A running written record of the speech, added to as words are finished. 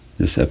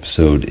This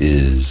episode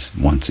is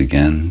once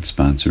again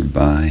sponsored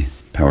by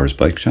Powers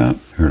Bike Shop.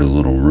 Heard a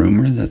little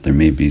rumor that there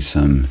may be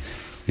some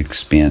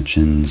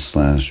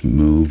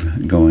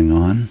expansion/move going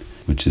on,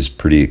 which is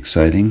pretty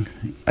exciting.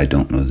 I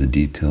don't know the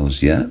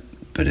details yet,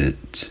 but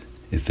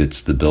if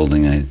it's the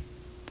building I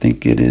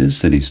think it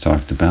is that he's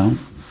talked about,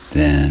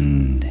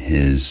 then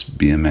his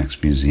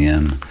BMX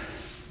museum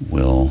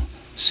will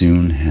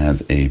soon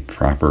have a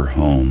proper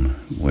home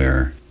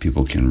where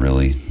people can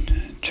really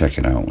check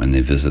it out when they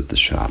visit the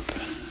shop.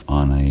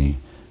 On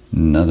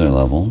another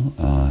level,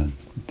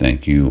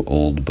 thank you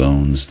Old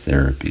Bones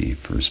Therapy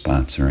for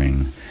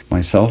sponsoring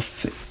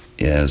myself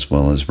as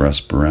well as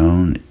Russ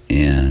Barone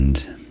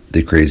and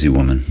the crazy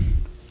woman,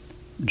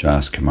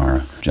 Joss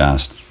Kamara.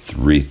 Joss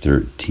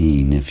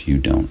 313 if you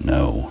don't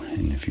know.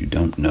 And if you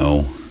don't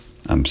know,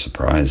 I'm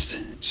surprised.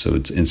 So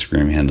it's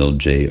Instagram handle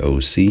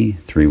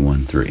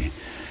JOC313.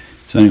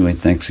 So anyway,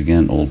 thanks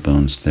again, Old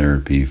Bones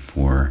Therapy,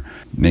 for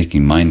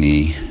making my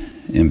knee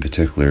in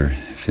particular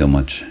feel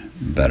much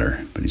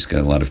better. But he's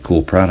got a lot of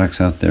cool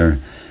products out there.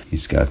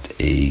 He's got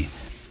a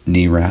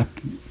knee wrap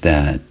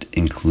that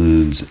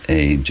includes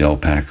a gel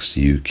pack,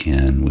 so you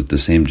can, with the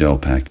same gel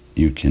pack,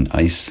 you can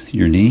ice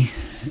your knee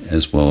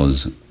as well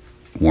as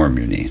warm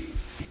your knee.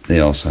 They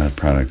also have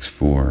products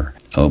for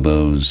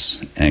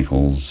elbows,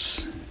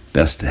 ankles.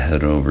 Best to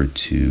head over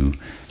to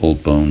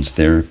Old Bones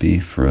Therapy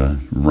for a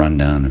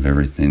rundown of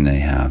everything they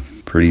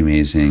have. Pretty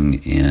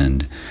amazing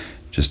and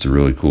just a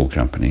really cool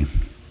company.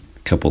 A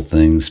couple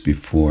things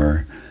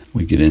before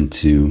we get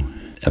into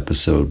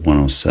episode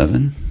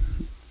 107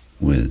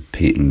 with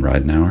Payton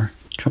Ridenour. A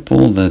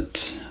couple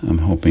that I'm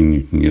hoping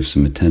you can give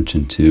some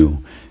attention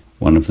to.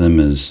 One of them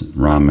is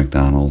Ron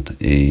McDonald,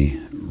 a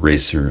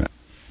racer.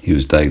 He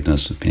was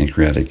diagnosed with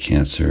pancreatic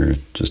cancer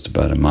just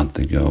about a month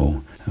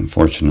ago.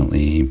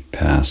 Unfortunately, he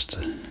passed.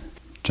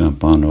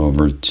 Jump on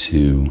over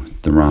to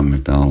the Ron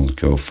McDonald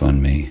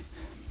GoFundMe.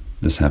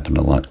 This happened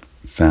a lot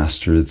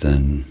faster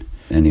than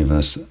any of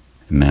us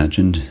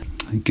imagined.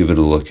 Give it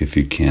a look if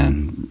you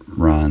can.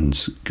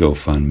 Ron's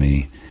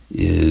GoFundMe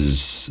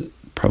is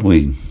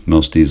probably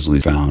most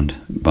easily found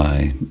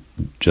by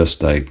just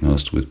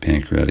diagnosed with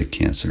pancreatic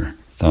cancer.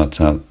 Thoughts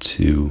out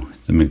to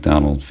the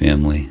McDonald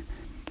family,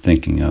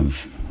 thinking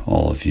of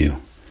all of you.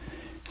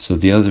 So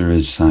the other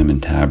is Simon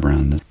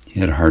Tabron. He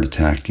had a heart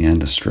attack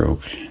and a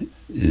stroke,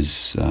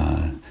 is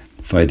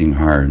fighting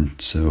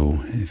hard.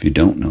 So if you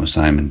don't know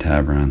Simon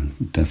Tabron,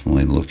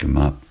 definitely look him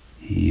up.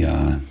 He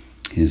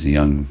has a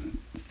young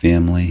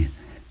family.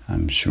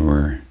 I'm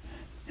sure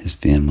his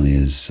family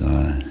is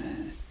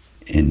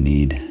in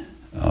need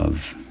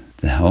of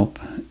the help,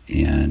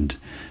 and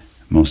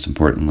most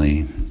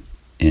importantly,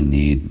 in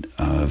need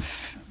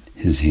of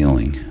his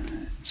healing.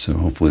 So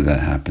hopefully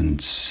that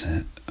happens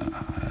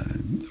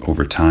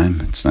over time.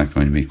 It's not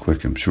going to be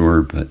quick, I'm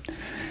sure, but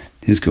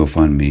his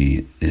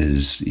GoFundMe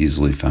is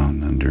easily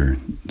found under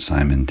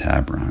Simon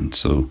Tabron.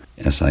 So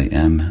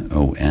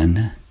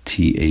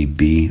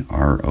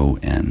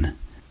SIMONTABRON.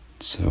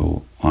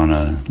 So on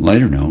a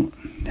lighter note,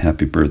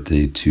 happy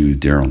birthday to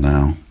Daryl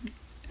Now.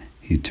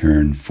 He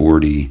turned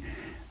 40,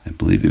 I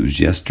believe it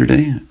was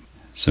yesterday.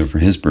 So for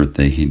his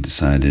birthday, he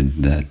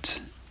decided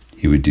that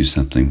he would do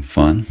something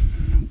fun,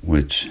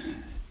 which,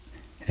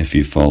 if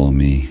you follow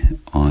me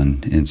on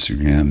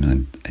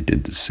Instagram, I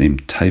did the same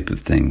type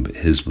of thing, but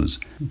his was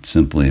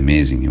simply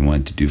amazing. He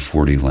wanted to do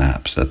 40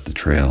 laps at the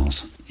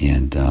trails,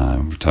 and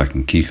we're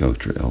talking Kiko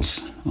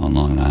trails on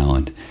Long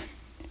Island.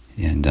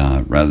 And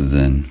rather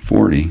than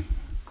 40,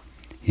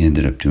 he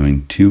ended up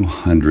doing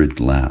 200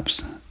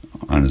 laps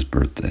on his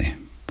birthday.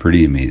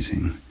 Pretty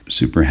amazing.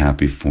 Super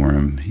happy for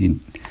him.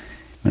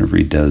 Whenever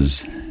he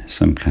does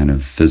some kind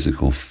of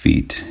physical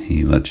feat,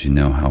 he lets you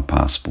know how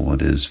possible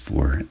it is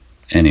for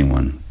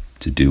anyone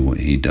to do what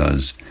he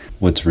does.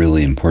 What's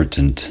really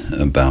important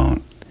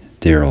about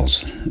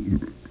Daryl's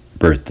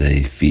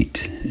birthday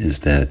feat is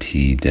that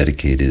he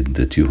dedicated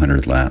the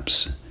 200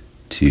 laps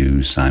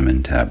to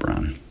Simon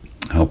Tabron,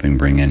 helping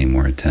bring any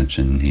more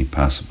attention he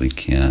possibly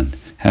can.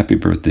 Happy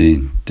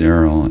birthday,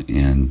 Daryl,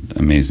 and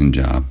amazing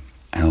job.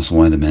 I also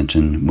wanted to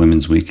mention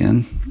Women's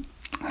Weekend.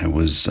 I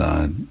was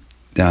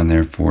down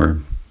there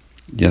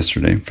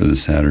yesterday for the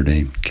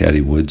Saturday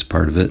Caddy Woods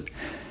part of it.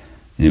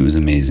 And it was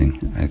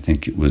amazing. I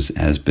think it was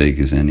as big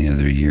as any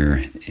other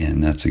year,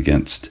 and that's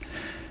against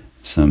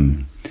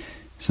some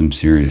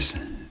serious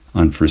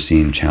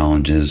unforeseen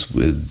challenges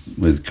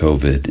with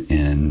COVID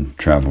and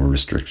travel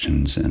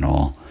restrictions and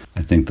all.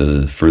 I think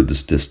the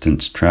furthest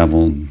distance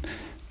traveled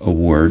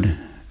award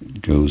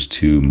goes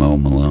to Mo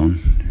Malone,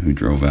 who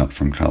drove out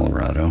from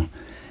Colorado,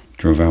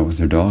 drove out with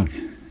her dog,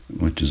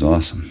 which is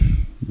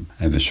awesome.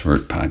 I have a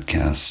short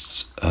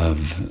podcast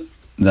of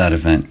that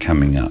event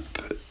coming up.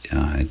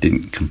 I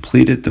didn't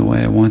complete it the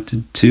way I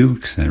wanted to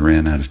because I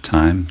ran out of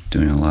time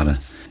doing a lot of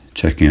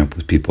checking up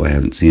with people I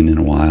haven't seen in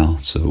a while.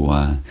 So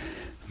I'm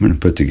going to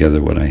put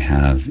together what I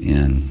have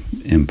and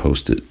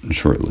post it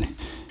shortly.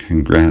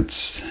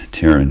 Congrats,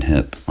 Tara and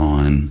Hip,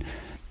 on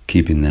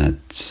keeping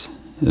that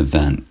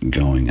event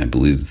going. I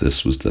believe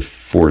this was the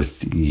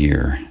 4th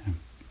year.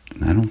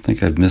 I don't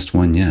think I've missed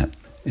one yet.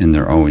 And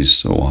they're always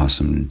so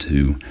awesome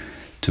to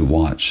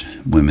watch,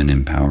 women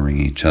empowering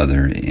each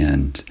other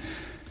and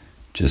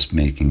just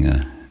making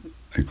a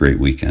great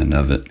weekend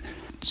of it.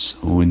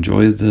 So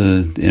enjoy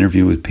the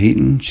interview with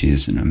Payton. She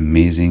is an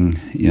amazing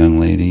young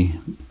lady.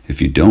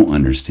 If you don't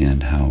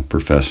understand how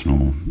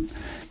professional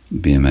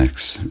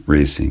BMX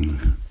racing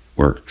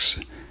works,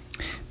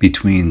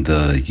 between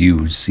the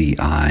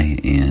UCI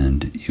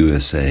and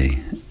USA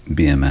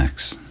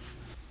BMX,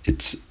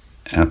 it's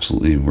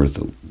absolutely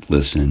worth a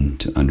listen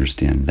to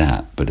understand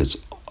that. But it's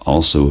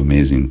also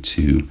amazing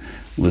to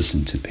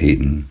listen to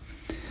Payton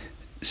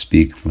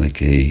speak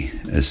like a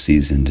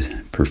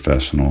seasoned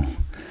professional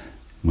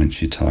when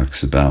she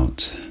talks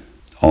about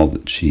all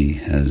that she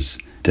has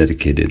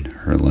dedicated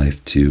her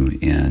life to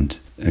and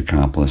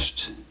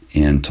accomplished,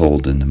 and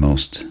told in the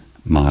most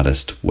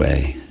modest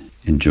way.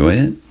 Enjoy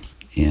it,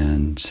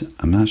 and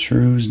I'm not sure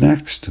who's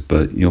next,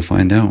 but you'll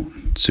find out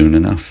soon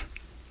enough.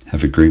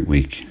 Have a great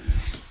week.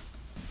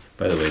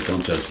 By the way,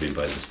 don't judge me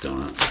by this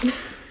donut.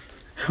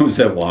 I was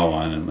at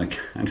Wawa and I'm like,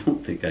 I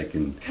don't think I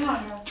can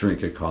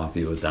drink a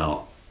coffee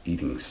without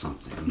eating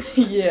something.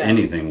 Yeah.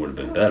 Anything would have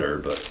been better,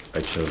 but I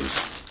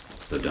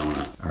chose the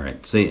donut. All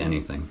right, say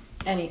anything.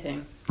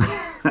 Anything.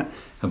 How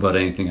about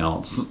anything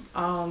else?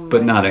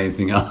 But not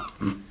anything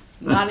else.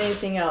 Not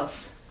anything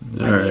else.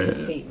 All My right. name is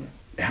Payton.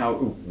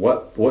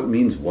 What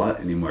means what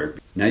anymore?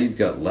 Now you've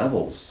got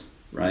levels,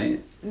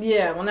 right?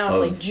 Yeah, well now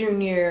it's like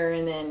junior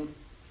and then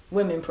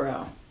women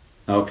pro.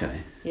 Okay.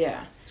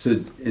 Yeah. So,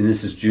 and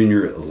this is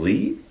junior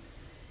elite?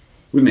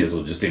 We may as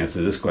well just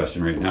answer this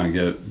question right now and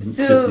get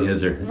the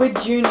answer. With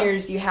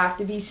juniors, you have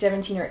to be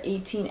 17 or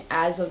 18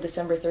 as of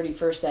December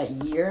 31st that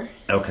year.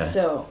 Okay.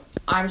 So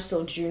I'm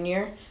still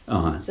junior.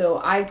 Uh-huh. So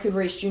I could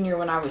race junior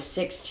when I was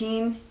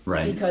 16.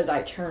 Right. Because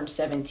I turned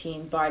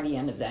 17 by the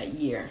end of that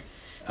year.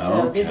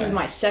 So this is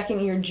my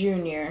second year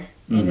junior,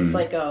 and it's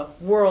like a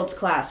world's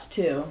class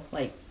too.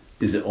 Like,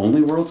 is it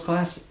only world's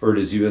class, or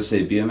does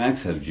USA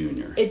BMX have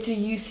junior? it's a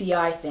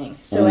UCI thing.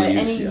 So Only at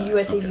any UCI,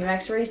 USA okay.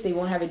 BMX race, they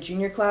won't have a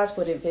junior class,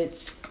 but if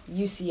it's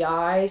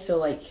UCI, so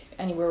like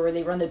anywhere where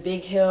they run the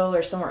big hill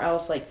or somewhere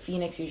else, like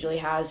Phoenix usually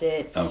has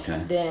it,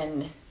 Okay.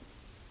 then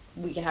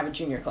we can have a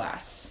junior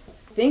class.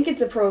 I think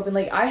it's a pro open.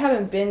 Like, I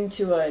haven't been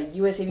to a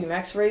USA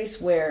BMX race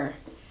where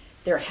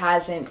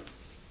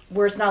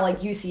it's not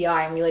like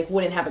UCI and we like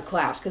wouldn't have a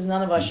class, because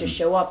none of us just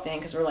show up then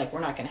because we're like,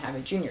 we're not going to have a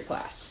junior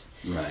class.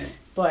 Right.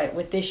 But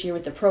with this year,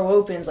 with the pro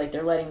opens, like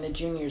they're letting the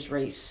juniors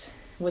race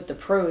with the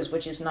pros,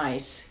 which is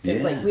nice,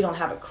 because like we don't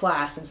have a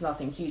class since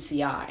nothing's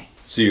UCI.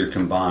 So you're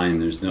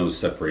combined. There's no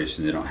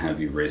separation. They don't have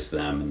you race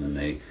them, and then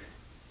they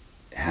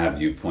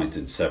have you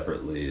pointed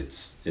separately.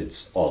 It's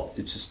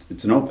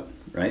an open,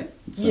 right?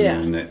 So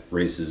anyone that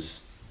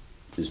races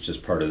is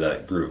just part of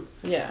that group.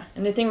 Yeah,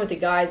 and the thing with the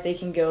guys, they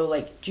can go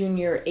like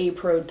junior, A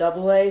pro,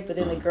 double A, but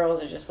then the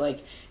girls are just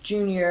like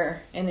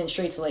junior and then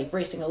straight to like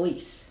racing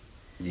Elise.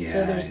 Yeah.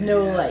 So there's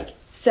no like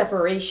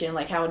separation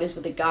like how it is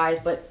with the guys,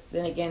 but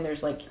then again,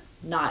 there's like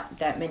not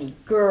that many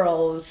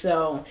girls,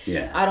 so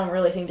I don't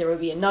really think there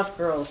would be enough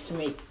girls to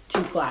make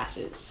two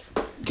classes.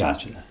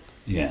 Gotcha.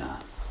 Yeah.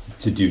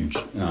 To do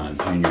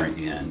junior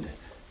and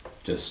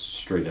just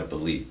straight up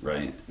elite,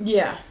 right?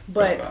 Yeah,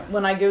 but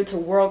when I go to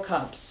World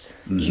Cups,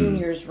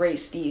 juniors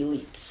race the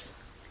elites.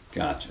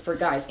 Gotcha. For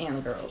guys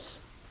and girls.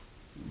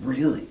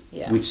 Really?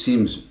 Yeah. Which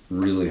seems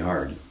really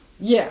hard.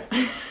 Yeah.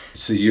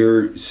 So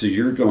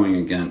you're going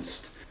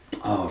against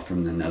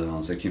from the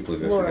Netherlands. I can't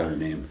believe I Laura. forgot her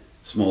name.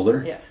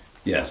 Smolder? Yeah.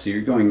 Yeah, so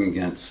you're going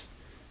against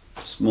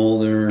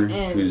Smolder,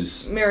 And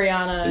who's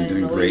Mariana been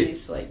doing and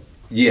Elise, great.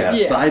 like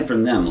Aside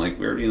from them, like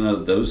we already know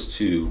those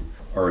two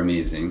are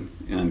amazing,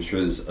 and I'm sure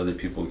there's other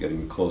people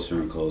getting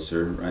closer and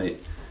closer, right?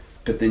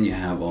 But then you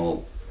have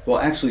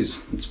actually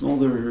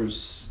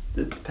Smolder's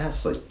the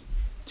past like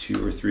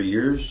 2 or 3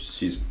 years,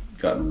 she's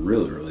gotten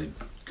really, really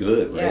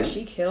good, right? Yeah,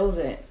 she kills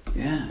it.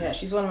 Yeah. Yeah,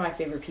 she's one of my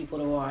favorite people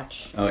to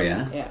watch. Oh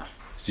yeah? Yeah.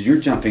 So you're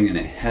jumping in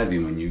it heavy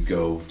when you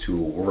go to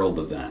a world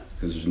event,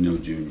 because there's no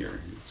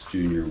junior. It's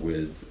junior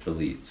with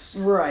elites.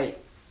 Right.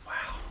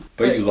 Wow.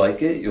 But you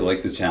like it? You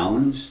like the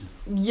challenge?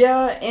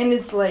 Yeah, and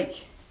it's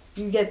like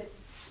you get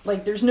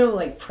like there's no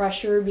like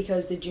pressure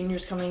because the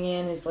juniors coming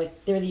in is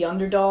like they're the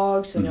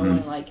underdogs, so no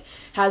one like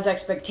has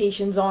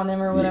expectations on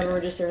them or whatever.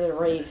 We're just there to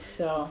race.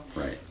 So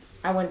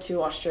I went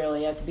to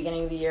Australia at the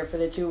beginning of the year for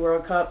the 2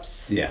 World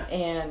Cups. Yeah.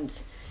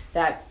 And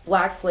that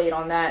black plate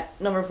on that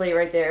number plate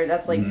right there,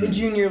 that's like the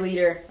junior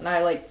leader. And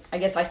I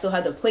guess I still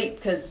had the plate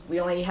because we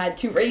only had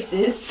 2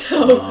 races.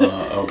 So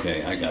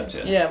okay, I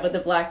gotcha. Yeah, but the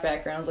black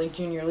background's like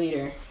junior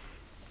leader.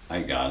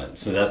 I got it.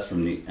 So that's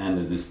from the end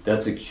of this.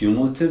 That's a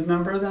cumulative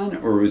number then,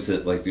 or was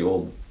it like the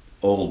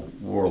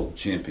old World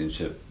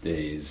Championship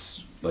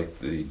days, like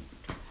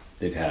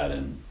they've had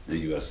in the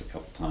U.S. a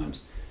couple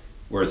times,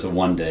 where it's a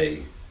one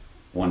day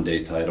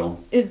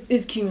title?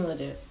 It's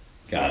cumulative.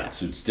 Got it.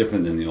 So it's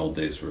different than the old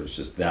days where it's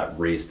just that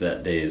race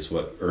that day is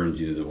what earned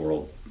you the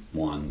World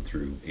 1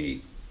 through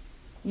 8.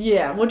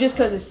 Yeah, well, just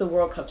because it's the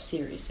World Cup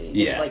series, so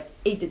Yeah. it's like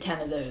 8 to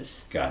 10 of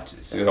those.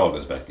 Gotcha. So it all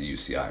goes back to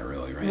UCI,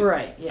 really, right?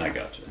 Right, yeah. I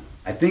gotcha.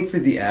 I think for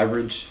the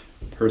average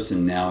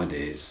person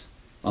nowadays,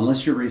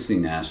 unless you're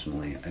racing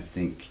nationally, I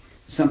think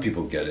some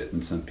people get it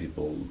and some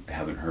people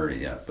haven't heard it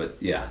yet. But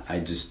yeah,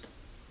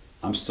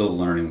 I'm still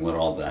learning what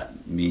all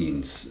that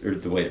means, or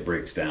the way it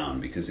breaks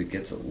down, because it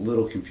gets a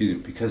little confusing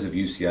because of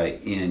UCI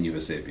and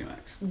USA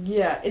BMX.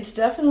 Yeah, it's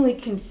definitely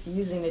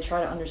confusing to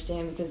try to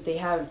understand because they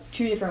have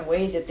two different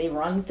ways that they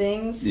run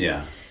things.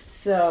 Yeah.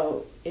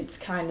 So it's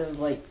kind of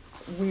like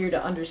weird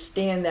to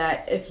understand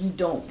that if you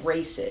don't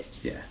race it.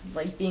 Yeah.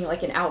 Like being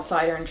like an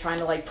outsider and trying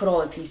to like put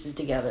all the pieces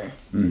together.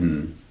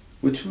 Mm-hmm.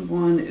 Which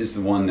one is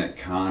the one that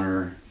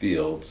Connor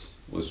Fields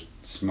was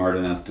smart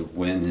enough to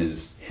win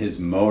his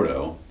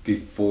moto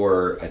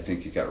before, I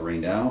think it got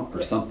rained out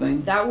or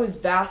something? That was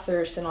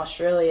Bathurst in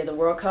Australia, the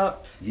World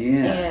Cup.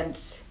 Yeah. And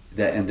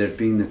that ended up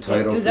being the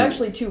title. it was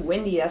actually too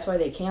windy, that's why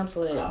they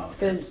canceled it. Oh, okay.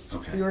 Because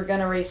Okay. we were going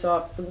to race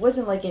off, it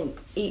wasn't like an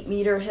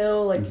 8-meter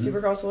hill like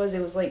Supercross was,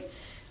 it was like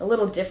a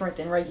little different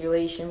than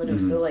regulation, but it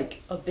was still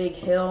like a big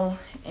hill,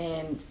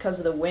 and because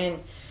of the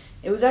wind,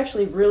 it was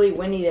actually really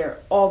windy there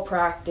all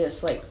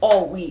practice, like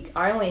all week.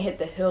 I only hit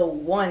the hill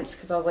once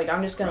because I was like,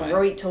 I'm just going to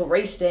wait till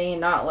race day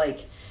and not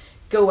like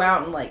go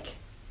out and like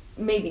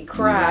maybe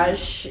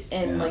crash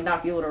and like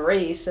not be able to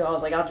race. So I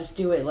was like, I'll just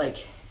do it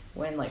like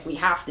when like we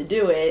have to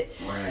do it,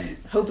 right,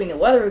 hoping the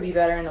weather would be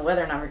better, and the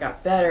weather never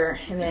got better.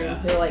 And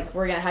then they're like,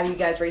 we're going to have you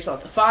guys race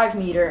off the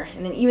 5-meter,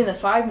 and then even the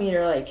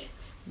 5-meter, like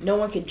no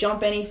one could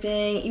jump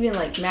anything, even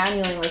like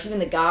manually, like even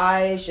the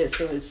guys, just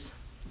it was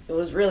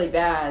really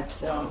bad.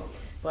 So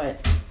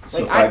but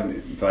so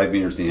like 5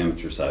 meters the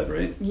amateur side,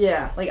 right?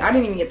 yeah, like I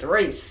didn't even get to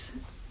race.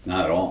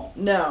 Not at all.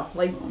 No,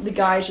 like the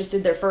guys just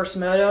did their first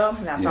moto,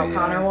 and that's how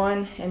Connor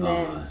won, and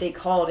then they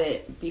called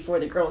it before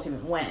the girls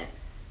even went.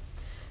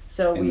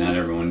 So and not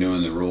everyone knew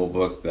in the rule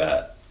book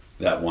that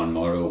one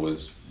moto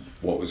was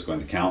what was going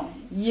to count.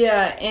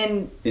 Yeah,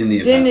 and in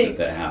the event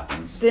that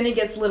happens. Then it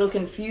gets a little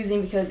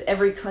confusing because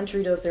every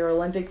country does their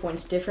Olympic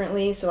points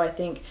differently. So I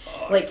think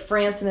like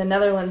France and the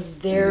Netherlands,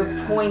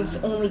 their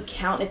points only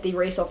count if they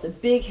race off the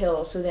big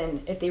hill. So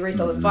then if they race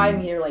off the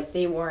 5-meter, like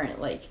they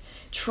weren't like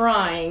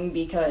trying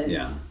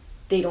because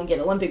they don't get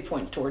Olympic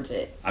points towards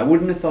it. I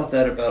wouldn't have thought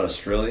that about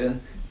Australia.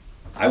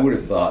 I would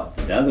have thought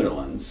the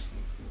Netherlands,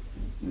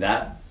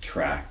 that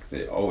track,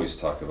 they always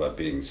talk about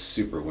being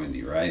super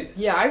windy, right?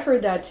 Yeah, I've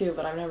heard that too,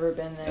 but I've never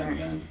been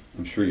there.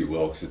 I'm sure you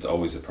will, because it's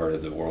always a part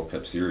of the World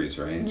Cup series,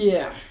 right?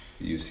 Yeah.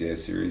 The UCI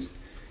series.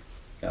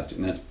 Gotcha.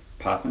 And that's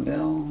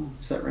Papendal,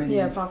 is that right?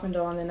 Yeah,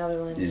 Papendal in the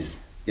Netherlands.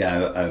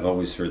 Yeah, I've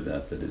always heard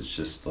that it's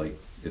just like,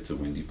 it's a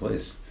windy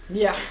place.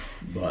 Yeah.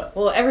 But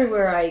well,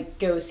 everywhere I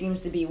go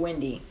seems to be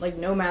windy. Like,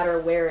 no matter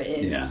where it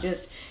is.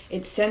 Just,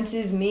 it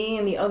senses me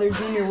and the other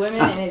junior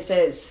women, and it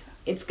says,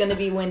 it's going to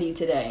be windy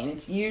today. And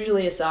it's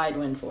usually a side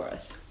wind for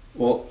us.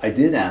 Well, I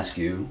did ask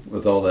you,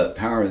 with all that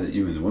power that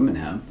you and the women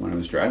have, when I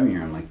was driving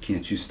here, I'm like,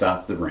 can't you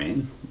stop the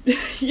rain?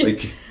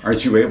 Like,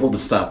 aren't you able to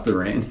stop the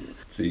rain?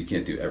 So you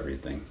can't do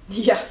everything.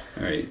 Yeah.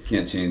 All right,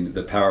 can't change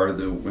the power of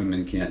the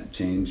women, can't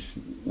change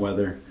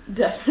weather.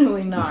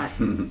 Definitely not.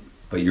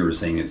 But you were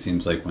saying it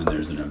seems like when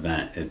there's an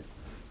event,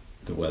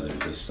 the weather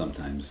just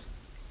sometimes...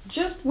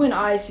 Just when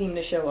I seem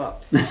to show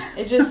up.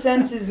 It just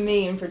senses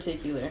me in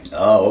particular.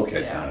 Oh,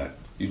 okay, got it.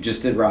 You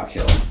just did Rock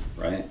Hill,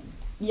 right?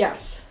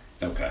 Yes.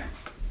 Okay.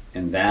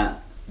 And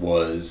that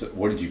was,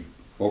 what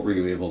were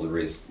you able to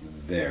race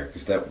there?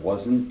 Because it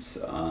was a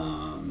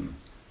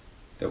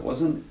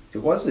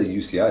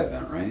UCI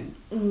event, right?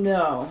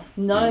 No,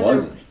 none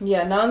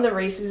of the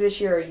races this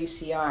year are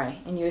UCI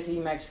and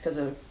USDMX because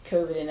of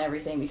COVID and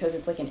everything, because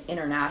it's like an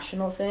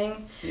international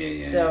thing.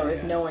 So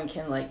if no one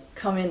can like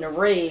come in to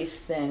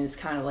race, then it's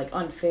kind of like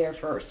unfair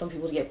for some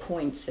people to get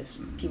points if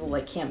people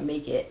like can't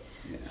make it.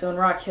 So in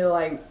Rock Hill,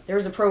 there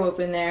was a pro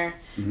open there,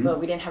 but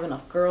we didn't have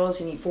enough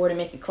girls. You need 4 to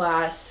make a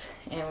class,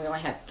 and we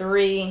only had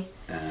 3.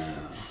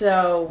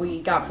 So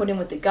we got put in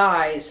with the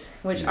guys,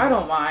 which I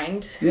don't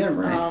mind. Yeah,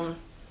 right.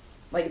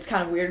 Like, it's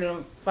kind of weird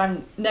if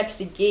I'm next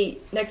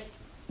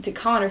to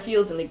Connor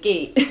Fields in the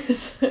gate.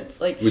 So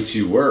it's like, which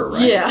you were,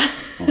 right? Yeah.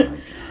 Oh my gosh.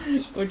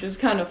 Which was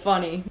kind of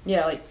funny.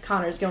 Yeah, like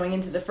Connor's going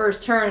into the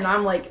first turn and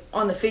I'm like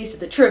on the face of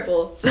the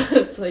triple. So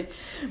it's like,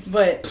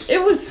 but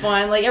it was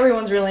fun. Like,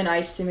 everyone's really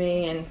nice to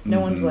me and no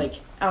one's like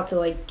out to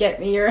like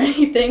get me or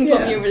anything,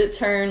 put me over the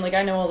turn. Like,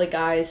 I know all the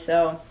guys,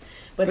 so.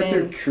 But then,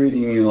 they're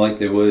treating you like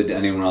they would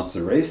anyone else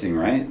they're racing,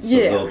 right?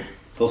 So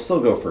they'll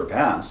still go for a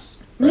pass.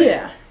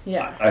 Right?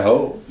 Yeah. I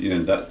hope.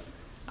 That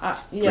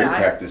great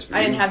practice for you.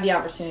 I didn't have the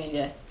opportunity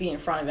to be in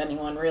front of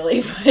anyone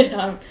really, but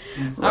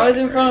I was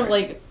in front of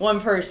like one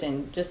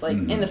person, just like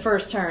in the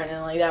first turn,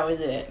 and like that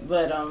was it.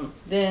 But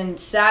then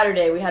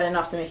Saturday we had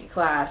enough to make a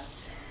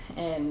class,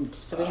 and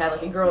so we had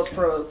like a girls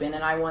pro open,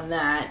 and I won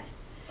that.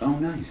 Oh,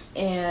 nice.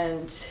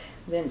 And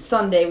then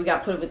Sunday we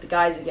got put with the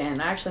guys again.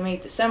 I actually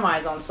made the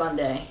semis on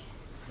Sunday.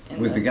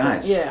 With the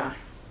guys? Yeah.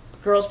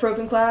 Girls pro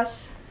open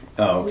class.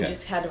 Oh, okay. We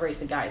just had to race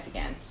the guys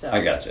again. So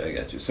I got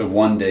you. So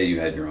one day you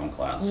had your own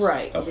class.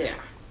 Right, okay.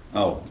 yeah.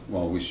 Oh,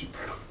 well, I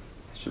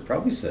should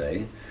probably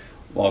say,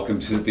 welcome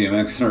to the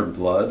BMX in Our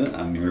Blood.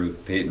 I'm here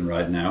with Payton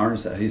Ridenour.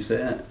 Is that how you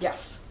say it?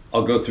 Yes.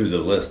 I'll go through the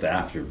list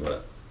after,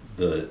 but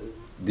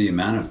the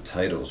amount of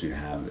titles you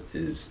have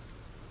is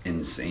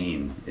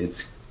insane.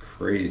 It's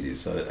crazy.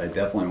 So I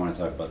definitely want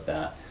to talk about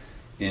that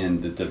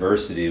and the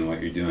diversity in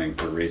what you're doing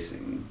for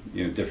racing,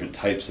 different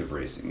types of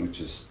racing, which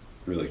is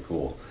really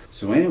cool.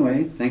 So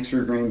anyway, thanks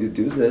for agreeing to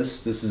do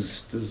this. This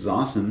is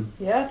awesome.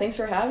 Yeah, thanks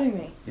for having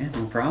me. Yeah,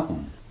 no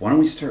problem. Why don't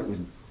we start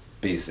with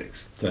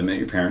basics? So I met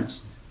your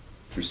parents.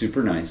 They're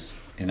super nice.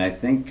 And I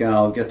think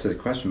I'll get to the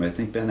question, but I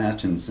think Ben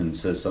Atchison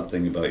says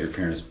something about your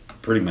parents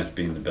pretty much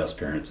being the best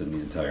parents in the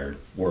entire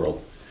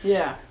world.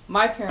 Yeah,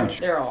 my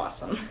parents, they're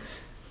awesome.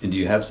 And do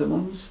you have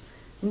siblings?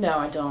 No,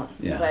 I don't.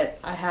 Yeah. But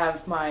I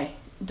have my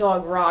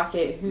dog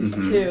Rocket, who's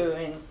 2,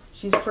 and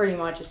she's pretty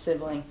much a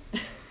sibling.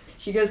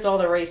 She goes to all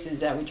the races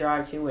that we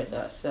drive to with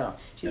us, so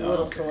she's a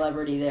little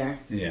celebrity there.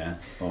 Yeah.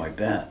 Oh, I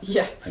bet.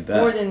 Yeah. I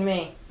bet. More than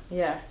me.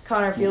 Yeah.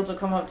 Connor Fields will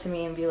come up to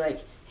me and be like,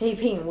 "Hey,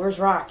 Payton, where's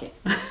Rocket?"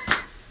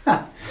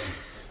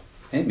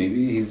 Hey,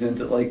 maybe he's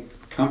into like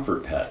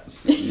comfort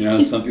pets.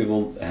 Some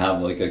people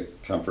have like a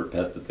comfort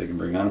pet that they can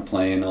bring on a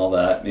plane, all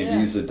that. Maybe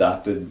he's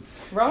adopted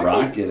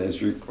Rocket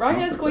as your Rocket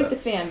has quite the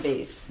pet. fan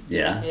base.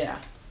 Yeah? Yeah.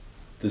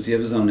 Does he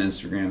have his own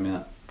Instagram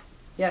yet?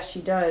 Yes,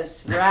 she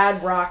does.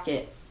 Rad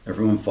Rocket.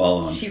 Everyone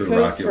follow him. She sure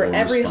posts Rocket for will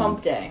every respond.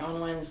 hump day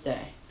on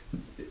Wednesday.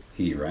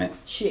 He, right?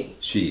 She,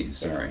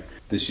 sorry.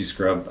 Does she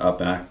scrub out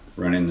back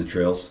running the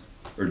trails?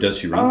 Or does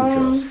she run the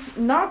trails?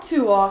 Not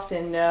too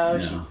often, no.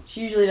 No.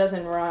 She usually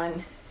doesn't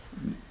run.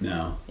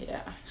 No.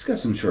 Yeah. She's got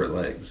some short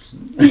legs.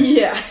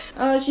 Yeah.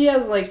 She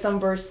has like some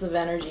bursts of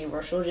energy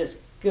where she'll just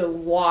go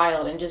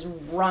wild and just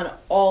run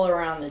all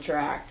around the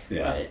track.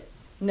 Yeah. But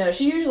no,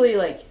 she usually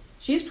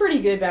she's pretty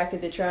good back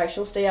at the track.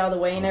 She'll stay out of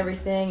the way and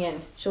everything,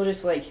 and she'll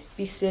just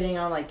be sitting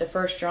on the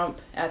first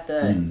jump at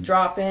the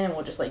drop in, and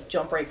we'll just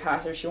jump right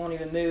past her. She won't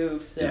even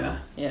move. So, Yeah.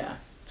 Yeah.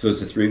 So it's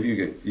the three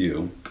of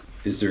you.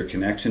 Is there a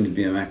connection to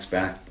BMX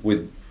back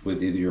with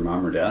either your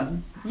mom or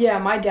dad? Yeah,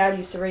 my dad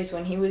used to race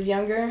when he was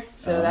younger,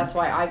 so that's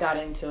why I got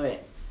into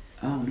it.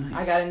 Oh, nice.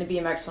 I got into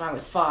BMX when I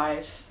was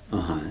 5.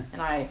 Uh-huh.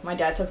 And my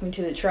dad took me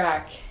to the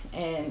track,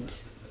 and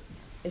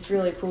it's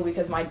really cool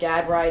because my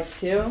dad rides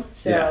too,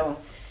 so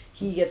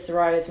he gets to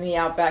ride with me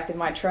out back at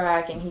my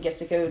track, and he gets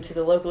to go to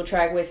the local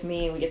track with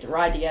me, and we get to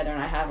ride together,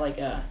 and I have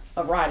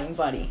a riding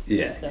buddy.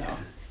 Yeah. So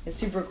it's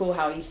super cool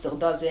how he still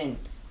does it.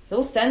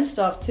 He'll send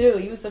stuff too.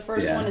 He was the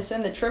first one to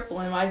send the triple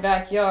in my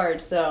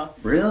backyard, so.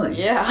 Really?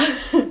 Yeah.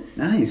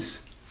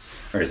 Nice.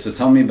 All right, so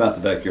tell me about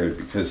the backyard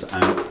because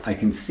I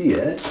can see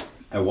it.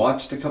 I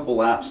watched a couple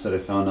laps that I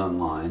found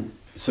online.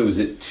 So is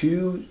it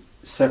 2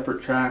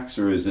 separate tracks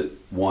or is it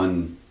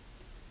one?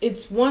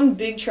 It's one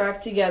big track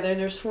together.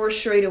 There's 4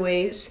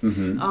 straightaways.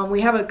 Mm-hmm.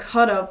 We have a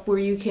cut up where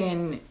you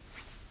can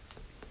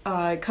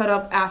cut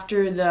up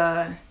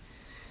after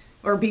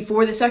or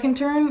before the second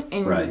turn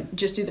and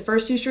just do the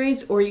first 2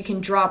 straights, or you can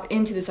drop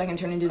into the second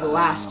turn and do the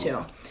last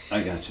 2.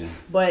 I gotcha.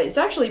 But it's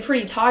actually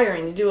pretty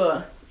tiring to do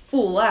a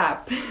full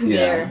lap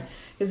there.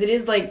 Because it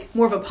is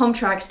more of a pump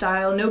track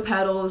style, no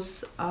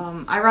pedals.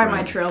 I ride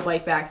my trail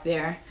bike back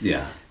there.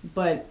 Yeah.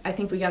 But I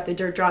think we got the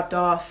dirt dropped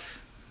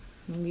off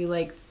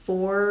maybe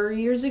 4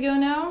 years ago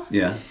now.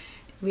 Yeah.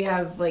 We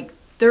have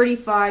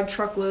 35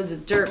 truckloads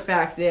of dirt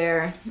back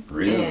there.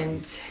 Really?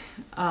 And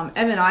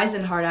Evan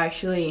Eisenhardt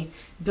actually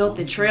built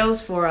the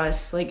trails for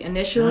us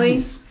initially.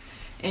 Nice.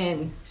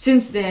 And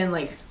since then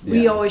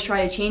we always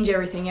try to change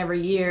everything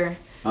every year.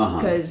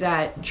 Because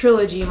at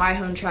Trilogy, my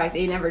home track,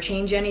 they never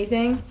change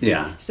anything.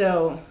 Yeah.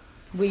 So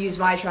we use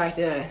my track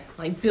to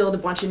build a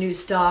bunch of new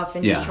stuff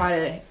and just try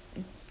to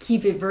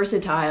keep it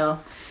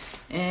versatile.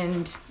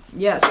 And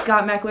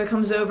Scott Meckler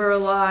comes over a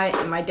lot,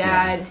 and my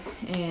dad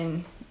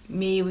and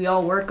me, we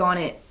all work on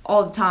it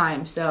all the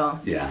time. So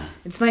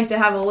it's nice to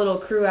have a little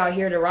crew out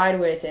here to ride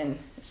with and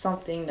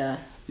something to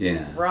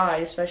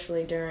ride,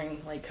 especially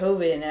during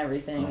COVID and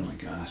everything. Oh my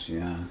gosh,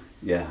 yeah.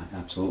 Yeah,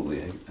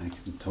 absolutely. I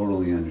can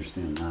totally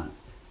understand that.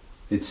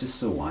 It's just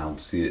so wild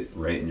to see it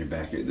right in your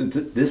backyard.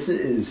 This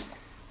is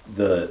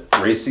the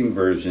racing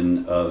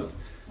version of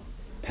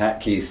Pat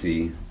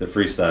Casey, the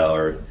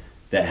freestyler,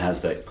 that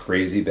has that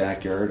crazy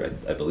backyard.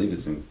 I believe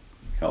it's in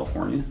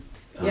California.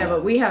 Yeah,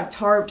 but we have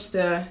tarps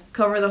to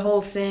cover the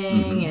whole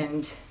thing,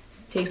 and it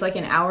takes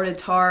an hour to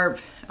tarp,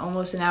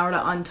 almost an hour to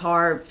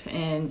untarp,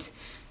 and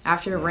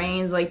after it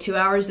rains, 2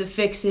 hours to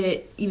fix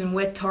it, even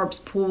with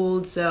tarps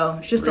pulled. So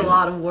it's just a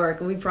lot of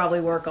work. We probably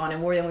work on it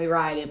more than we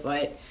ride it,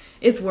 but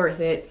it's worth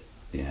it.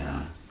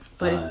 Yeah.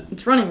 But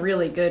it's running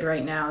really good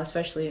right now,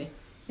 especially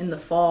in the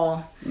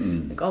fall.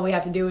 All we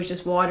have to do is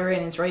just water it,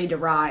 and it's ready to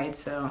ride.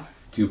 So.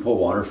 Do you pull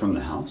water from the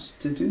house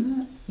to do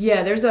that?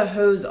 Yeah, there's a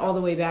hose all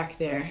the way back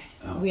there.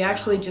 Oh, we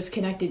actually just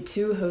connected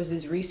 2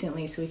 hoses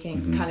recently, so we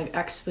can kind of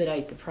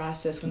expedite the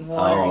process when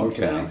watering. Oh, okay.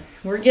 So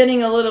we're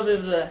getting a little bit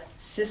of a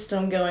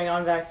system going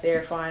on back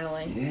there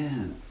finally.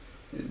 Yeah,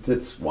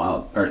 that's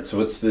wild. All right, so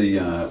what's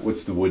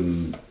the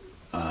wooden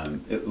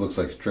It looks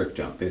like a trick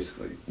jump,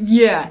 basically.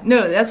 Yeah,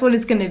 no, that's what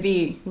it's going to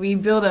be. We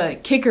built a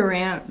kicker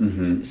ramp.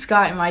 Mm-hmm.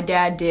 Scott and my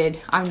dad did.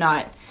 I'm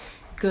not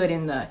good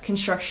in the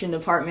construction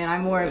department.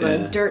 I'm more of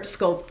a dirt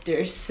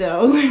sculptor,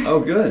 so. Oh,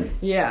 good.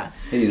 Yeah.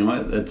 Hey, you know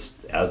what?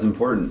 That's as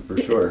important, for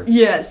sure.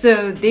 Yeah,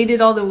 so they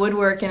did all the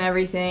woodwork and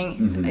everything.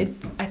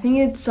 Mm-hmm. I think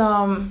it's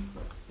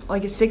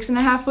like a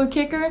 6.5 foot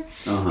kicker,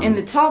 and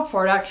the top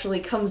part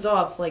actually comes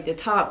off, like the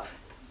top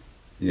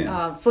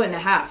 1.5 foot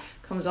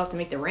comes off to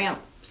make the ramp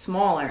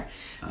smaller,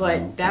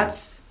 but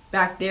that's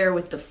back there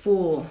with the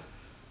full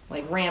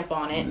like ramp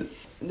on it.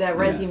 That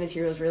resin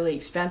material is really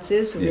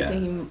expensive, so we're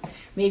thinking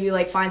maybe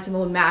like find some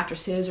old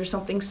mattresses or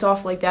something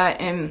soft like that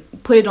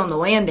and put it on the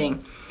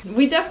landing.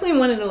 We definitely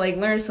wanted to like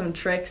learn some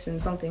tricks and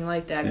something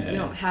like that because we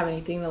don't have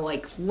anything to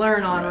like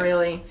learn on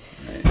really.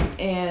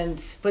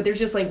 But there's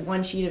just like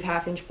one sheet of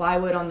 1/2-inch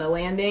plywood on the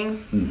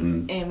landing,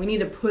 and we need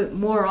to put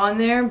more on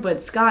there.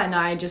 But Scott and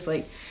I just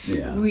like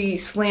we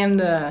slammed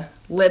the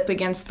lip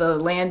against the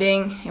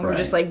landing, and we're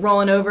just like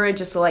rolling over it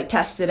just to like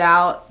test it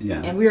out.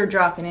 And we were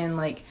dropping in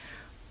like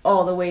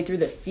all the way through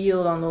the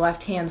field on the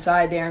left hand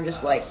side there and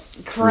just like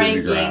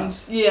cranking.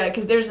 Yeah,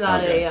 because there's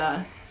not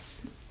a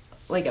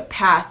like a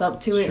path up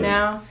to it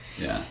now.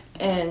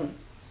 And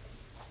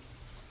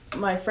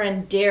my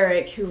friend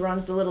Derek, who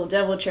runs the Little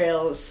Devil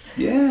Trails.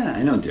 Yeah,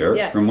 I know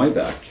Derek from way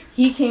back.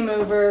 He came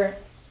over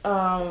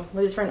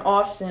with his friend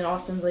Austin.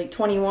 Austin's like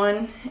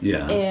 21.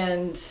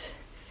 And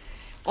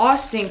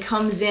Austin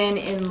comes in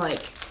and like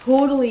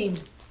totally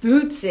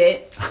boots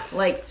it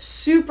like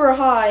super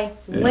high,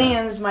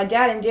 lands. My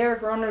dad and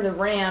Derek are under the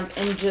ramp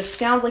and just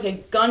sounds like a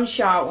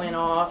gunshot went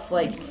off,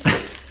 like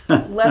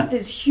left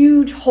this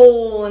huge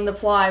hole in the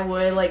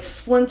plywood, like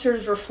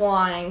splinters were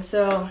flying.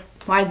 So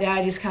my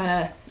dad just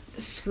kind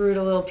of screwed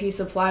a little piece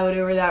of plywood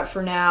over that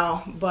for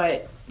now,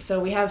 but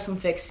so we have some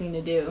fixing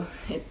to do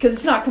because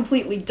it's not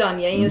completely done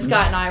yet. You know,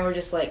 Scott and I were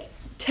just like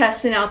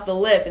testing out the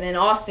lip, and then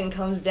Austin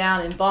comes down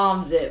and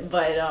bombs it,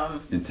 but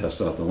and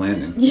tests out the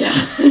landing.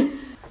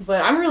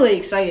 But I'm really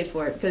excited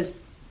for it because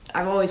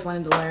I've always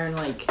wanted to learn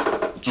like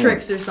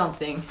tricks or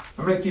something.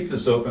 I'm going to keep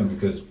this open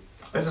because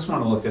I just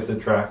want to look at the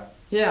track.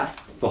 Yeah.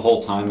 The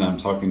whole time that I'm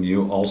talking to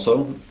you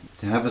also,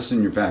 to have us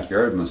in your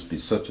backyard must be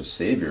such a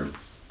savior,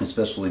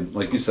 especially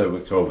like you said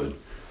with COVID.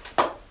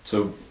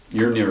 So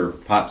you're near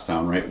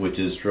Pottstown, right, which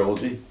is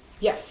Trilogy?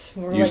 Yes,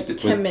 we're like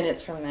 10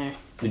 minutes from there.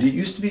 Did it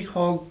used to be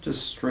called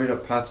just straight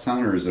up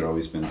Pottstown, or has it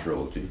always been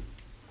Trilogy?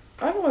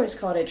 I've always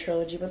called it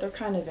Trilogy, but they're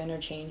kind of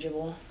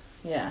interchangeable.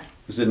 Yeah.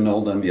 Is it an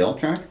old MBL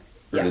track?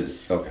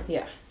 Yes. Okay.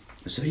 Yeah.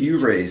 So you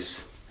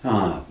race,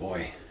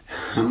 boy,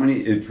 how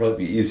many, it'd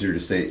probably be easier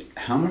to say,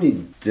 how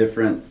many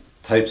different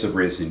types of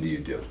racing do you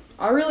do?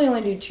 I really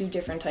only do 2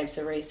 different types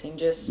of racing.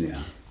 Just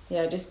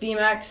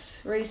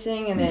BMX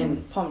racing and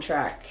then pump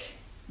track.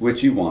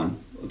 Which you won.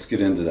 Let's get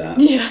into that.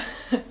 Yeah.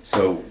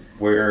 So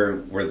where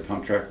were the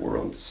pump track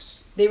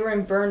worlds? They were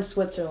in Bern,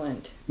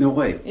 Switzerland. No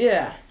way.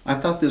 Yeah. I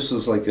thought this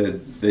was like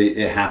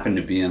it happened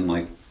to be in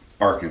like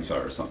Arkansas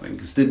or something,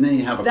 because didn't they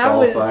have a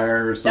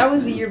qualifier or something? That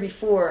was the year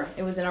before.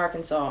 It was in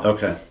Arkansas.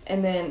 Okay.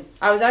 And then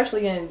I was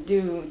actually going to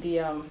do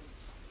the,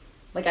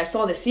 like I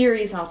saw the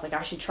series and I was like,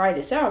 I should try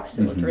this out because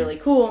it looked really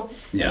cool.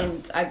 Yeah.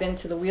 And I've been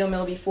to the wheel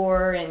mill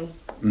before and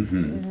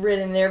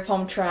ridden their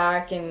pump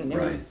track,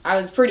 and I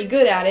was pretty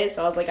good at it,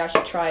 so I was like, I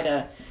should try it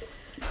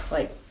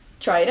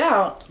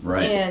out.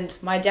 Right. And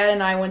my dad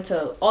and I went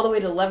all the way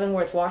to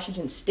Leavenworth,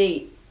 Washington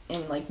State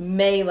in like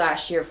May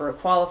last year for a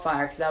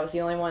qualifier because that was the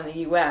only one in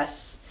the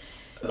U.S.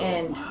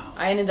 I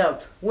ended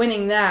up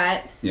winning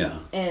that. Yeah.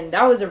 And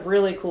that was a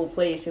really cool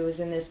place. It was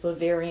in this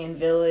Bavarian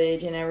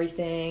village and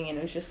everything, and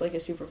it was just like a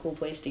super cool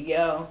place to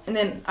go. And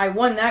then I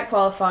won that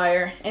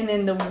qualifier, and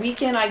then the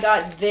weekend I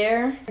got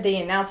there,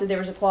 they announced that there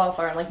was a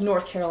qualifier in like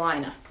North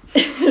Carolina.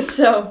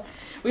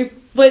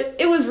 But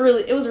it was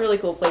a really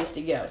cool place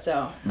to go.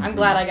 So I'm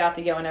glad I got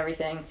to go and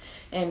everything.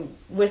 And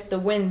with the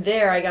win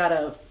there, I got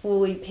a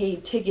fully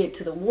paid ticket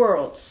to the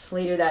Worlds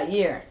later that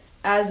year.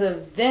 As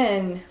of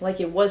then,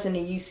 like, it wasn't a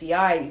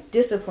UCI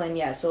discipline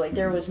yet, so like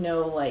there was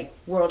no like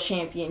world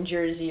champion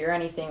jersey or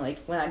anything like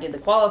when I did the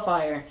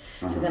qualifier.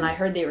 So then I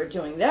heard they were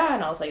doing that,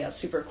 and I was like, that's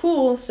super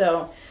cool.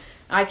 So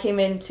I came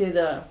into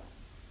the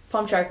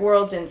Pump Track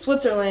Worlds in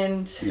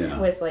Switzerland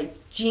with like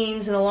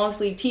jeans and a long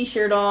sleeve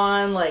T-shirt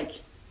on,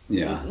 like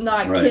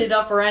not kitted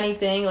up or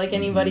anything like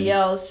anybody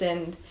else.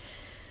 And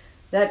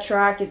that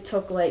track, it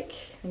took like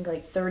I think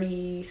like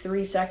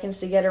 33 seconds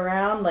to get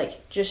around,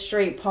 like just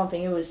straight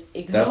pumping. It was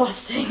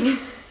exhausting.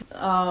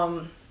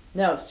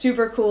 No,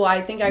 super cool.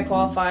 I think I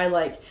qualified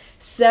like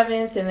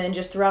 7th, and then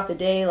just throughout the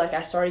day, like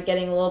I started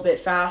getting a little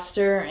bit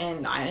faster,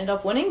 and I ended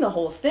up winning the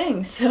whole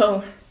thing.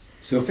 So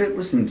if it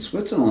was in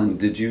Switzerland,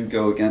 did you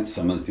go against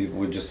some of the people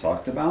we just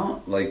talked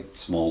about, like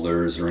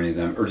Smolders or any of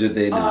them, or did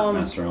they not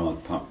mess around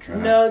with pump track?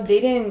 No, they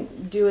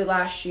didn't do it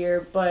last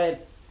year,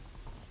 but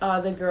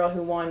the girl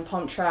who won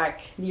pump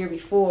track the year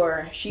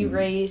before, she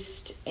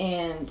raced,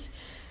 and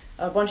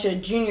a bunch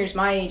of juniors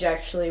my age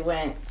actually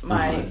went.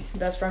 My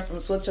best friend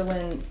from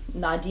Switzerland,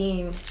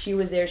 Nadine, she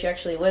was there. She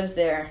actually lives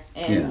there,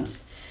 and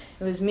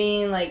It was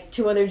me and like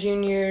 2 other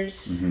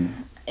juniors,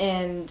 Mm-hmm.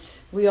 and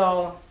we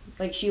all,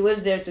 like, she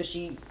lives there, so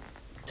she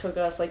took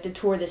us like to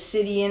tour the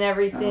city and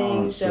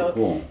everything. Oh, so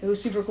cool. It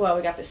was super cool.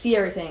 We got to see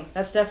everything.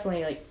 That's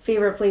definitely like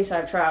favorite place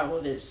I've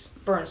traveled is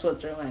Bern,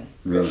 Switzerland,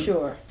 Really? for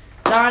sure.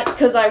 Not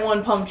because I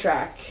won pump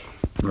track,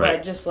 Right.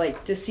 but just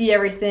like to see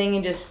everything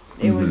and just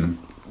it was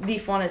the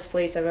funnest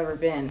place I've ever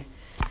been.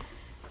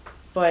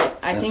 But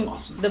I That's think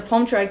awesome. the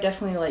pump track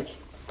definitely like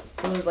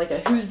it was like a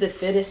who's the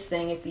fittest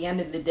thing at the end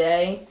of the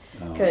day,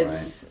 Oh,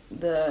 because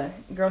the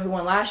girl who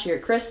won last year,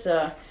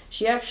 Krista,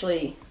 she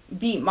actually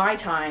beat my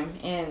time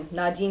and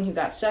Nadine, who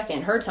got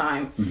second, her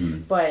time, Mm-hmm.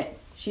 but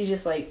she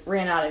just like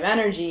ran out of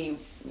energy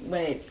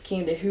when it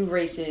came to who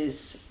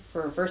races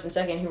for first and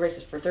second, who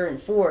races for third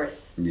and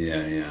fourth.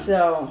 Yeah, yeah.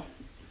 So,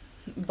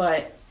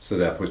 but So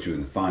that puts you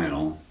in the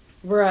final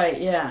right,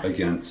 yeah.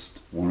 against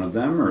one of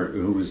them, or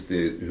who'd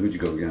you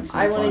go against in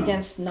the I went final?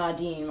 against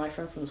Nadine, my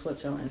friend from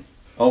Switzerland.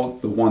 Oh,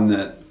 the one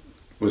that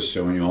was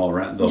showing you all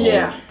around,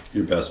 Yeah.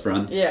 Your best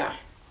friend? Yeah.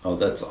 Oh,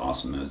 that's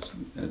awesome.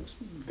 It's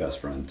best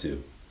friend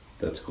too.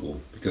 That's cool,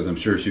 because I'm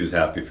sure she was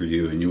happy for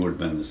you, and you would have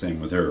been the same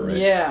with her, right?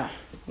 Yeah.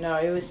 No,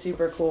 it was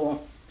super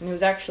cool. And it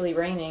was actually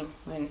raining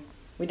when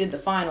we did the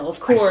final, of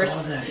I course.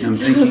 saw that, and I'm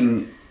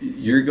thinking,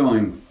 you're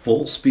going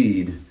full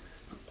speed,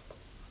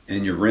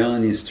 and you're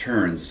railing these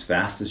turns as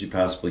fast as you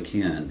possibly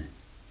can,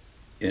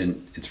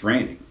 and it's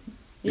raining.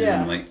 And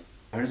Yeah. I'm like,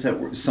 how does that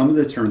work? Some of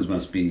the turns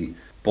must be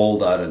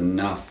bowled out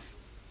enough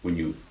when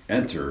you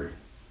enter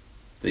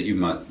that you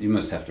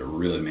must have to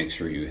really make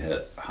sure you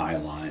hit high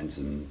lines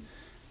and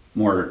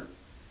more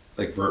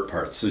like vert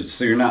parts.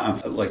 So you're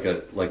not on like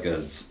a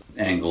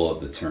angle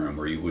of the turn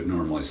where you would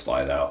normally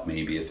slide out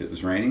maybe if it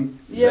was raining.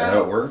 Is that how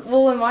it works?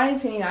 Well, in my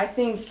opinion, I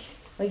think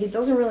like it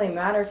doesn't really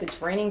matter if it's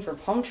raining for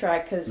pump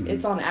track because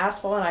it's on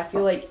asphalt, and I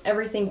feel like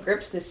everything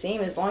grips the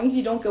same as long as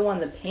you don't go on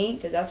the paint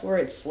because that's where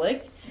it's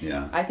slick.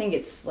 Yeah. I think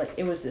it's like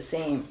it was the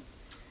same.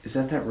 Is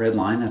that red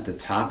line at the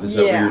top? Is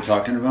that what Yeah. you're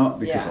talking about?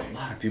 Because Yeah. a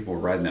lot of people were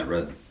riding that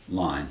red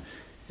line.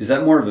 Is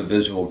that more of a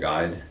visual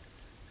guide?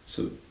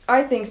 So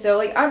I think so.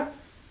 Like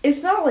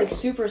it's not like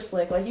super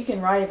slick. Like you can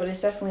ride it, but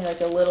it's definitely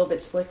like a little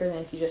bit slicker than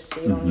if you just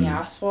stayed on the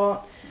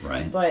asphalt.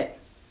 right. But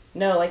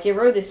no, like it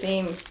rode the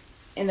same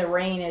in the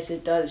rain as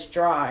it does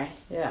dry.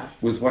 Yeah.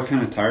 With what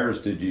kind of tires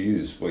did you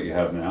use? What you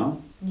have now?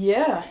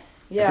 Yeah.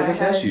 Yeah. I forgot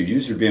to ask you. You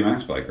use your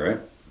BMX bike, right?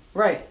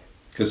 Right.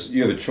 Because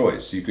you have a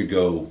choice. You could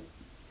go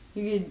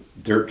You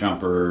could. dirt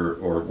jumper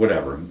or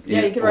whatever.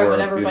 Yeah, you could ride or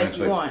whatever BMX bike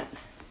you want.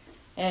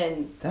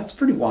 And That's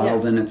pretty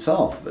wild in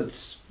itself.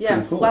 That's yeah,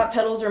 pretty cool. flat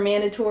pedals are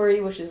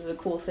mandatory, which is a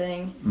cool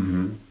thing.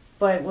 Mm-hmm.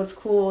 But what's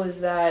cool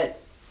is that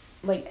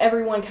like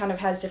everyone kind of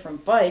has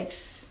different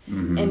bikes,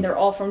 Mm-hmm. and they're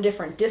all from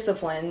different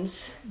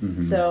disciplines.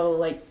 Mhm. So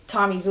like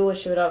Tommy Zula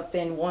showed up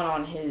and won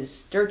on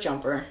his dirt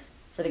jumper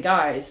for the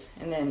guys,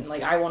 and then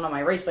like I won on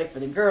my race bike for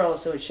the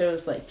girls. So it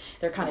shows like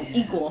they're kind of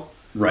equal.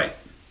 Right.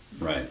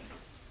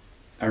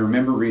 I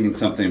remember reading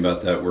something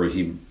about that where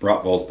he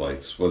brought both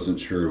bikes. Wasn't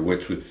sure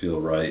which would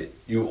feel right.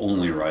 You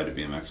only ride a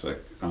BMX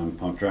bike on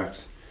pump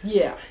tracks,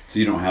 Yeah. so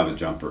you don't have a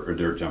jumper or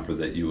dirt jumper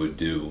that you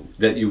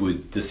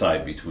would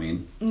decide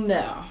between.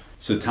 No.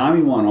 So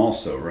Tommy won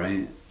also,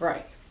 right?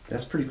 Right.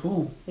 That's pretty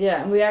cool.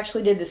 Yeah, and we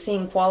actually did the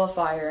same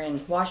qualifier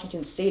in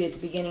Washington State at the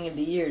beginning of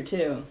the year,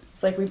 too.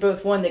 It's like we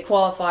both won the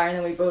qualifier, and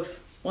then we both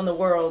won the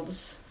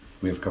Worlds.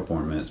 We have a couple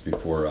more minutes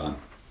before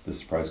the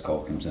surprise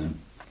call comes in.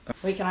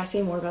 Wait, can I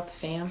say more about the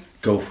fam?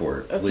 Go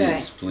for it, Okay.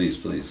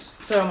 please.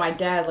 So my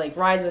dad, like,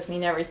 rides with me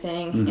and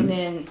everything, and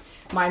then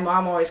my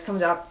mom always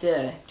comes out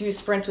to do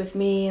sprints with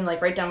me and,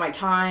 like, write down my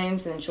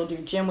times, and she'll do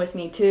gym with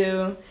me,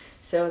 too.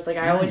 So it's like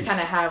I always Nice.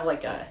 kind of have,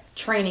 like, a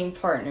training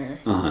partner.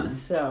 Uh-huh.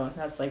 So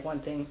that's, like, one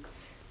thing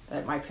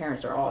that my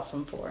parents are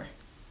awesome for.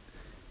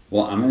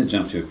 Well, I'm going to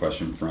jump to a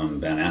question from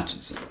Ben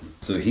Atchison.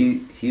 So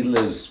he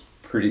lives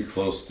pretty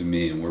close to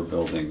me, and we're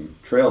building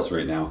trails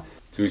right now.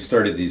 So we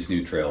started these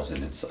new trails,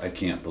 and I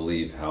can't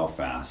believe how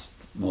fast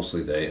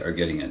mostly they are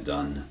getting it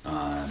done.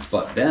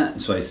 But Ben,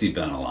 so I see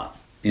Ben a lot.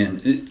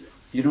 And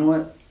you know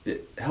what?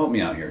 Help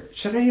me out here.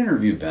 Should I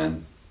interview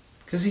Ben?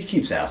 Because he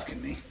keeps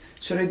asking me.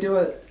 Should I do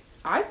it?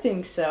 I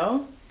think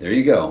so. There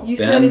you go. You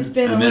Ben, said it's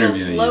been I'm a little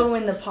interviewing slow you.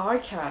 in the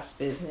podcast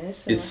business.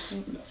 So I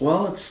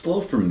think- It's slow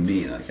for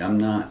me. Like I'm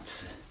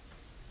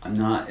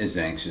not as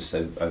anxious.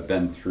 I've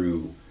been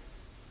through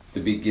the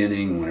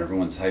beginning when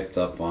everyone's hyped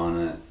up on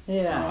it.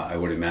 Yeah. I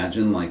would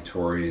imagine like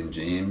Tori and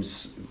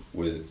James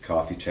with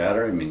Coffee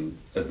Chatter. I mean,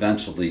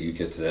 eventually you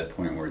get to that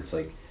point where it's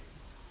like,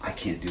 I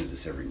can't do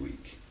this every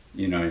week.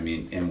 You know what I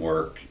mean? And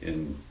work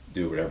and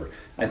do whatever.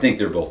 I think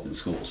they're both in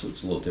school, so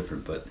it's a little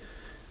different. But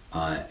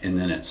and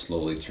then it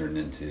slowly turned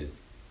into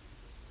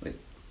like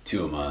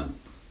 2 a month,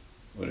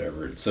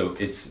 whatever. So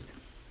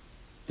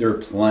there are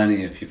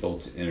plenty of people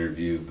to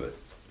interview, but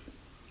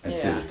I'd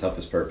say Yeah. the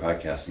toughest part of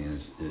podcasting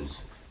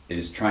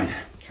is trying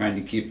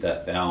to keep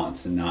that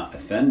balance and not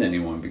offend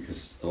anyone,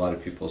 because a lot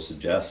of people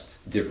suggest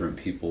different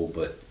people,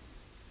 but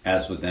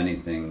as with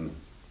anything,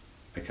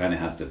 I kind of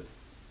have to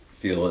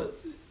feel it,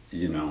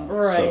 you know.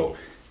 Right. So,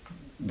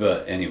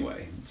 but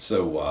anyway,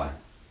 so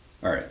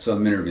All right, so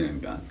I'm interviewing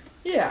Ben.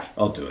 Yeah.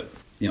 I'll do it.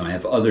 You know, I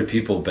have other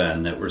people,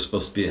 Ben, that were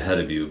supposed to be ahead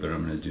of you, but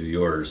I'm going to do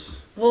yours.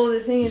 Well,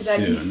 the thing is that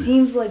he Soon.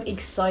 seems like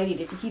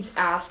excited if he keeps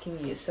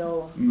asking you,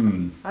 so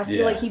I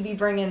feel like he'd be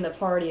bringing the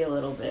party a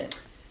little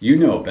bit. You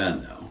know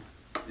Ben, though.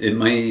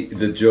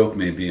 The joke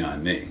may be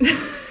on me.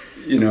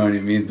 You know what I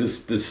mean?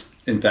 This.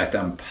 In fact,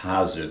 I'm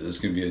positive there's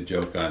going to be a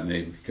joke on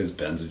me because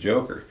Ben's a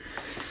joker.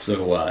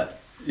 So,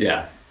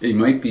 yeah, he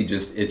might be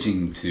just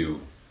itching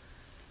to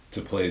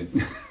play,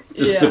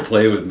 to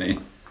play with me.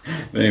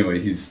 But anyway,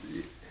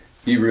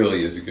 he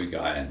really is a good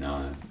guy,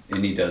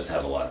 and he does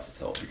have a lot to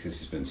tell because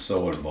he's been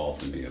so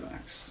involved in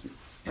BMX.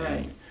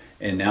 Right.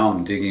 And now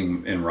I'm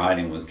digging and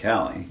riding with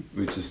Callie,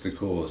 which is the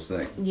coolest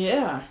thing.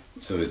 Yeah.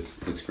 So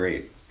it's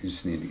great. You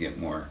just need to get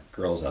more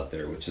girls out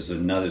there, which is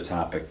another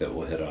topic that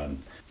we'll hit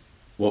on.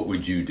 What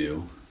would you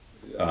do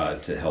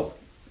to help,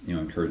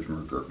 encourage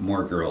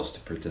more girls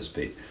to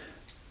participate?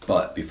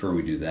 But before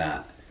we do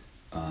that,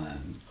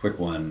 quick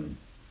one.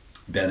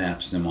 Ben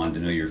Atchison wanted to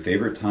know your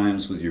favorite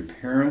times with your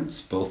parents.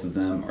 Both of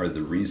them are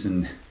the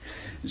reason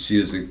she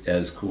is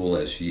as cool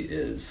as she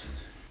is.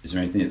 Is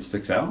there anything that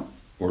sticks out,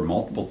 or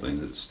multiple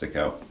things that stick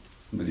out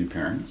with your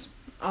parents?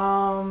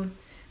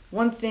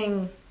 One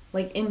thing,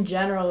 like in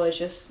general, is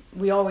just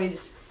we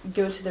always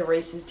go to the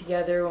races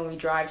together when we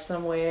drive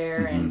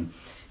somewhere, and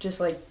just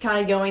like kind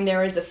of going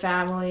there as a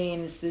family,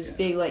 and it's this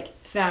big like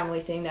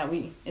family thing that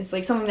it's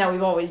like something that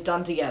we've always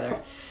done together.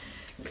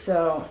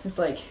 So it's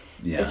like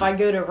if I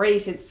go to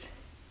race, it's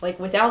like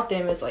without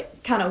them it's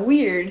like kind of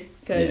weird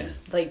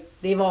because like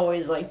they've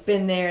always like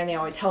been there and they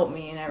always help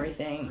me and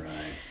everything. Right.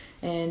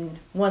 And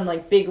one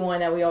like big one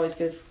that we always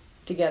go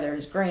together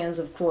is Grands,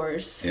 of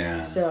course.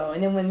 Yeah. So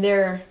and then when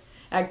they're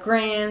at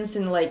Grands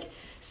and like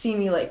see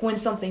me like win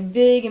something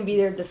big and be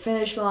there at the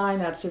finish line,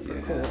 that's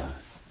super cool.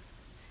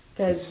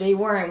 Because they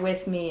weren't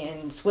with me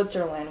in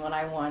Switzerland when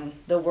I won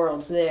the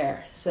Worlds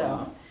there.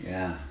 So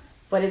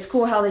but it's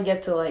cool how they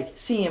get to like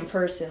see in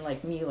person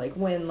like me like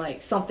win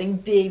like something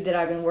big that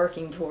I've been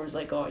working towards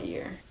like all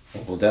year.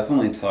 Well, we'll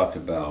definitely talk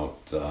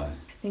about. I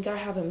think I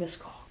have a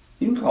missed call.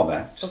 You can call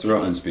back. Just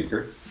throw it on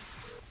speaker.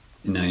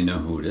 Now you know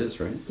who it is,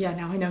 right? Yeah,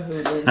 now I know who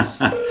it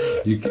is.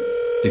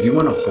 If you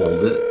want to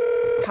hold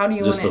it, how do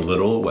you just want a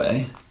little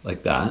away,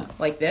 like that.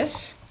 Like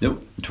this?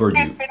 Nope, toward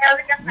you.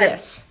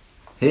 This.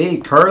 Hey,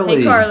 Carly.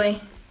 Hey,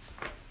 Carly.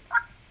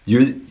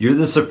 You're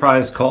the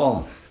surprise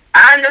call.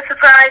 I'm the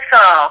surprise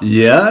call.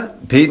 Yeah,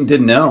 Payton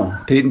didn't know.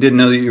 Payton didn't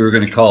know that you were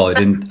going to call. I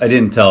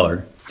didn't tell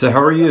her. So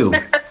how are you?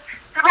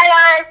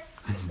 Hi,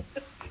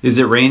 guys. Is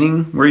it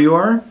raining where you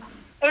are?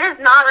 It is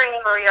not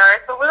raining where we are.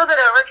 It's a little bit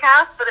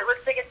overcast, but it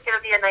looks like it's going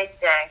to be a nice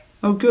day.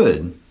 Oh,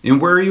 good. And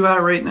where are you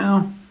at right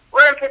now?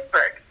 We're in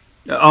Pittsburgh.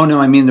 Oh, no,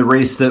 I mean the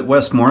race at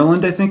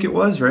Westmoreland, I think it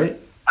was, right?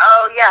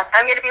 Oh, yes.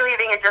 I'm going to be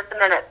leaving in just a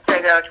minute to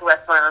go to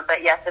Westmoreland,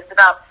 but yes, it's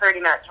about 30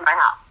 minutes from my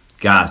house.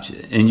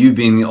 Gotcha. And you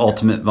being the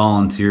ultimate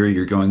volunteer,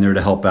 you're going there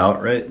to help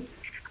out, right?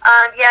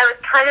 Yeah, it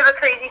was kind of a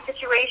crazy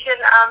situation.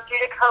 Due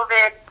to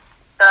COVID,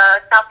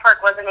 the South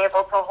Park wasn't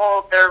able to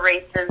hold their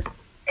races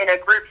in a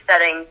group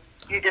setting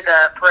due to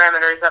the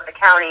parameters of the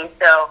county,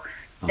 so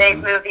they've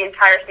moved the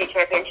entire state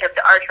championship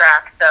to our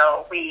track.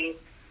 So we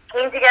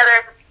came together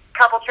as a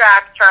couple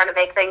tracks trying to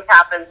make things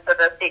happen so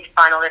the state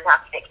final didn't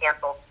have to get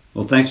canceled.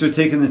 Well, thanks for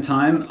taking the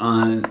time.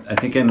 I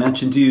think I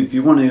mentioned to you, if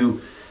you want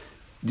to,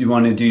 do you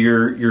want to do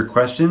your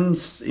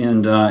questions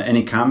and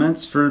any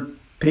comments for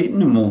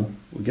Payton, and we'll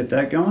get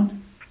that going?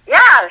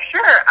 Yeah,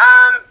 sure.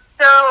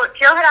 So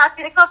Jill had asked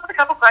me to come up with a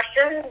couple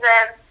questions,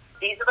 and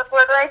these are the four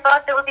that I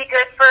thought that would be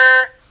good for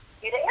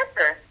you to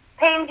answer.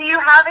 Payton, do you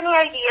have any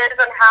ideas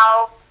on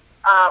how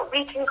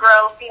we can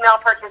grow female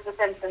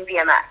participants in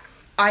BMX?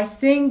 I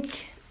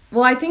think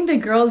the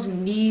girls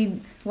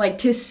need like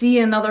to see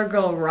another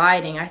girl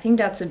riding. I think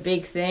that's a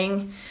big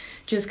thing.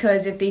 Just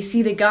because if they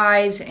see the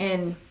guys,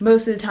 and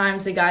most of the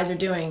times the guys are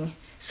doing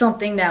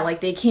something that like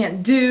they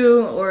can't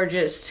do, or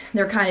just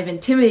they're kind of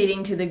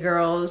intimidating to the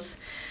girls.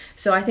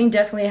 So I think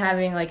definitely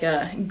having like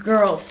a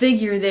girl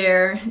figure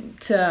there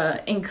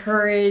to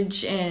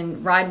encourage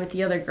and ride with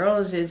the other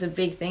girls is a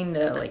big thing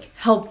to like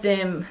help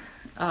them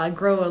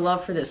grow a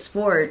love for the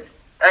sport.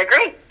 I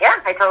agree. Yeah,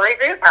 I totally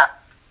agree with that.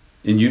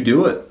 And you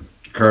do it,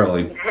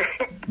 Carly.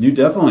 You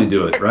definitely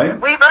do it, right?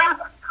 We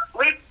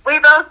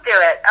both do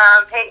it.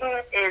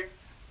 Payton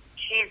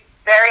she's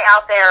very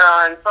out there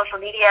on social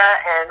media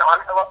and on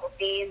her local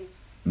scene,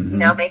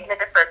 making a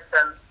difference,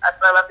 and that's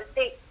what I love to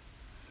see.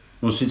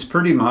 Well, she's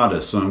pretty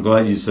modest, so I'm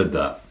glad you said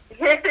that.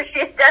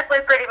 She's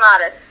definitely pretty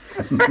modest.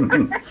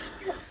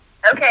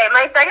 Okay,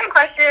 my second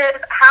question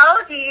is,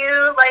 how do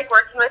you like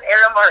working with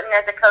Ariel Martin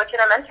as a coach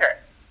and a mentor?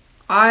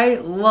 I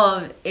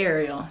love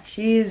Ariel.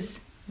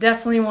 She's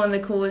definitely one of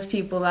the coolest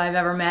people that I've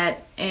ever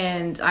met,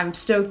 and I'm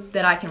stoked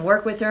that I can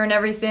work with her and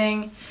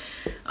everything.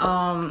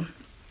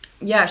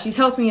 She's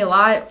helped me a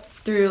lot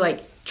through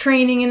like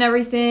training and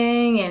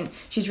everything, and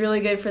she's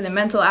really good for the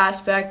mental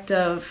aspect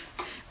of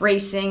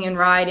racing and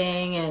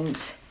riding, and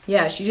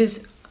she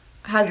just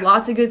has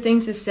lots of good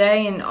things to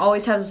say and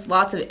always has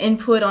lots of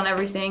input on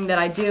everything that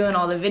I do and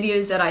all the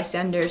videos that I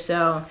send her.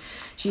 So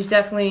she's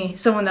definitely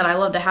someone that I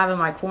love to have in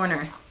my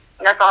corner.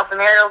 That's awesome.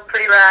 Ariel's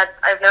pretty rad.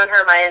 I've known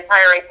her my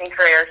entire racing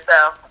career,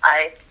 so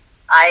I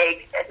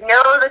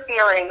know the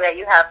feeling that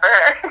you have for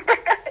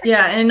her.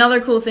 Yeah, and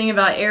another cool thing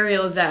about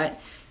Ariel is that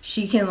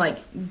she can, like,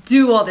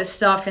 do all this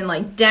stuff and,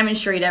 like,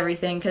 demonstrate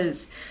everything,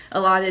 because a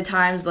lot of the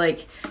times,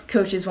 like,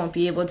 coaches won't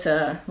be able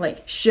to,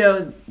 like,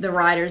 show the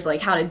riders,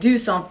 like, how to do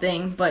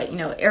something, but, you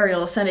know,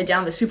 Ariel will send it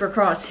down the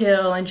Supercross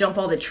hill and jump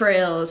all the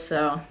trails,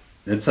 so.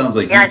 That sounds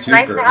like yeah, you it's too,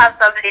 nice girl. to have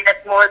somebody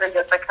that's more than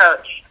just a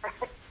coach.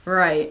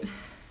 Right.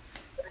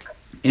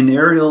 And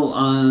Ariel,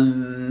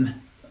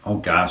 oh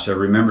gosh, I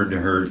remembered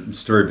her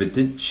story, but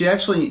did she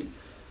actually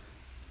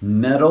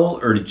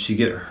medal, or did she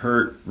get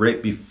hurt right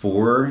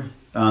before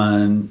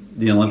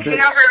the Olympics?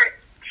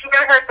 She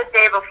got hurt the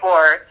day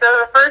before.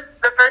 So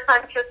the first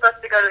time she was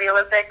supposed to go to the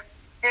Olympics,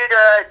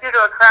 due to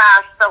a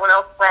crash, someone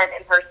else went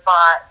in her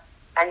spot.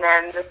 And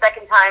then the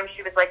second time,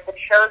 she was like the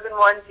chosen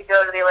one to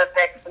go to the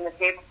Olympics, and the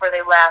day before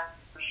they left,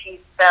 she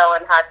fell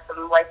and had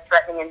some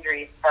life-threatening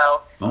injuries.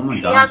 So Oh my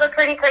she gosh. has a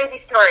pretty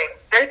crazy story.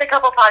 There's a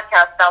couple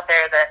podcasts out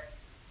there that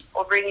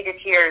will bring you to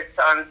tears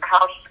on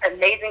how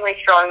amazingly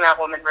strong that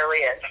woman really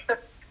is.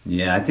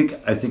 Yeah, I think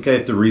I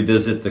have to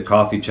revisit the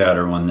Coffee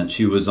Chatter one that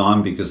she was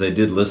on, because I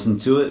did listen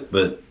to it,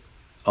 but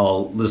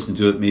I'll listen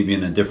to it maybe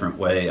in a different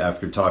way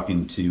after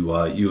talking to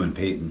you and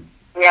Payton.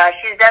 Yeah,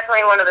 she's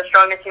definitely one of the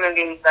strongest human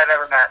beings I've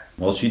ever met.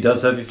 Well, she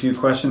does have a few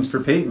questions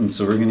for Payton,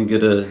 so we're going to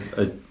get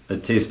a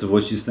taste of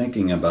what she's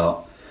thinking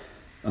about.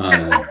 All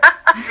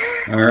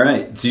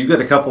right, so you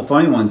got a couple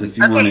funny ones if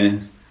you want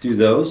to do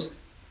those.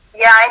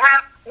 Yeah, I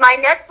have. My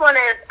next one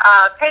is,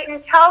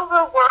 Payton, tell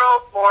the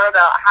world more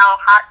about how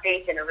hot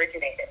bacon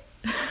originated.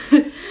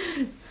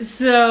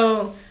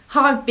 So,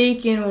 hot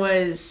bacon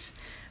was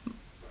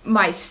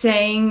my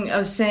saying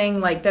of saying,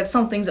 like, that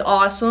something's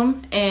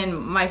awesome. And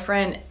my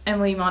friend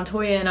Emily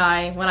Montoya and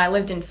I, when I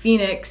lived in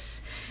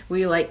Phoenix,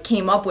 we, like,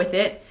 came up with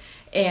it.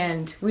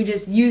 And we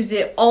just used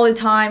it all the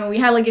time. And we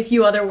had, like, a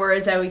few other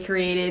words that we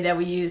created that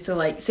we used to,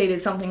 like, say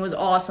that something was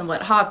awesome.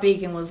 But hot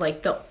bacon was,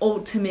 like, the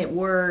ultimate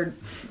word,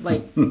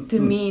 like, to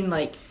mean,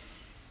 like,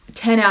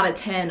 10 out of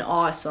 10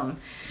 awesome.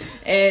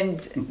 And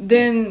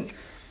then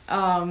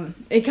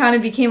it kind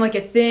of became, like,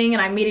 a thing.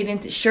 And I made it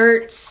into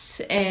shirts.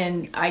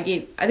 And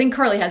I think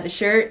Carly has a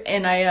shirt.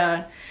 And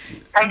I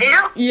do?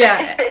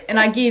 Yeah. And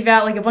I gave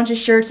out, like, a bunch of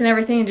shirts and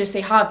everything and just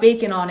say hot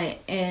bacon on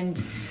it. And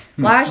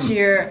last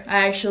year,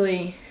 I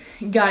actually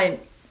got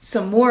it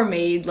some more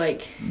made,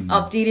 like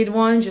updated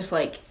ones, just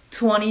like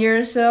 20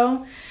 or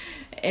so,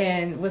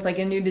 and with like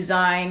a new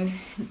design,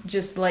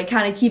 just like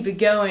kind of keep it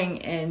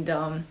going.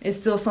 And it's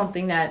still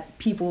something that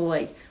people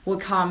like would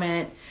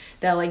comment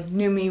that like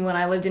knew me when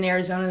I lived in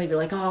Arizona. They'd be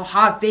like, oh,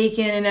 hot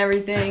bacon and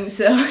everything.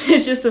 So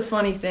it's just a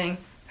funny thing.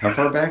 How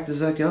far back does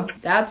that go?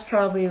 That's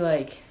probably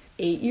like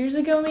 8 years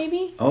ago,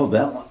 maybe. Oh,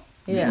 that one.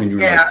 Yeah. When you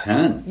were like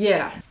 10.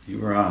 Yeah.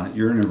 You're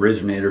an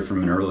originator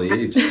from an early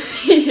age.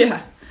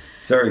 Yeah.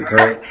 Sorry,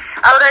 Carl.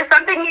 Oh, there's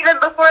something even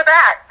before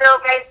that. So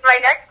my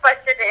next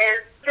question is,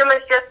 it was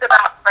just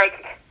about,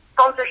 like,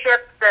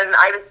 sponsorships, and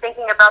I was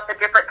thinking about the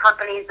different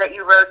companies that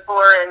you rode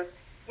for, and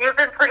you've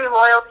been pretty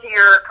loyal to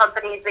your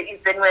companies that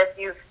you've been with.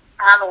 You've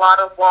had a lot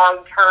of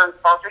long-term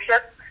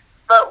sponsorships.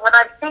 But when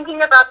I'm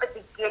thinking about the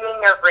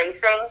beginning of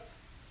racing,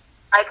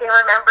 I can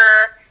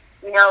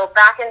remember,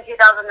 back in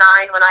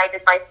 2009 when I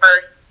did my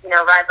first,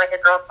 Ride Like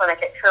a Girl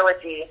clinic at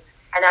Trilogy.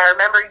 And I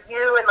remember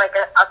you and, like,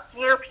 a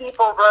few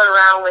people rode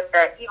around with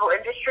the Evil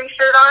Industry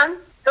shirt on.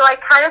 So I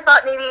kind of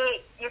thought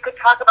maybe you could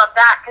talk about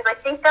that, because I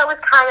think that was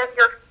kind of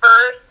your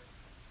first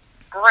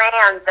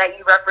brand that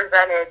you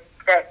represented,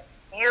 that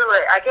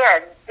you,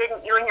 again,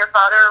 didn't you and your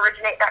father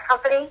originate that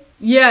company?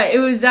 Yeah, it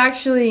was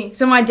actually,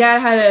 so my dad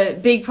had a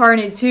big part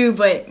in it too,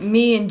 but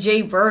me and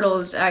Jay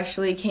Bertles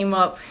actually came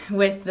up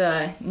with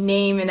the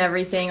name and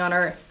everything on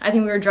I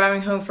think we were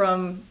driving home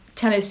from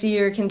Tennessee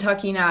or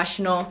Kentucky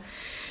National.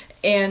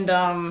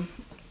 And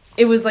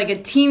it was like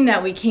a team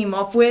that we came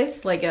up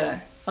with, like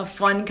a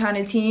fun kind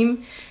of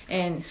team.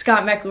 And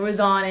Scott Meckler was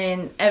on it,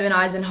 and Evan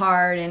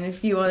Eisenhardt, and a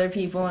few other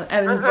people,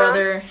 Evan's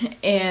brother.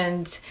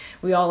 And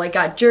we all like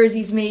got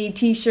jerseys made,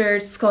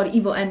 t-shirts. It's called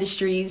Evil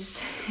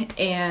Industries.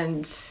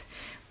 And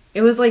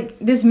it was like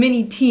this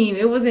mini team.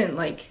 It wasn't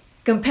like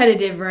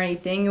competitive or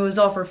anything. It was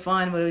all for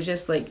fun, but it was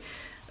just like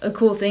a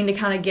cool thing to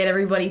kind of get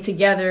everybody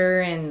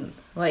together and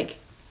like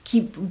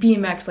keep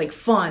BMX like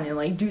fun and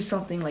like do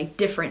something like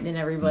different than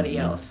everybody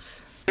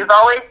else. You've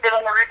always been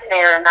an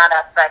originator in that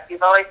aspect.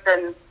 You've always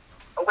been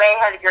way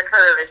ahead of your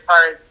curve as far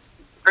as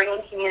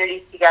bringing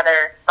communities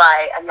together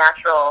by a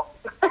natural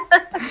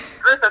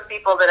group of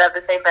people that have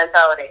the same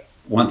mentality.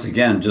 Once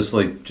again, just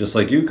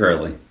like you,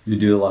 Carly, you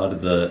do a lot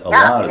of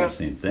the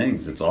same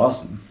things. It's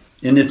awesome,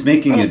 and it's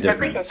making a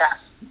difference.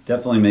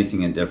 Definitely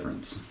making a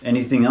difference.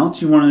 Anything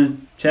else you want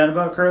to chat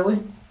about, Carly?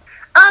 No,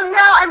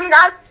 I mean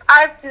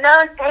I've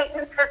known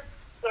Payton since,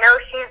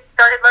 she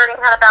started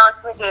learning how to balance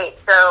in the gate.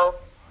 So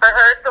for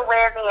her to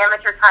win the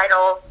amateur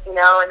title,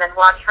 and then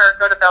watch her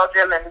go to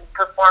Belgium and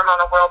perform on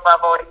a world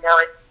level,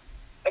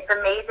 it's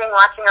amazing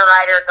watching a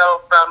rider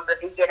go from the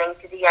beginning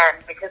to the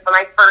end. Because when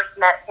I first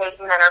met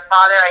Payton and her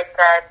father, I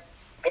said,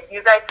 if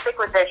you guys stick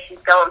with this, she's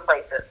going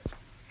places.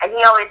 And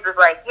he always was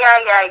like, yeah.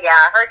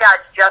 Her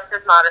dad's just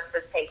as modest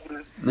as Payton.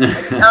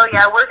 And, oh,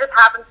 yeah, we're just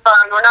having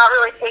fun. We're not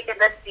really taking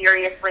this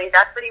seriously.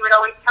 That's what he would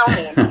always tell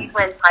me. And he'd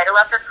win title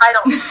after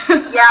title.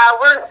 Yeah,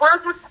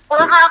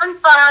 we're having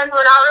fun.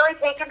 We're not really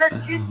taking this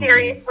too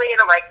seriously.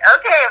 And I'm like,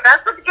 okay, if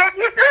that's what's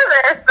getting you through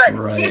this. But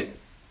Right.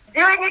 keep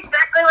doing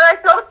exactly what I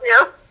told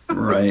you.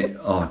 Right.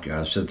 Oh,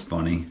 gosh, that's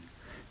funny.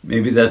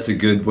 Maybe that's a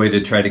good way to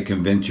try to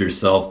convince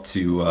yourself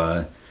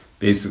to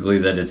basically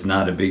that it's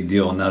not a big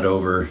deal, not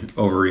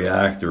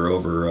overreact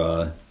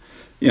or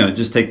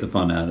just take the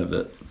fun out of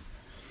it.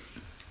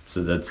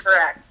 So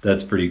Correct.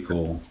 That's pretty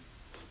cool.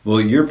 Well,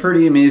 you're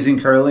pretty amazing,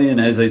 Carly, and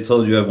as I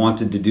told you, I've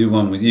wanted to do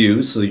one with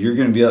you, so you're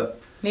going to be up.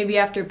 Maybe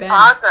after Ben.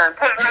 Awesome.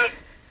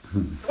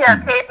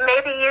 Payton,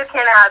 maybe you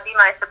can be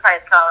my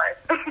surprise caller.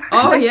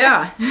 Oh,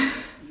 yeah.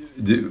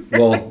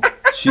 Well,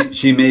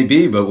 she may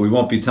be, but we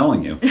won't be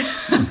telling you.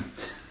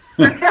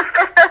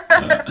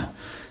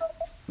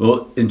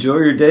 Well, enjoy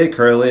your day,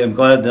 Carly. I'm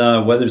glad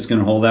weather's going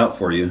to hold out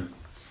for you.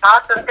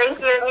 Awesome. Thank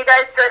you. And you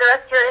guys enjoy the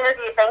rest of your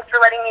interview. Thanks for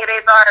letting me be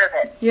a part of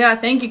it. Yeah,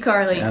 thank you,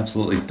 Carly.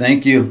 Absolutely.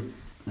 Thank you.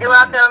 You're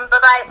welcome.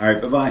 Bye-bye. All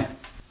right, bye-bye.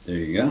 There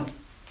you go.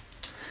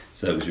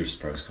 So that was your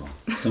surprise call.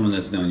 Someone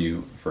that's known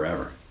you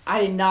forever.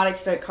 I did not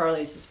expect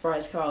Carly as a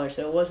surprise caller,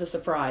 so it was a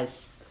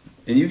surprise.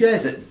 And you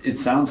guys, it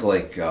sounds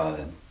like,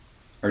 are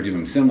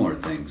doing similar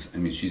things. I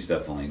mean, she's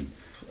definitely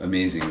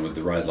amazing with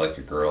the Ride Like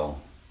a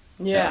Girl.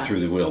 Yeah. Through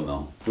the wheel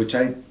mill, which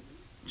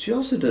she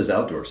also does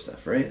outdoor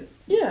stuff, right?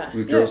 Yeah.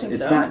 With Yeah, I girls, think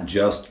it's so. not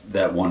just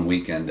that one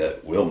weekend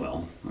at wheel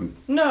mill.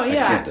 No,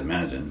 yeah. I can't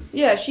imagine.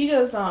 Yeah, she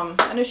does,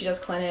 I know she does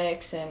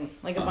clinics and,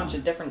 like, a bunch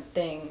of different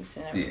things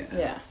and everything.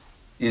 Yeah.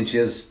 Yeah. And she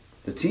has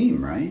the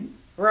team, right?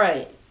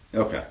 Right.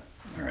 Okay.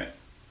 All right.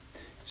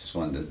 Just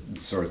wanted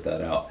to sort that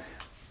out.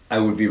 I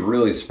would be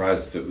really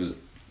surprised if it was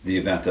the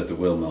event at the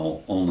wheel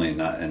mill only,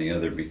 not any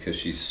other, because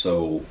she's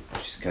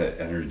got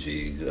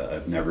energy that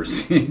I've never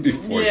seen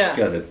before. Yeah.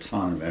 She's got a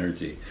ton of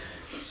energy.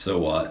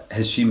 So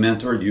has she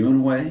mentored you in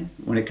a way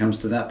when it comes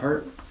to that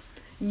part?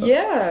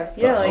 Yeah.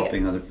 Yeah. About Like,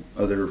 helping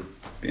other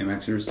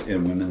BMXers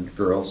and women,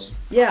 girls?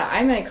 yeah,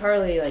 I met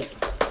Carly, like,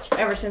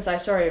 ever since I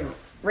started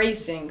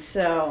racing.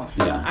 So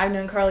Yeah. I've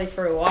known Carly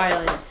for a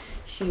while, and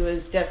she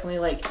was definitely,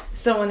 like,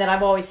 someone that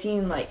I've always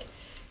seen, like,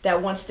 that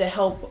wants to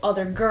help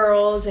other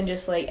girls and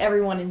just, like,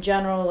 everyone in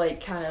general,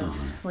 like, kind of,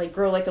 like,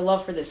 grow, like, the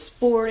love for this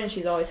sport, and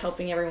she's always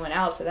helping everyone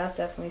out, so that's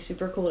definitely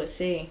super cool to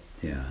see.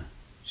 Yeah.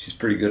 She's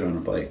pretty good on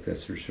a bike,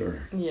 that's for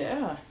sure.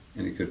 Yeah.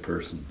 And a good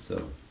person,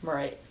 so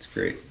Right. it's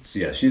great. So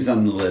yeah, she's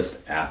on the list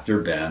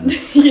after Ben.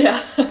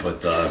 Yeah.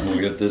 But we'll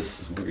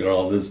get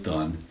all this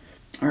done.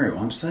 All right,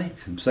 well, I'm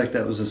psyched. I'm psyched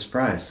that was a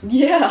surprise.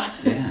 Yeah.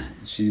 Yeah,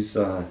 she's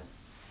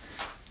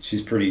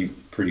pretty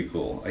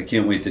cool. I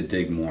can't wait to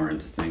dig more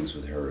into things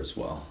with her as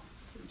well.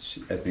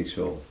 I think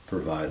she'll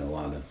provide a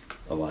lot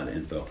of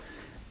info.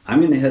 I'm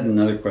going to head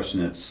another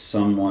question that's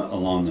somewhat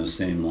along those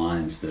same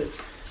lines that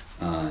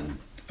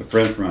a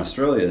friend from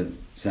Australia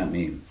sent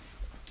me.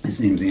 His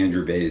name's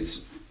Andrew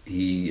Bays.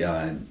 He's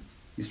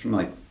from,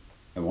 like,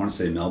 I want to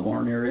say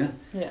Melbourne area.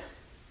 Yeah.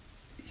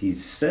 He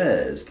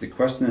says, the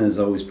question that has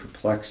always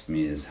perplexed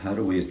me is how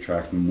do we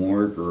attract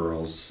more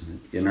girls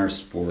in our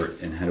sport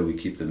and how do we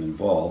keep them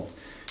involved?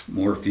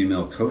 More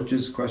female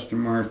coaches,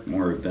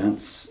 more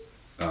events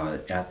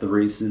at the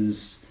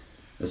races.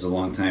 As a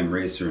longtime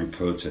racer and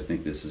coach, I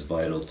think this is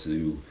vital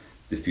to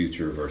the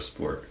future of our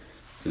sport.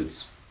 So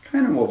it's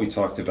kind of what we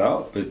talked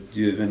about, but do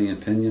you have any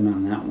opinion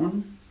on that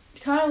one?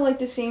 Kind of like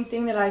the same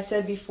thing that I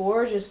said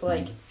before, just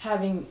like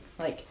having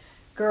like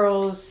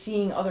girls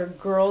seeing other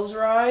girls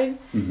ride.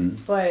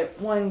 Mm-hmm. But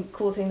one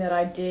cool thing that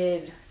I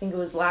did, I think it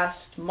was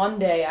last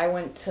Monday, I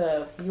went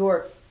to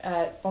York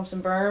at Bumps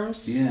and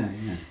Berms. Yeah.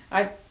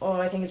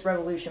 I think it's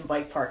Revolution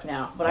Bike Park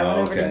now, but I went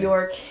over okay. to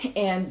York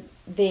and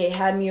they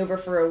had me over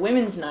for a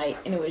women's night,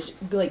 and it was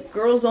like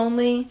girls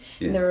only.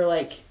 Yeah. And there were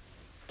like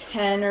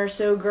 10 or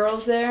so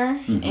girls there,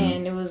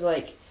 and it was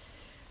like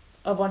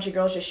a bunch of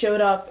girls just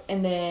showed up,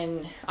 and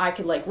then I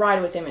could like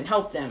ride with them and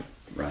help them.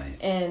 Right.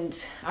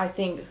 And I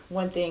think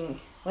one thing,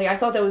 like, I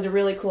thought that was a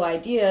really cool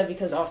idea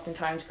because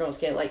oftentimes girls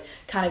get like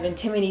kind of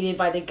intimidated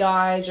by the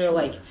guys, or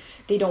like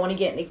they don't want to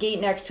get in the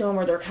gate next to them,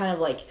 or they're kind of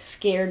like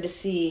scared to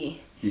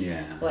see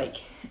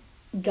like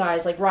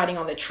guys like riding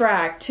on the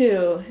track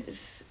too,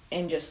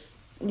 and just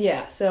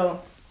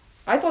so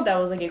I thought that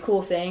was like a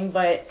cool thing.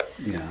 But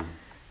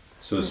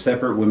so a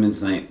separate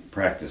women's night,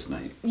 practice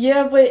night.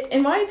 But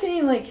in my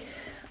opinion,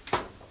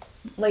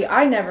 like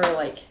I never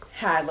like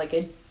had like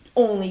a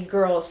only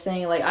girls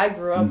thing. Like I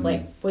grew up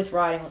like with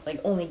riding with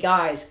like only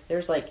guys.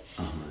 There's like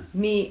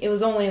me, it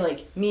was only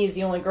like me as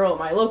the only girl at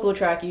my local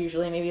track,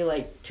 usually maybe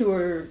like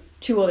two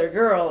other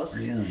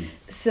girls. Really?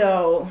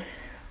 So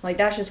like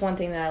that's just one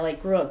thing that I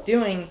like grew up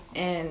doing,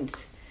 and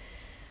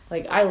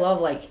like I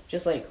love like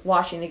just like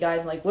watching the guys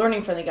and like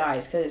learning from the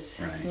guys, because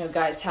you know,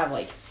 guys have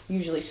like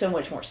usually so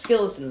much more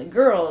skills than the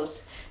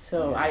girls.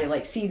 So I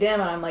like see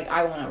them and I'm like,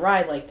 I want to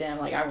ride like them.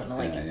 Like I want to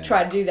like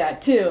try to do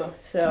that too.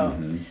 So,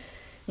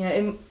 you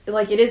know,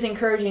 it is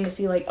encouraging to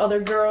see like other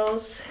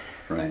girls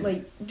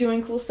like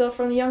doing cool stuff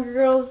from the younger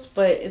girls,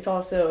 but it's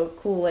also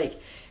cool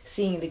like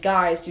seeing the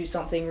guys do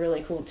something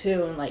really cool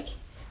too, and like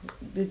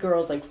the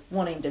girls like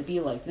wanting to be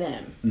like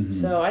them.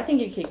 So I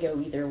think it could go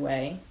either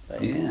way.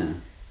 But yeah,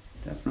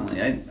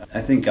 definitely.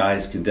 I think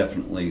guys can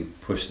definitely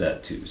push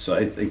that too. So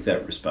I think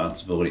that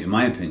responsibility, in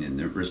my opinion,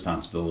 the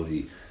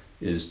responsibility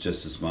is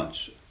just as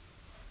much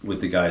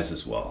with the guys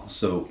as well.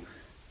 So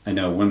I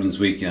know Women's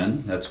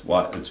Weekend, it's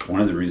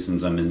one of the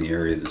reasons I'm in the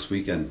area this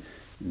weekend.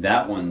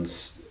 That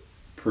one's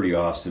pretty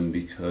awesome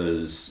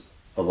because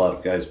a lot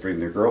of guys bring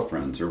their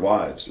girlfriends or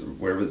wives or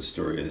wherever the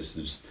story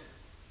is.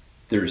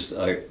 There's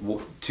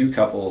 2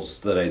 couples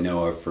that I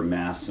know of from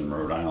Mass and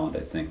Rhode Island,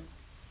 I think,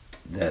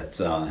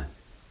 that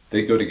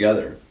they go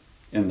together,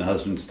 and the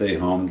husbands stay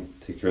home,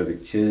 take care of the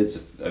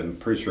kids. I'm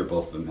pretty sure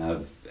both of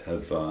them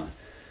have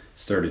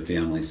started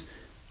families,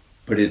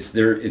 but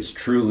it's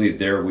truly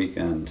their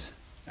weekend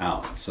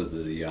out. So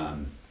the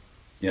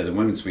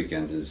Women's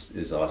Weekend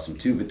is awesome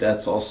too, but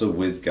that's also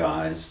with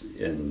guys,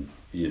 and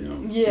you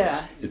know,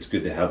 it's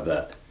good to have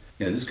that.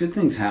 Yeah, there's good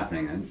things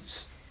happening. I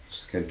just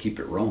gotta keep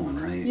it rolling,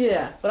 right?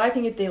 Yeah, but I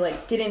think if they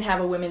like didn't have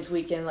a Women's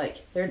Weekend,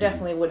 like there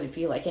definitely wouldn't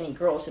be like any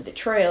girls at the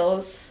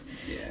trails.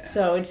 Yeah.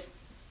 So it's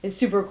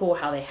super cool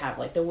how they have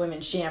like the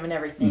women's jam and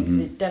everything, because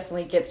it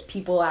definitely gets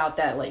people out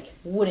that like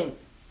wouldn't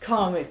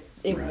come if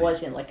it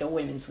wasn't like a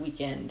Women's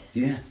Weekend.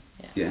 Yeah.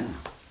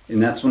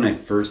 And that's when I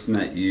first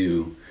met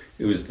you.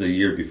 It was the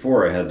year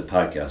before I had the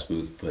podcast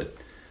booth, but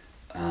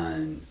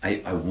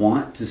I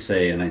want to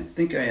say, and I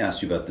think I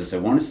asked you about this, I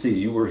want to say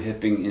you were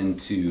hipping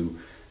into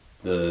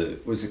the,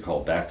 what's it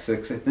called, back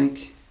six, I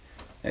think,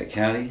 at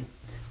Caddy.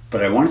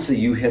 But I want to say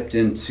you hipped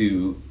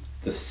into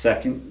the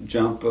second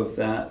jump of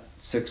that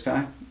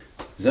 6-pack.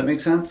 Does that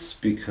make sense?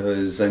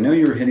 Because I know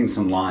you were hitting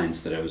some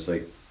lines that I was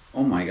like,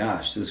 oh my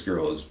gosh, this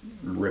girl is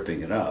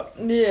ripping it up.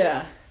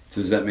 Yeah.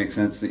 So does that make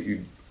sense that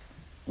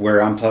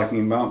where I'm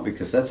talking about?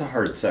 Because that's a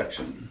hard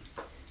section.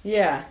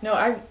 Yeah. No,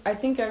 I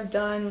think I've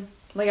done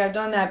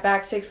that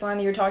back 6 line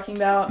that you're talking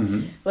about,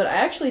 but I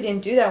actually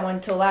didn't do that one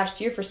until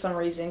last year for some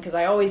reason, because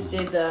I always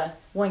did the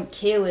one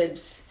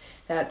Caleb's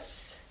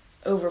that's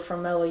over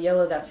from Mellow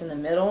Yellow that's in the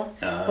middle.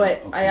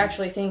 But I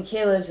actually think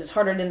Caleb's is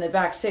harder than the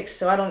back 6,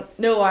 so I don't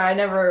know why I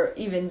never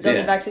even done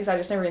the back 6. I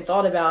just never even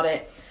thought about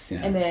it.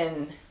 Yeah. And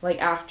then,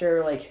 like,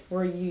 after, like,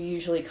 where you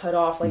usually cut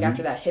off, like,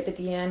 after that hip at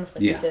the end,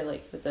 like you said,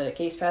 like, with the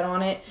case pad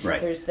on it,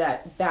 there's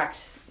that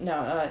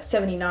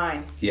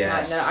 79.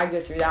 Yes. I go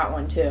through that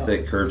one, too.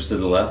 That curves to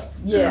the left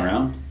and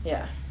around?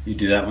 Yeah. You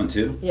do that one,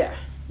 too? Yeah.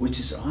 Which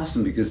is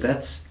awesome, because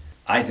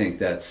I think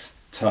that's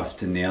tough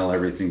to nail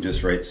everything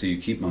just right, so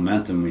you keep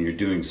momentum when you're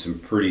doing some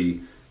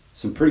pretty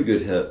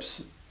good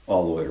hips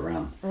all the way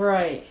around.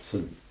 Right. So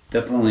you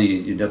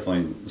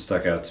definitely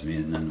stuck out to me,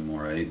 and then the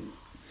more I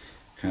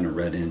kind of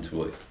read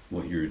into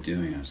what you were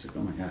doing, I was like,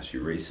 oh my gosh,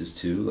 you races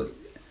too? Like,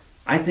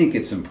 I think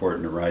it's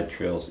important to ride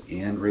trails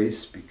and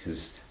race,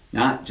 because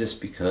not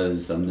just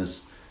because I'm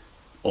this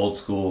old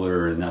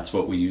schooler and that's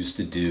what we used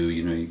to do,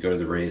 you know, you go to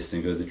the race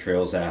and go to the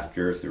trails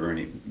after if there were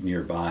any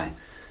nearby.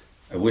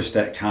 I wish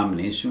that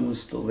combination was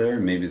still there.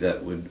 Maybe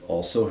that would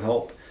also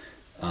help.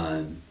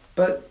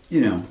 But,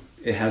 you know,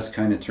 it has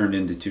kind of turned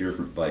into 2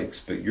 different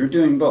bikes, but you're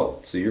doing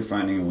both, so you're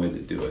finding a way to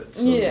do it.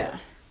 So yeah.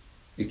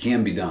 It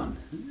can be done.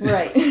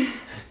 Right.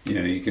 You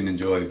know, you can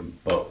enjoy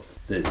both.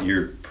 That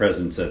your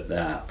presence at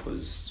that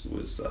was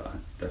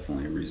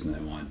definitely one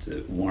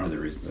of the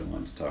reasons I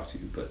wanted to talk to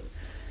you. But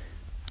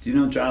do you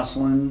know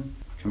Jocelyn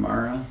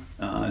Kamara?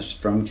 She's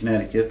from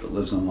Connecticut but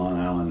lives on Long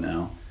Island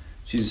now.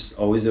 She's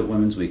always at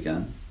Women's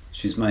Weekend.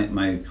 She's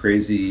my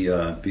crazy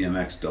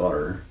BMX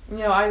daughter. You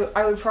know,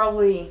 I would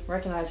probably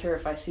recognize her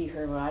if I see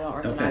her, but I don't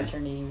recognize her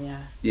name.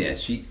 Yeah. Yeah,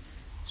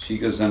 she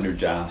goes under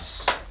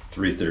Joss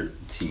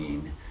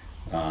 313.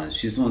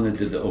 She's the one that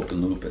did the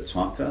open loop at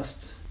Swamp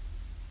Fest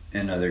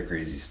and other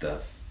crazy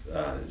stuff.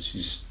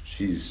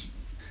 She's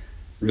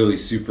really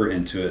super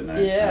into it, and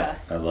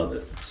I love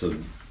it. So,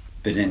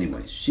 but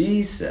anyway,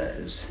 she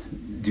says,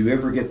 do you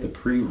ever get the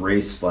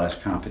pre-race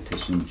 /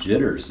 competition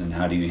jitters, and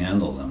how do you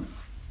handle them?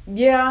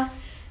 Yeah.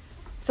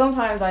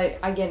 Sometimes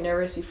I get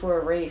nervous before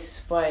a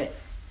race, but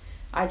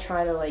I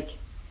try to like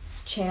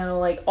channel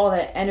like all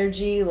that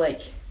energy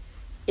like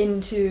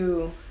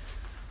into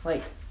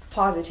like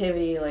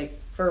positivity like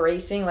for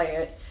racing.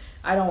 Like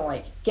I don't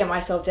like get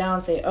myself down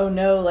and say, oh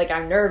no, like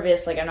I'm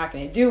nervous, like I'm not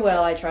going to do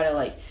well. I try to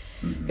like,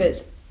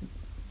 because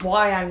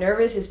why I'm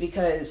nervous is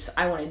because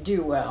I want to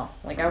do well.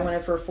 Like I want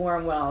to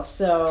perform well.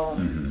 So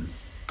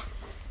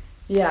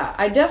yeah,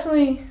 I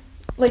definitely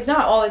like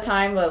not all the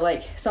time, but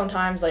like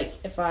sometimes like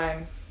if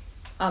I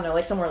don't know,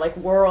 like somewhere like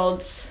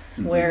Worlds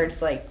where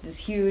it's like this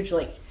huge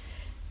like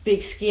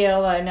big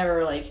scale that I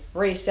never like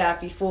raced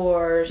at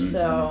before.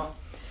 So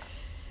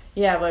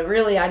yeah, but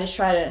really I just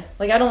try to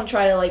like, I don't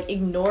try to like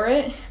ignore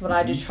it, but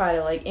I just try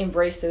to like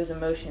embrace those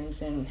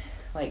emotions and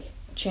like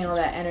channel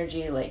that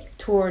energy like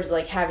towards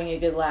like having a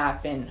good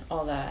lap and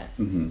all that.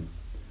 Mm-hmm.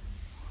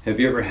 Have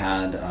you ever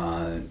had,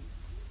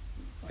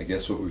 I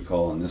guess what we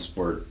call in this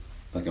sport,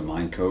 like a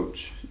mind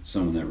coach,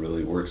 someone that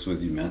really works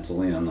with you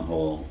mentally on the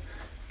whole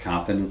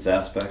confidence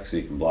aspect so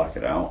you can block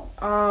it out?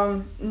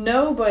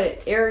 No,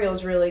 but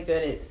Ariel's really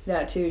good at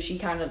that too. She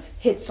kind of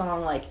hits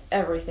on like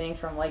everything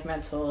from like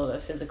mental to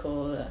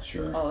physical to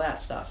Sure. all that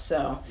stuff.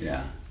 So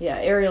Yeah. yeah,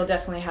 Ariel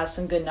definitely has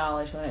some good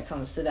knowledge when it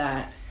comes to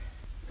that.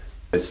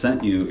 I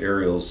sent you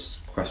Ariel's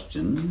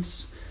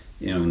questions.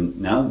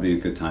 Now would be a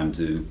good time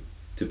to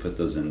put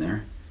those in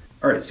there.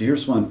 All right, so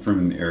here's one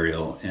from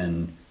Ariel,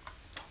 and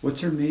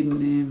what's her maiden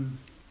name?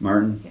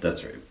 Martin? Yeah.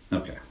 That's right.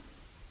 Okay.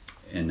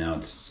 And now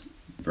it's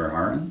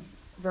Verheeren?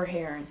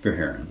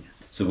 Verheeren.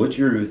 So what's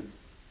your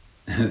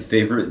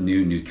favorite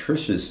new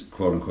nutritious,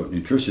 quote-unquote,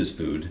 nutritious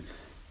food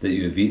that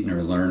you have eaten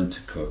or learned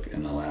to cook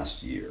in the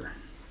last year?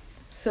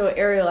 So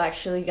Ariel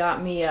actually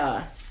got me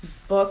a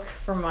book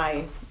for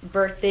my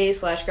birthday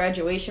 /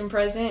 graduation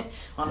present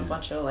on a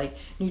bunch of like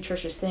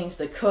nutritious things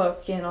to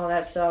cook and all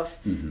that stuff.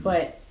 Mm-hmm.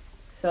 But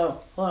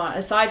so hold on,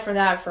 aside from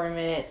that for a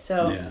minute,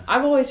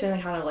 I've always been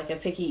kind of like a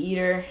picky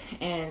eater,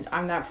 and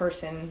I'm that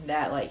person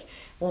that like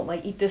won't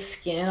like eat the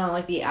skin on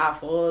like the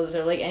apples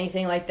or like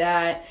anything like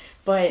that.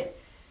 But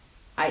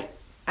I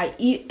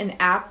eat an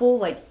apple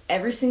like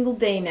every single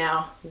day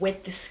now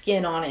with the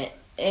skin on it.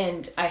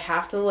 And I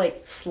have to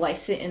like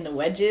slice it into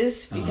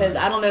wedges because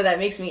I don't know, that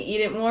makes me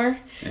eat it more.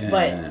 Yeah.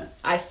 But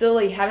I still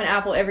like have an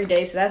apple every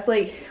day, so that's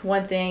like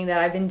one thing that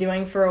I've been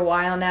doing for a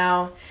while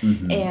now.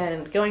 Mm-hmm.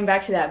 And going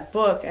back to that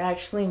book, I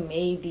actually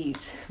made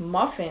these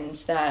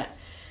muffins that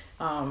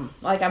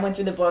like I went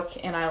through the book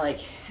and I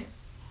like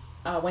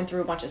went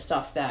through a bunch of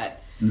stuff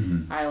that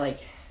I like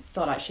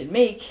thought I should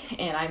make,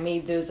 and I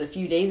made those a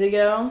few days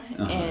ago.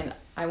 And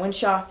I went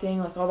shopping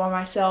like all by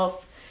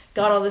myself,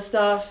 got all this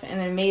stuff, and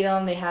then made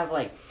them. They have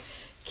like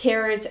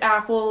carrots,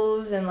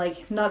 apples, and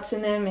like nuts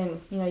in them,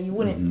 and you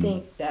wouldn't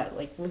think that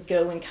like would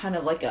go in kind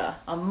of like a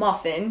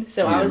muffin.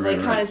 So I was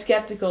kind of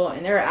skeptical,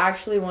 and they're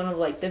actually one of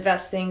like the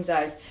best things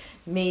I've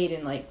made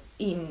and like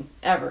eaten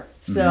ever.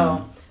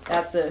 So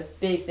that's a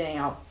big thing.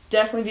 I'll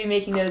definitely be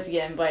making those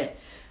again, but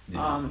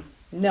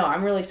no,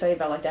 I'm really excited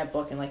about like that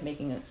book and like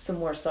making some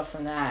more stuff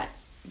from that.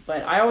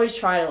 But I always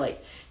try to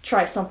like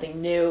try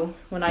something new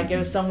when I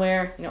go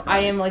somewhere. I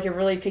am like a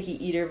really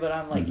picky eater, but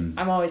I'm like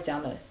I'm always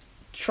down to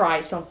try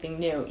something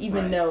new,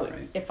 even though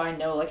if I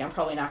know like I'm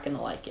probably not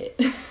gonna like it.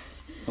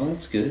 Well,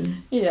 that's good.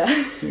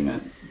 Yeah. So you're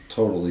not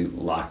totally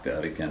locked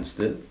out against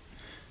it.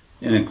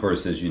 And of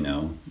course, as you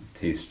know,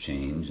 tastes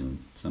change,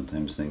 and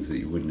sometimes things that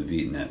you wouldn't have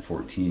eaten at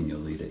 14,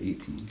 you'll eat at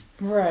 18.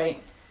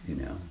 Right.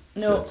 No,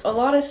 so a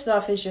lot of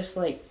stuff is just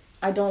like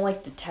I don't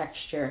like the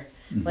texture.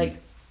 Like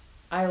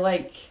I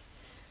like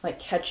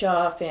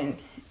ketchup and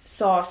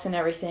sauce and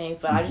everything,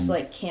 but I just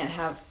like can't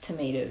have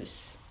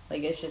tomatoes.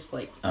 Like it's just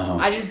like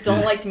I just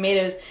don't like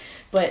tomatoes.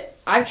 But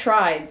I've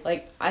tried.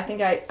 Like I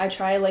think I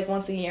try like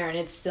once a year and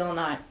it's still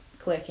not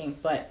clicking.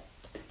 But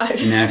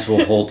an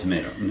actual whole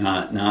tomato,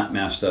 not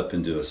mashed up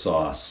into a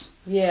sauce.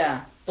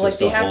 Yeah, but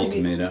just like they have whole to be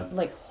tomato.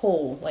 Like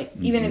whole. Like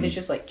even if it's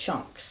just like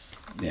chunks.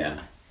 Yeah,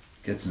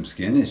 get some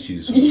skin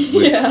issues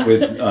with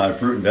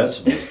fruit and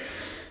vegetables.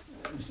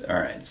 All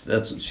right, so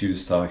that's what she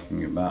was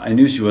talking about. I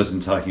knew she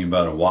wasn't talking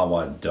about a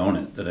Wawa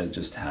donut that I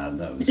just had.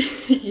 That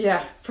was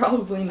yeah,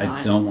 probably not.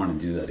 I don't want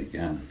to do that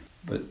again.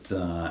 But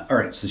all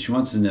right, so she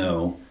wants to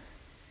know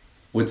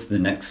what's the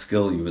next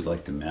skill you would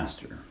like to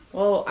master.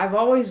 Well, I've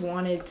always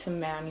wanted to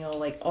manual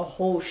like a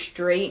whole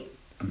straight,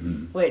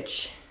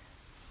 which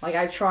like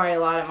I try a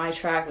lot at my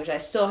track, which I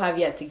still have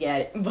yet to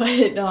get.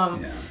 But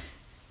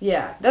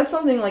yeah, that's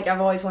something like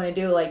I've always wanted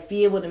to do, like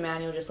be able to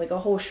manual just like a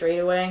whole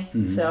straightaway.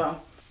 So.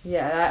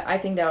 Yeah, I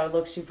think that would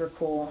look super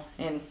cool,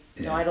 and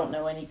I don't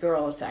know any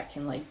girls that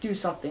can like do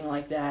something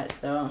like that.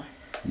 So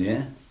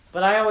yeah.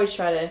 But I always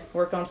try to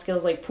work on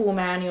skills like pool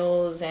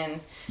manuals and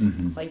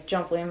like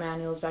jump lane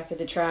manuals back at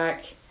the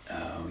track.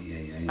 Oh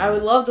yeah. I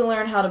would love to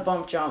learn how to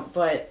bump jump,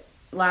 but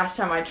last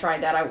time I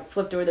tried that, I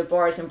flipped over the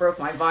bars and broke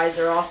my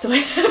visor off, so I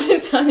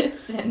haven't done it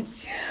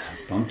since. Yeah,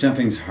 bump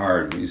jumping's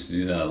hard. We used to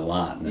do that a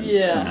lot in the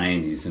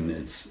 90s,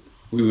 and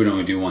we would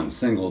only do one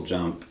single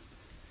jump.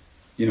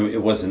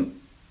 It wasn't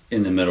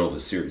in the middle of a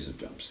series of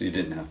jumps, so you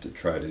didn't have to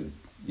try to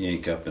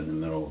yank up in the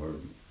middle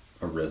of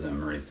a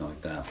rhythm or anything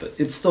like that. But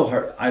it's still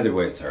hard. Either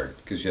way, it's hard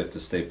because you have to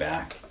stay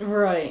back,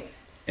 right,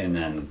 and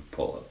then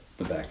pull up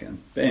the back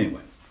end. But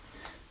anyway,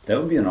 that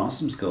would be an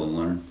awesome skill to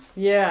learn.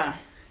 Yeah.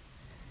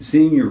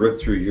 Seeing you rip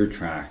through your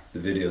track, the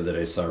video that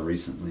I saw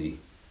recently,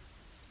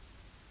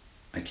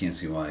 I can't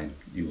see why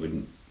you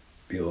wouldn't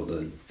be able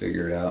to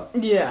figure it out.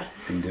 Yeah.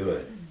 And do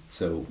it.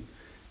 So,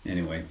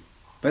 anyway,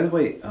 by the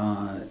way,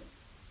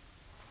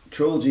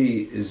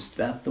 Trilogy, is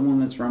that the one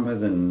that's run by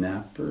the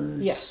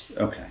Nappers? Yes.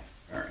 Okay,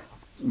 all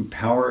right.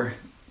 Power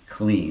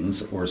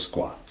cleans or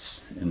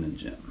squats in the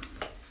gym?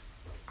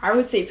 I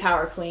would say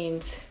power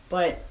cleans,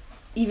 but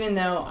even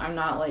though I'm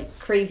not like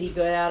crazy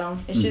good at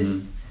them, it's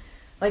just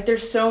like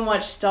there's so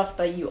much stuff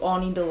that you all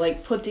need to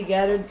like put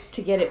together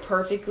to get it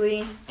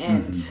perfectly,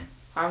 and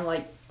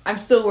I'm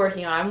still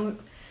working on. I'm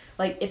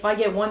like, if I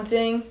get one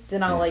thing,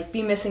 then I'll like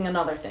be missing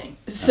another thing.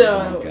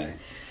 So, okay.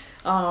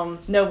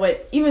 No,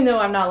 but even though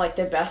I'm not like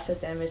the best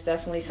at them, it's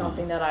definitely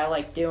something that I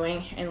like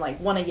doing and like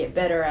want to get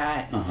better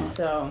at.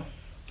 So,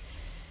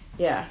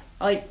 yeah,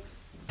 like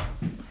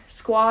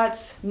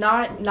squats.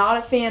 Not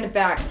a fan of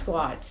back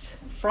squats.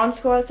 Front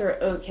squats are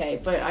okay,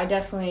 but I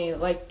definitely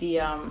like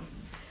the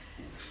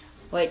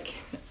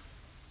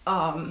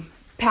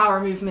power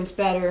movements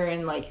better,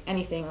 and like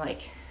anything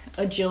like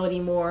agility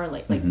more,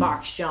 like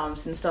box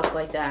jumps and stuff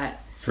like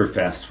that. For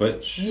fast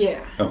twitch?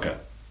 Yeah. Okay.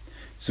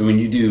 So when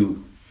you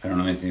do, I don't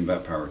know anything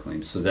about power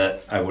clean, so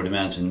that, I would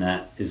imagine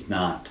that is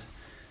not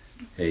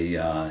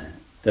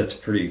that's a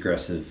pretty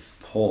aggressive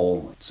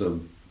pull, so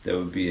that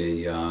would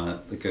be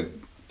like a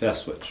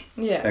fast twitch.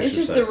 Yeah, exercise. It's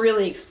just a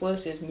really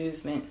explosive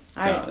movement.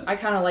 I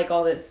kind of like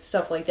all the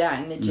stuff like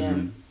that in the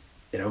gym.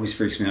 It always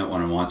freaks me out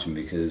when I'm watching,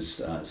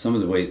 because some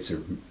of the weights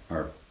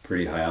are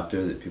pretty high up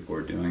there that people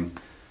are doing,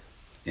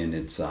 and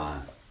it's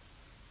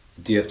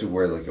do you have to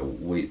wear like a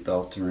weight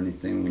belt or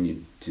anything when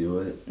you do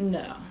it?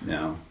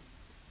 No.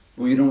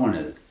 Well, you don't want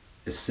to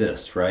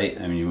assist, right?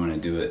 I mean, you want to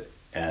do it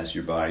as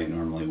your body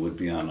normally would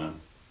be on a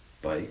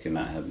bike, and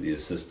not have the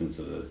assistance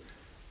of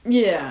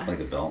like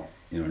a belt.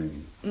 You know what I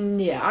mean?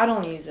 Yeah, I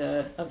don't use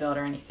a belt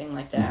or anything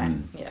like that.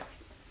 Yeah.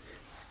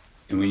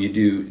 And when you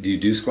do you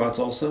do squats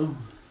also?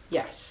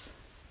 Yes.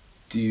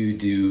 Do you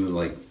do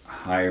like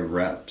high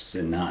reps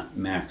and not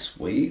max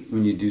weight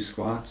when you do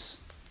squats?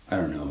 I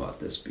don't know about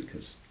this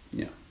because,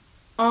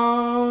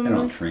 I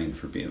don't train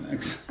for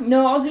BMX.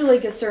 No, I'll do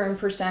like a certain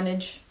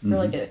percentage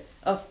for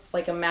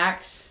like a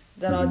max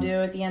that I'll do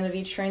at the end of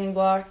each training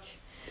block,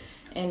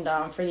 and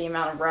for the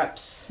amount of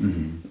reps.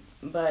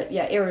 But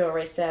yeah, Ariel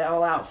writes that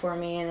all out for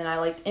me, and then I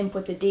like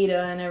input the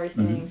data and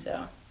everything.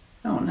 So.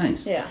 Oh,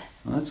 nice. Yeah.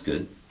 Well, that's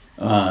good.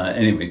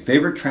 Anyway,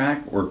 favorite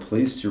track or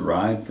place to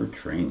ride for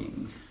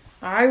training?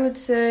 I would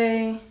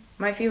say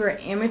my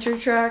favorite amateur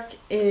track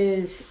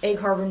is Egg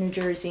Harbor, New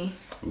Jersey.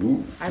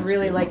 Ooh, I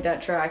really like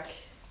that track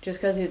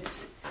just because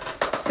it's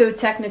so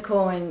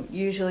technical, and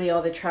usually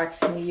all the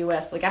tracks in the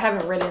U.S., like I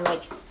haven't ridden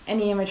like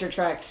any amateur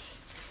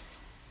tracks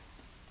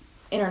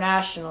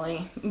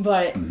internationally,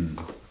 but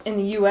in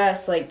the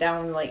U.S., like that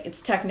one, like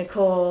it's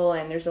technical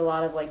and there's a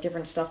lot of like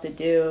different stuff to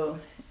do.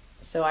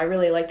 So I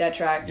really like that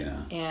track.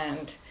 Yeah.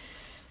 And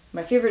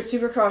my favorite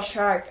supercross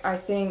track, I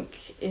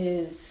think,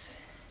 is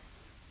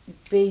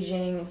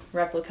Beijing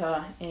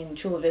Replica in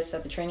Chula Vista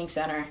at the training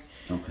center.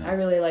 Okay. I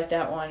really like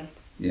that one.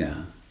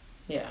 Yeah.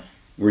 Yeah.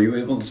 Were you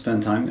able to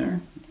spend time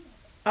there?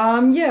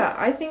 Yeah,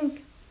 I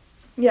think,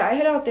 I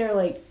head out there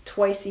like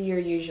twice a year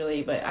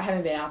usually, but I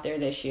haven't been out there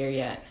this year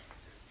yet.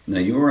 No,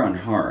 you were on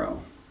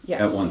Haro.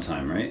 Yes. At one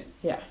time, right?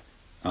 Yeah.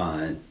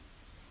 Was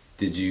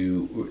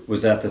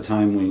that the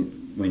time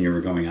when you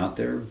were going out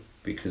there?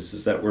 Because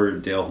is that where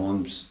Dale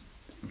Holmes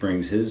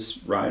brings his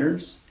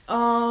riders?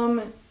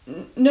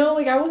 No,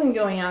 like I wasn't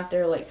going out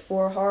there like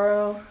for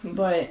Haro,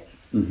 but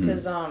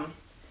because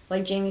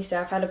like Jamie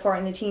Staff had a part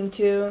in the team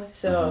too,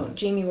 so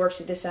Jamie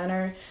works at the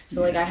center,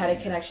 so like I had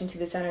a connection to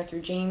the center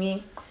through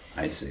Jamie.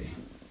 I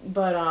see.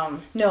 But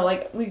no,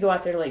 like we go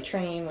out there to like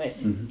train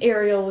with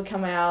Ariel would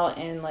come out,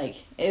 and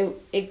like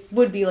it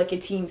would be like a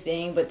team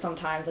thing, but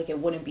sometimes like it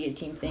wouldn't be a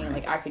team thing, and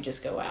like I could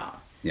just go out.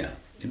 Yeah,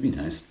 it'd be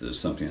nice to do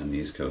something on the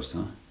East Coast,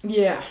 huh?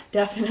 Yeah,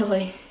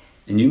 definitely.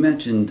 And you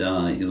mentioned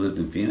you lived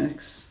in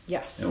Phoenix?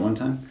 Yes. At one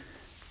time?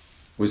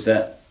 Was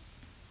that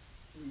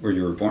where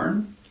you were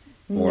born?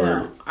 Or?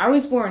 No, I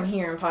was born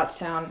here in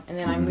Pottstown, and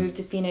then I moved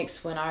to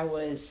Phoenix when I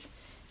was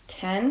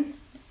 10,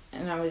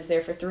 and I was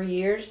there for 3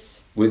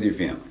 years. With your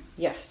family?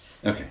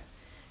 Yes. Okay.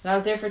 And I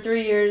was there for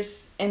 3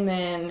 years, and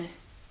then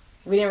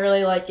we didn't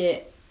really like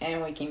it,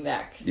 and we came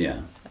back.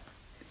 Yeah.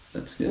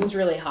 That's good. It was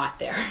really hot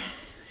there.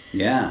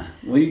 Yeah.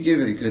 Well, you gave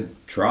it a good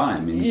try. I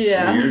mean, 3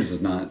 years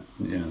is not,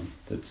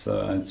 it's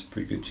a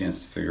pretty good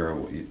chance to figure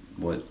out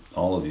what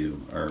all of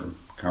you are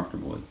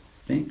comfortable with.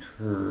 I think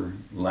her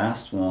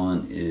last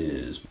one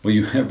is, will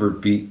you ever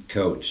beat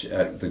Coach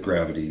at the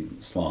gravity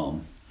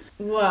slalom?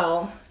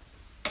 Well,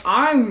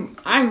 I'm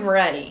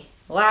ready.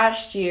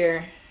 Last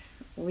year,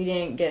 we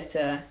didn't get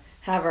to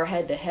have our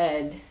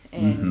head-to-head,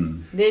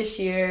 and this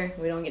year,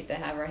 we don't get to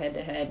have our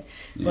head-to-head.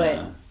 Yeah.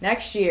 But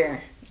next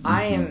year,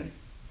 I'm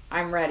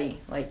ready.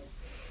 Like,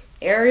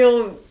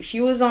 Ariel,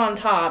 she was on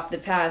top the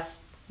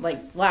past, like,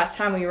 last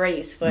time we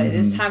raced, but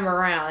this time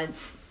around,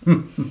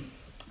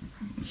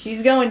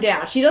 she's going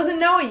down. She doesn't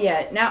know it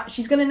yet. Now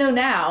she's going to know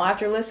now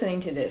after listening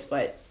to this,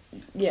 but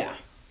yeah,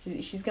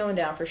 she's going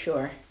down for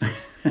sure.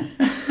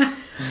 I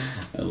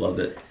love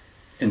it.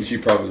 And she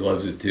probably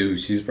loves it too.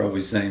 She's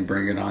probably saying,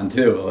 bring it on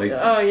too. Like,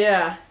 oh,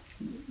 yeah.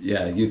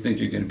 Yeah, you think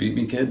you're going to beat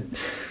me, kid?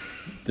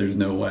 There's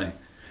no way.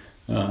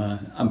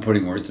 I'm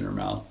putting words in her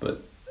mouth,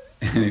 but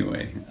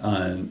anyway,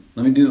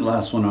 let me do the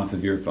last one off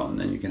of your phone,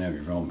 then you can have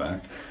your phone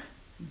back.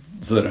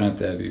 So I don't have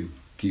to have you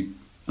keep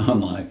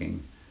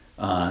unlocking.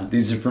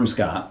 These are from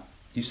Scott.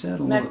 You said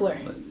a little.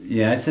 Meckler.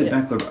 Yeah, I said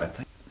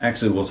Meckler.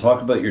 Actually, we'll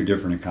talk about your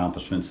different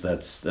accomplishments.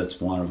 That's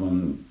one of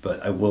them.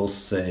 But I will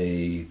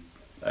say,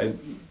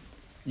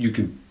 you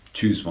could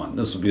choose one.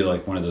 This will be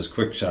like one of those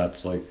quick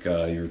shots like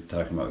you were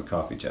talking about with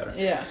Coffee Chatter.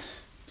 Yeah.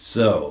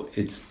 So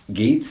it's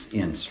gates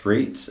and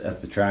straights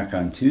at the track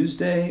on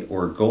Tuesday,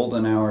 or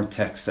golden hour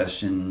tech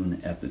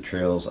session at the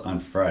trails on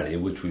Friday,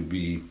 which would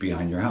be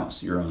behind your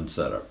house, your own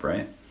setup,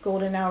 right?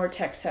 Golden hour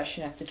tech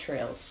session at the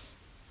trails.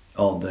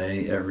 All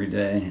day, every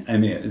day. I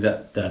mean,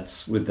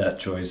 that's with that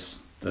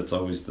choice. That's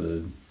always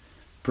the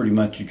pretty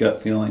much your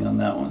gut feeling on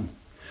that one.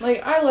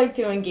 Like, I like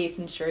doing gates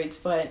and straights,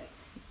 but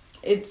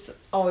it's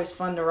always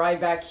fun to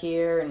ride back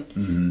here,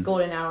 and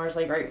golden hours,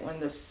 like right when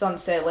the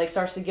sunset like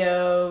starts to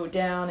go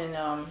down,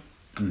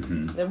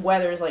 and the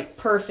weather is like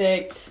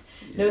perfect.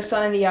 No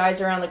sun in the eyes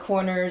around the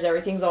corners.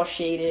 Everything's all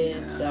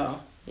shaded. So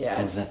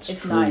yeah,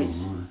 it's true.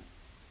 nice.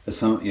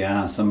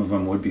 Some of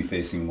them would be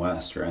facing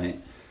west, right?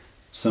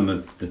 Some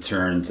of the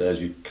turns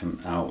as you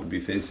come out would be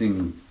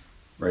facing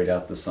right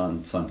out the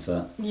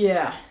sunset.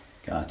 Yeah.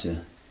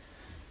 Gotcha.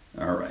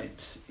 All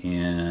right.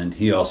 And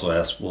he also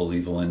asked, will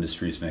Evil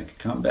Industries make a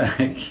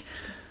comeback?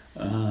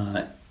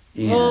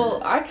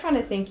 Well, I kind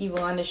of think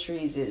Evil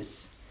Industries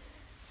is,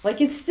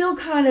 like, it's still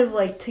kind of,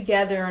 like,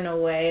 together in a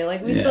way.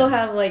 Like, we still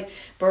have, like,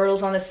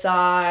 Bertles on the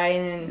side,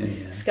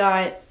 and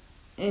Scott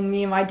and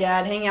me and my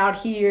dad hang out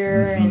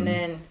here, and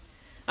then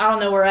I don't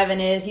know where Evan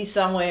is. He's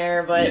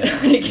somewhere, but,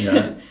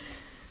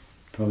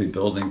 probably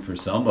building for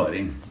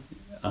somebody.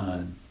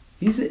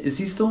 Is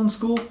he still in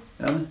school,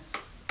 Evan?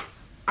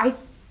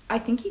 I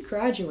think he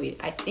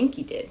graduated. I think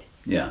he did.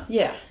 Yeah.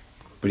 Yeah.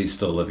 But he's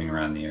still living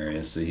around the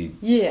area, so he...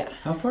 Yeah.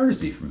 How far is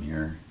he from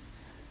here?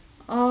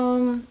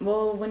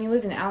 Well, when he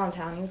lived in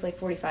Allentown, he was like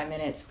 45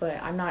 minutes, but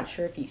I'm not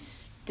sure if he's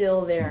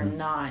still there or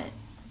not.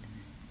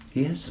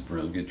 He has some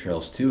real good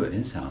trails, too, at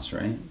his house,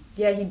 right?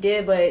 Yeah, he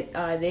did, but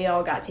they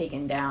all got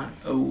taken down.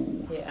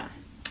 Oh. Yeah.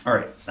 All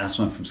right, last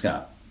one from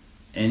Scott.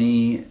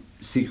 Any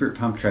secret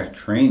pump track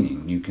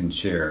training you can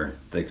share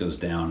that goes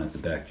down at the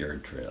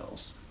backyard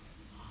trails?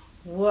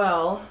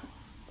 Well,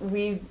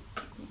 we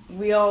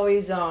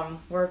always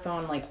work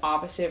on like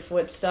opposite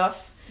foot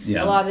stuff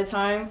a lot of the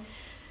time.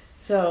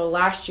 So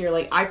last year,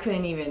 like, I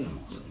couldn't even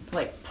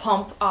like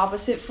pump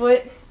opposite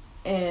foot,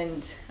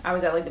 and I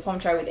was at like the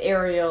pump track with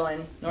Ariel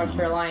in North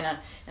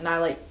Carolina, and I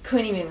like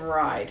couldn't even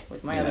ride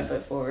with my other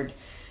foot forward.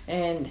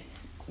 And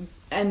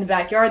in the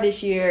backyard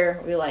this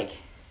year,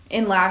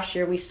 in last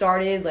year we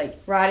started like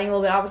riding a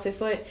little bit opposite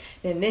foot.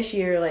 Then this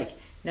year, like,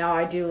 now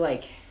I do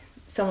like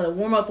some of the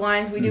warm-up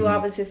lines we do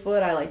opposite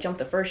foot. I like jump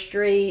the first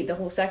straight, the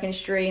whole second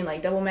straight, and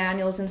like double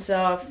manuals and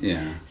stuff.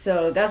 Yeah.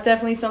 So that's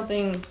definitely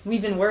something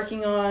we've been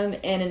working on.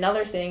 And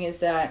another thing is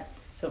that,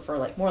 so for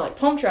like more like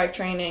pump track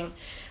training,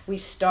 we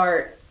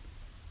start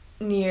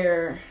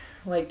near,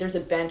 like, there's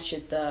a bench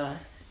at the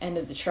end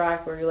of the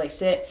track where we like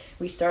sit.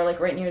 We start like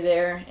right near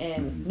there,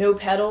 and no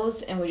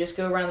pedals, and we just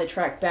go around the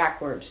track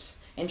backwards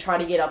and try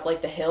to get up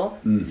like the hill.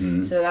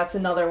 So that's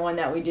another one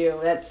that we do.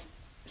 That's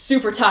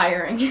super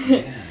tiring.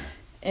 Yeah.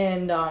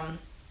 And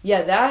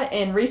that,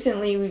 and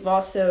recently we've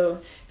also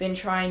been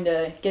trying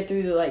to get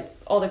through like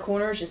all the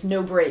corners, just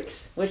no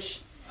brakes, which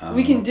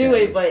we can do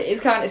it, but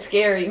it's kind of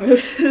scary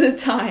most of the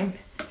time.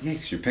 Yeah,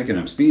 because you're picking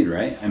up speed,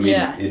 right? I mean,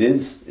 it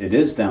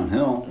is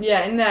downhill. Yeah,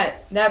 and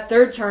that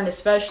third turn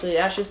especially,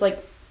 that's just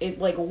like, it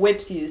like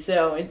whips you,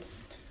 so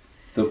it's...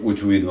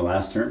 Which will be the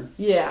last turn?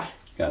 Yeah.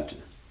 Gotcha.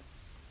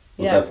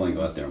 We'll definitely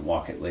go out there and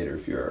walk it later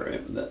if you're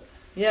alright with that.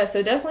 Yeah,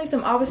 so definitely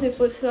some opposite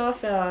foot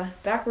stuff,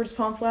 backwards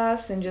pump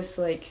flaps, and just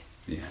like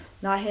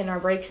not hitting our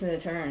brakes in the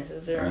turns.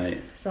 Those are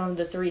some of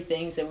the three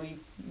things that we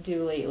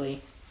do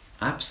lately.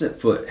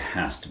 Opposite foot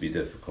has to be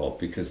difficult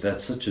because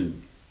that's such a...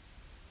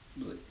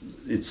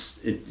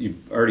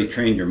 You've already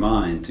trained your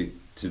mind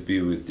to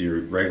be with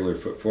your regular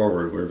foot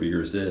forward, wherever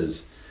yours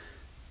is.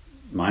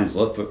 Mine's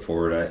left foot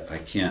forward. I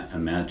can't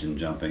imagine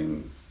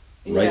jumping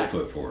right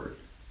foot forward.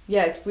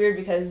 Yeah, it's weird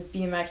because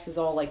BMX is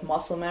all like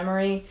muscle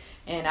memory,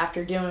 and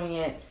after doing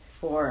it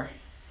for,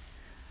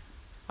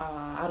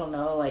 I don't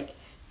know, like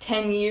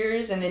 10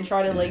 years, and then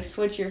try to like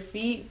switch your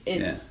feet,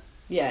 it's,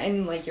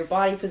 and like your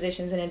body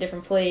position's in a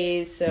different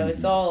place,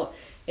 so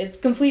it's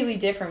completely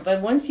different, but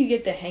once you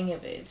get the hang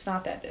of it, it's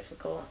not that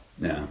difficult.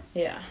 Yeah.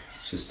 Yeah.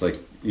 It's just like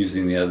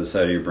using the other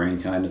side of your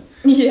brain, kind of.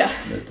 Yeah.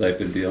 That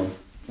type of deal.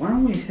 Why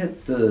don't we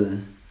hit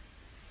the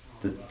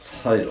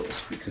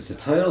titles, because the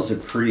titles are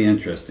pretty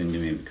interesting to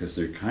me because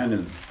they're kind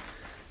of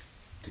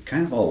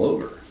all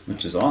over,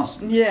 which is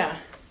awesome. Yeah.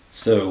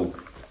 So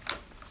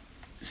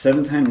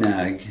 7-time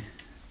NAG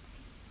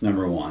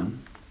 #1,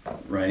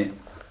 right?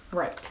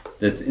 Right.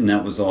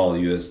 That was all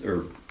US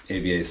or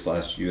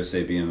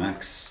ABA/USA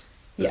BMX.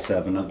 The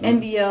 7 of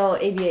them. NBL,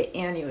 ABA,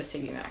 and USA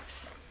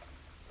BMX.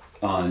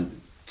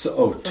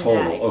 Total.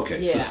 NAG.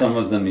 Okay, so some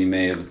of them you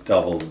may have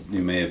doubled.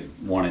 You may have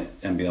won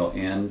it NBL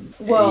and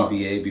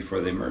ABA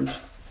before they merged.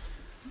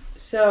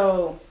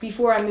 So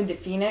before I moved to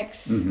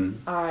Phoenix,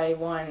 I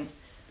won.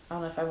 I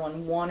don't know if I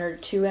won 1 or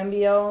 2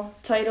 NBL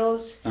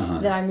titles.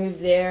 Then I moved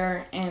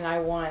there and I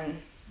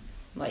won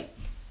like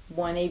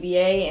 1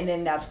 ABA, and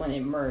then that's when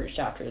it merged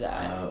after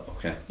that. Oh,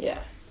 okay. Yeah.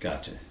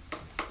 Gotcha.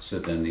 So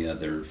then the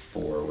other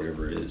 4,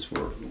 whatever it is,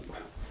 were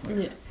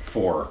Yeah.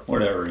 4,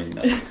 whatever.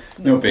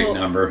 No big Well,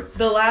 number.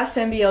 The last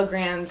NBL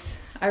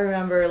Grands, I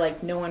remember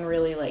like no one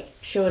really like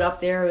showed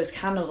up there. It was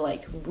kind of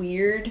like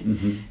weird.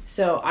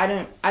 So I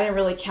didn't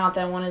really count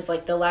that one as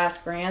like the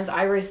last Grands.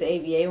 I raced the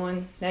ABA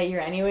one that year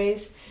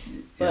anyways.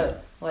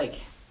 But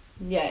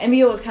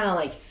NBL was kind of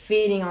like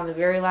fading on the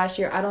very last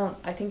year.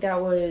 I think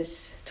that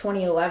was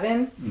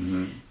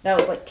 2011. That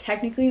was like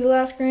technically the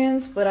last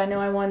Grands, but I know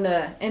I won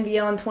the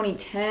NBL in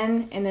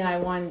 2010, and then I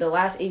won the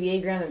last ABA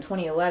Grand in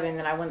 2011,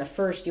 then I won the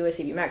first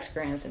USAB Max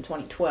Grands in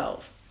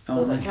 2012. So it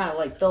was like kind of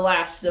like the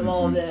last of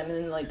all of them,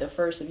 and then like the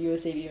first of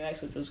USAB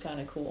Max, which was kind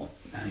of cool.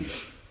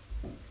 Nice.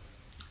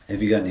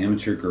 Have you got an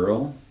amateur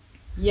girl?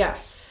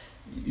 Yes.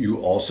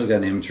 You also got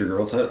an amateur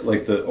girl title,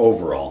 like the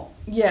overall.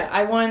 Yeah,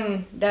 I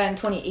won that in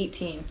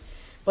 2018,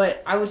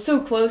 but I was so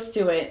close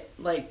to it,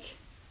 like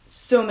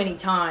so many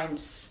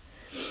times,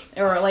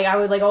 or like I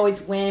would like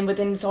always win, but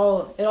then it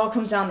all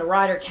comes down to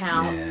rider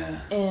count. Yeah.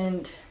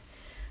 And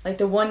like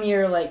the one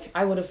year, like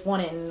I would have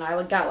won it, and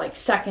I got like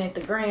second at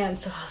the Grand,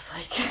 so I was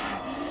like,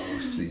 Oh,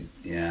 see,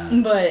 yeah.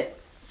 But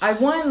I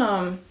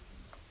won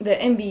the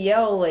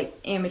NBL like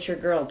amateur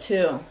girl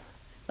too,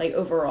 like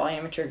overall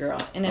amateur girl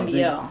in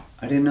NBL.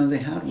 I didn't know they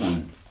had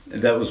one.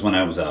 That was when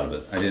I was out of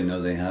it. I didn't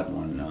know they had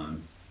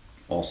one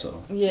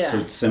also. Yeah. So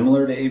it's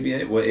similar to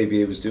ABA, what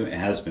ABA was doing, it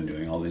has been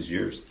doing all these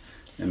years.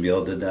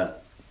 NBL did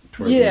that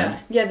toward the end.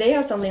 Yeah, they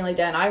had something like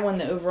that, and I won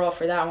the overall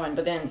for that one.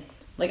 But then,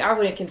 like, I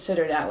wouldn't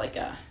consider that like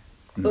a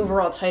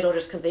overall title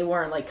just because they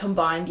weren't like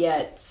combined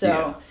yet.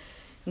 So,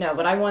 no,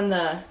 but I won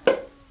the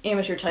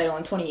amateur title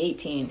in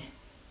 2018.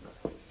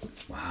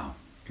 Wow.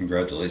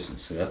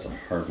 Congratulations. So that's a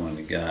hard one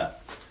to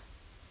get.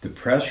 The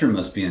pressure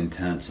must be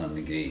intense on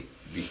the gate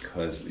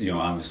because,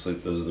 obviously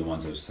those are the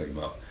ones I was talking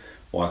about,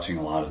 watching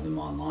a lot of them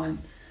online.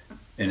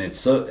 And it's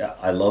so,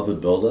 I love the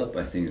build-up.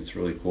 I think it's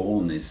really cool.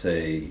 And they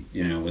say,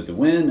 with the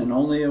win and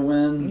only a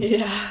win,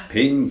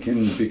 Payton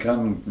can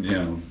become,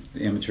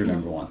 the amateur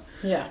number one.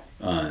 Yeah.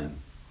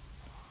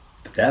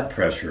 But that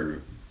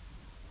pressure,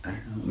 I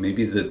don't know,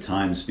 maybe the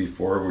times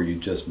before where you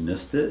just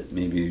missed it,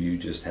 maybe you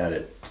just had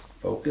it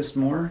focused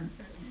more,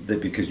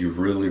 that because you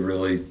really,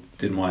 really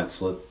didn't want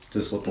it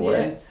to slip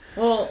away. Yeah.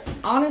 Well,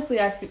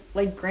 honestly, I feel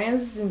like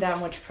Grands isn't that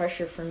much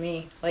pressure for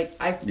me. Like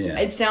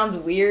it sounds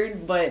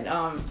weird, but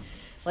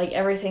like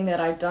everything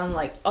that I've done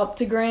like up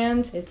to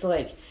Grands, it's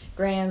like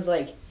Grands,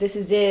 like this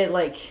is it.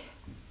 Like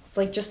it's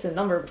like just a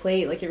number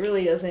plate. Like it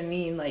really doesn't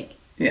mean like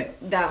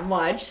that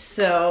much.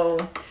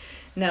 So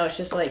no, it's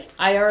just like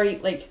I already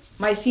like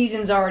my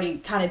season's already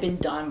kind of been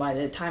done by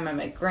the time I'm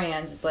at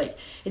Grands. It's like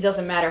it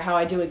doesn't matter how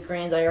I do at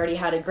Grands. I already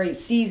had a great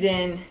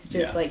season.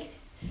 Just like.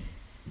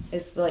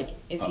 It's like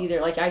it's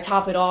either like I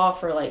top it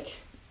off or like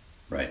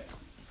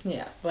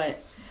yeah,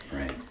 but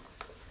right.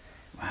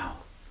 Wow.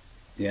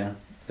 Yeah,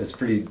 that's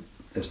pretty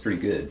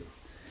good.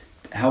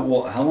 How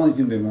long have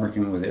you been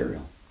working with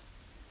Ariel?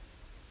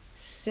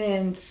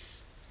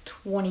 Since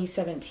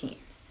 2017.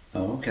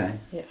 Oh, okay.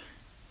 Yeah.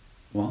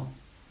 Well,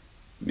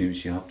 maybe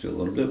she helped you a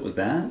little bit with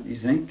that, you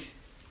think?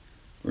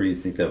 Or you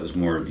think that was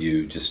more of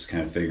you just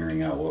kind of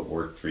figuring out what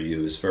worked for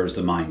you as far as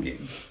the mind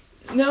game?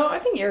 No, I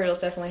think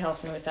Ariel's definitely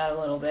helps me with that a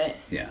little bit.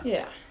 Yeah.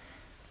 Yeah.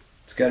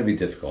 It's got to be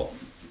difficult,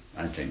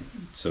 I think.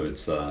 So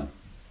it's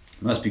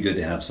must be good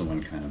to have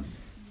someone kind of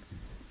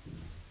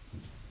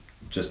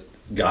just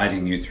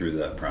guiding you through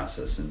that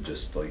process, and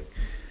just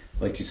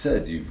like you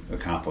said, you've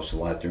accomplished a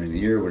lot during the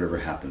year. Whatever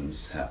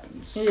happens.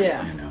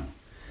 Yeah.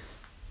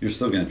 You're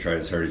still going to try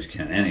as hard as you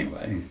can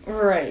anyway.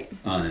 Right.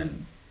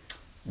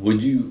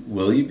 Will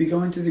you be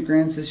going to the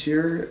Grands this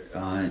year,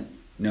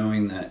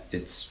 knowing that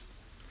it's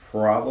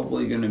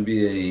probably going to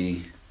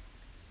be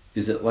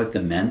is it like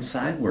the men's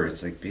side where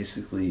it's like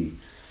basically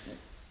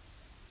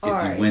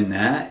if you win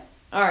that,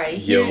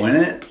 you win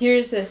it?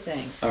 Here's the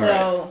thing.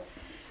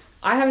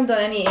 I haven't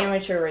done any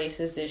amateur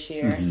races this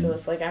year, so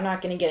it's like I'm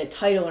not going to get a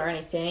title or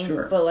anything.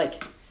 Sure. But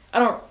like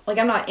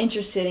I'm not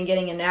interested in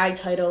getting a NAG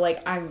title.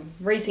 Like I'm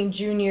racing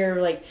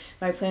junior. Like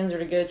my plans are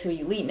to go to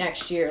elite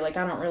next year. Like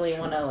I don't really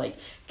want to like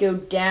go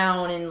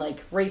down and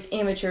like race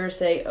amateur.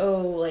 Say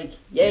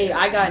yay,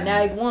 I got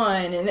NAG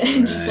 1, and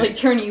then just like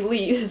turn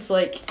elite. It's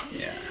like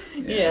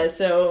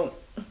So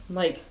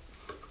like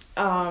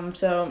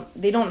so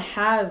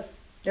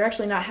they're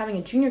actually not having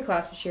a junior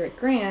class this year at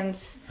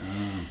Grands.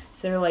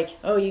 So they're like,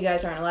 oh, you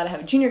guys aren't allowed to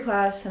have a junior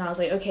class. And I was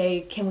like,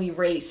 okay, can we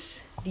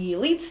race the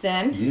elites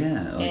then?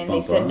 Yeah. And they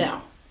said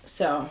no.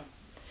 So.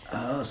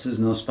 Oh, so there's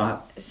no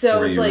spot so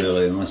for it's you like,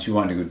 really, unless you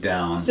want to go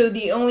down. So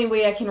the only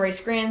way I can race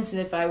Grands is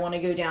if I want to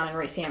go down and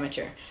race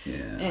amateur. Yeah.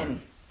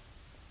 And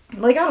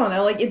like, I don't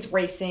know, like it's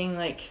racing,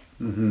 like,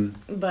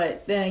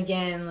 but then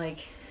again,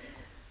 like,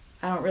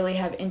 I don't really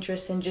have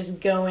interest in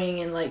just going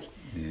and like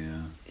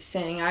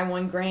saying I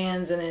won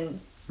Grands and then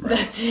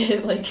that's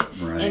it. Like,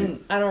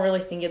 and I don't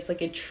really think it's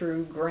like a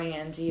true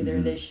Grands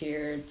either this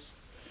year. It's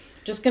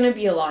just going to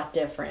be a lot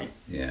different.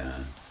 Yeah.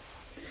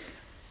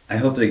 I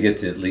hope they get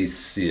to at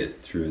least see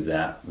it through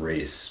that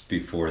race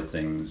before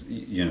things,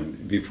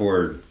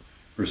 before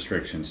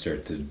restrictions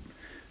start to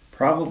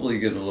probably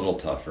get a little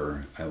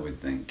tougher, I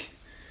would think.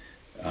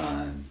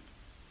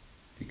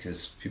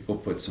 because people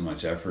put so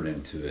much effort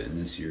into it,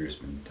 and this year has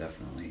been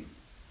definitely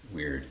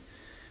weird.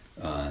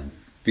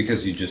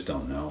 Because you just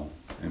don't know.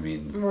 I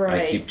mean,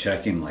 Right. I keep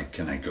checking, like,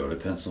 can I go to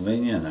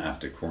Pennsylvania and I have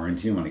to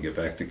quarantine when I get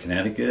back to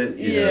Connecticut?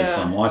 You know,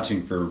 so I'm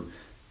watching for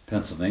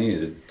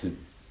Pennsylvania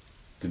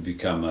to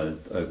become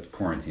a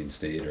quarantine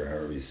state, or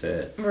however you say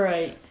it.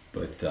 Right.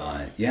 But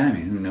yeah, I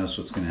mean, who knows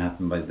what's going to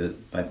happen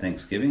by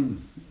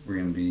Thanksgiving? We're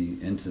going to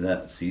be into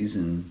that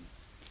season,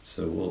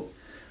 so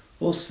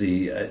we'll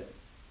see. I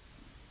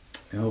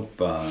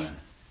hope.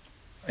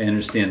 I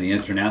understand the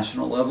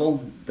international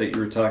level that you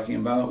were talking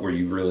about, where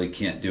you really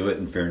can't do it,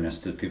 in fairness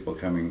to people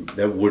coming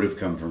that would have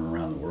come from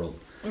around the world.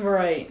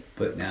 Right.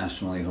 But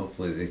nationally,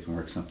 hopefully they can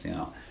work something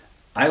out.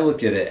 I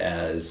look at it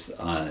as,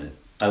 I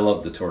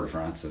love the Tour de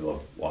France. I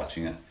love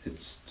watching it.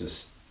 It's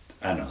just,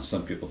 I don't know,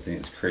 some people think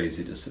it's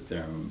crazy to sit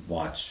there and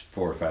watch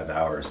 4 or 5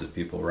 hours of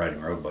people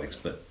riding road bikes,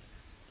 but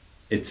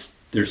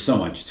there's so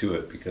much to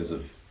it because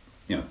of,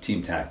 you know,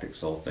 team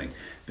tactics, the whole thing.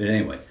 But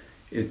anyway,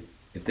 if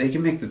they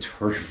can make the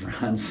Tour de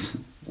France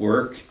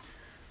work,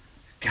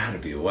 got to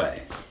be a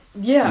way.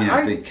 Yeah. You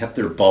know, they kept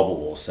their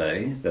bubble, we'll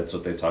say. That's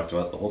what they talked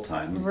about the whole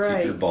time. Right.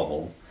 Keep your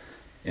bubble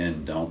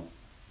and don't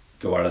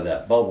go out of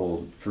that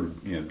bubble for,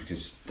 you know,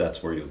 because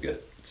that's where you'll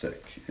get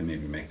sick and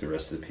maybe make the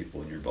rest of the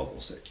people in your bubble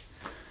sick.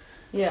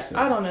 Yeah, So-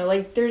 I don't know.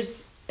 Like,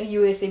 there's a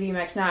USA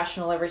BMX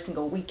National every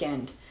single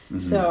weekend.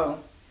 Mhm. So,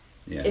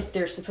 Yeah. if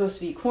they're supposed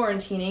to be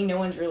quarantining, no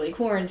one's really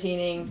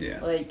quarantining.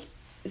 Yeah. Like,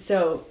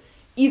 so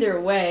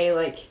either way,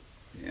 like,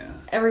 Yeah.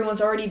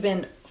 everyone's already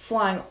been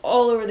flying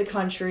all over the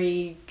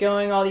country,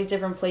 going all these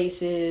different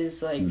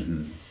places. Like,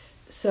 Mhm.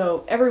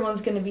 so everyone's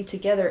going to be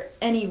together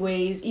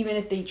anyways, even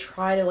if they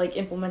try to, like,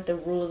 implement the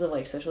rules of,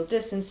 like, social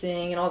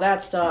distancing and all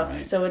that stuff.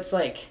 Right. So it's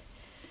like,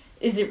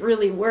 is it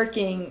really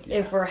working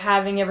if we're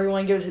having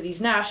everyone go to these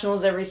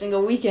nationals every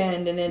single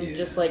weekend and then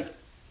just, Yeah. like,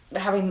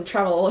 having them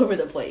travel all over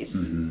the place?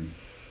 Mhm.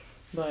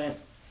 But,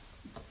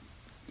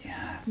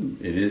 Yeah,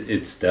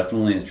 it's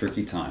definitely a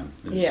tricky time.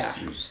 Yeah.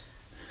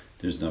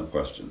 There's no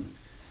question.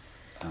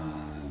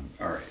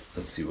 All right,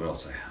 let's see what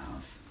else I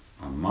have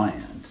on my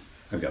end.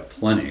 I've got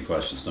plenty of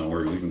questions. Don't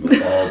worry, we can go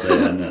all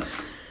day on this.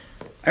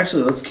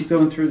 Actually, let's keep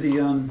going through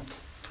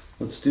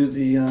let's do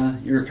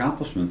your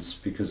accomplishments,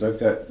 because I've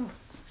got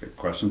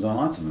questions on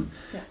lots of them.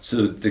 Yeah.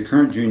 So the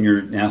current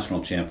junior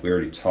national champ, we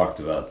already talked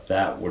about.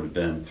 That would have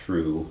been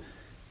through.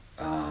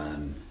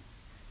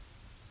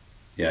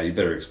 Yeah, you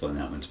better explain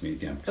that one to me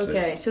again. 'cause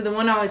okay, so the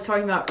one I was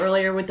talking about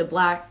earlier with the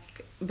black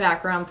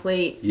background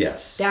plate,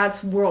 Yes.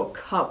 that's World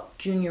Cup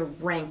junior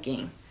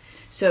ranking.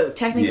 So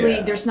technically,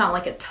 Yeah. there's not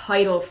like a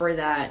title for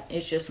that.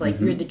 It's just like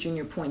Mhm. you're the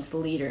junior points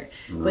leader.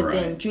 But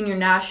then Right. junior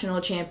national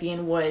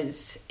champion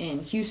was in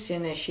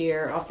Houston this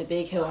year off the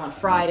Big Hill on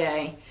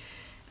Friday.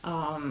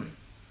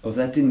 Oh,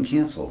 that didn't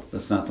cancel.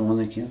 That's not the one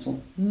they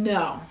canceled?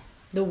 No,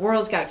 the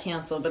Worlds got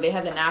canceled, but they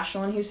had the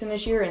national in Houston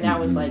this year, and that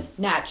was Mhm. like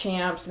Nat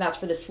Champs, and that's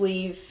for the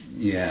sleeve.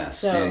 Yes.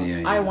 So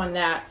yeah. I won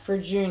that for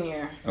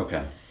junior,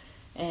 Okay.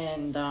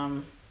 and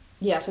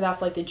yeah, so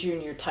that's like the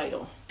junior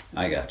title.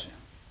 I got you.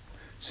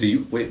 So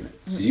wait a minute.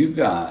 So you've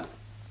got,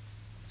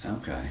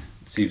 okay.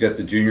 So you've got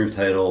the junior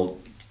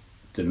title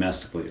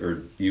domestically,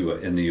 or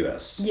in the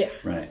U.S. Yeah.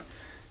 Right.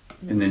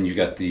 And then you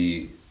got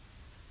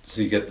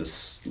so you get the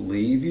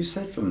sleeve, you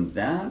said, from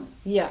that?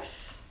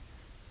 Yes.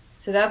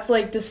 So that's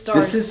like the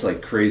stars. This is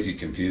like crazy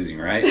confusing,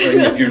 right?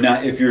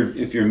 Like if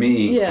you're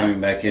me Yeah.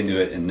 coming back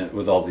into it and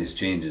with all these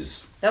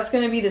changes. That's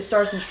going to be the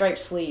Stars and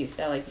Stripes sleeve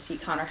that like you see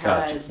Connor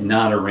Gotcha. has.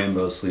 Not a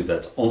rainbow sleeve.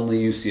 That's only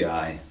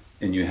UCI,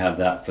 and you have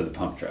that for the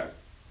pump track.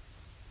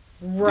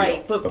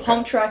 Right, Deal. but Okay.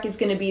 pump track is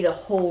going to be the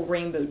whole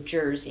rainbow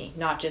jersey,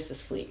 not just a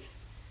sleeve.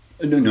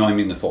 No, I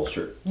mean the full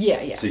shirt.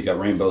 Yeah. So you got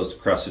rainbows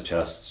across the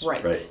chest.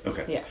 Right.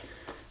 Okay. Yeah.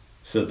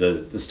 So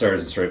the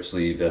Stars and Stripes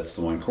sleeve, that's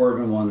the one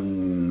Corbin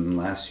won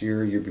last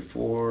year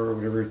before,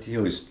 whatever. He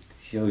always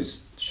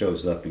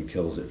shows up and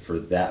kills it for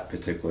that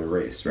particular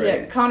race, right?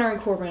 Yeah, Connor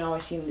and Corbin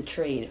always seem to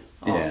trade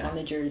off Yeah. on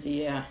the jersey,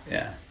 yeah.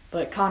 Yeah.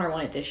 But Connor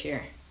won it this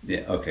year.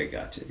 Yeah. Okay,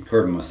 gotcha.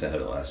 Corbin must have had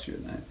it last year,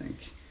 then, I think.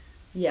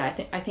 Yeah,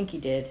 I think he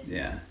did.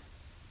 Yeah.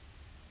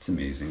 It's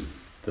amazing.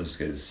 Those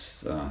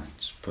guys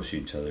just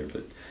pushing each other,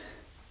 but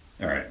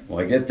all right.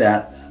 Well, I get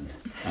that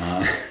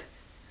then.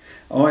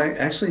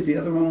 Actually, the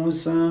other one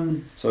was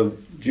so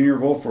Junior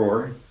Wolf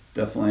Roar.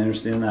 Definitely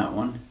understand that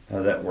one,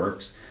 how that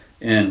works,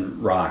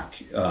 and Rock,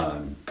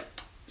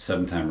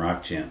 7-time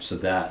Rock champ. So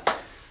that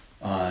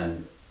the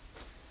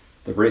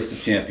Race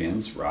of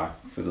Champions, Rock,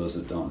 for those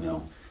that don't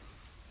know,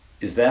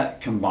 is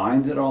that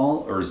combined at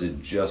all, or is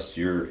it just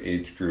your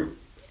age group?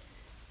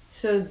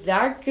 So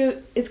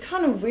it's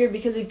kind of weird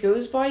because it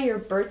goes by your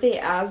birthday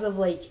as of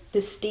like the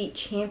state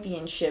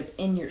championship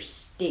in your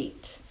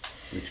state.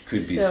 Which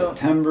could be So-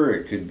 September,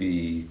 it could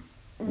be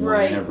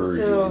Right. whenever you're in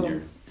So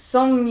your...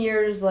 some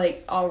years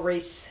like I'll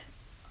race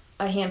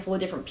a handful of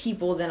different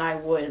people than I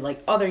would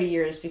like other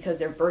years because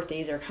their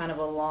birthdays are kind of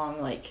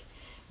along like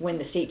when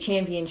the state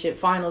championship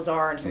finals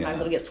are, and sometimes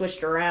Yeah. it'll get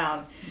switched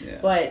around. Yeah.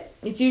 But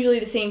it's usually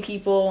the same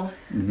people.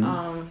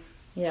 Mhm.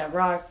 Yeah,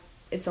 Rock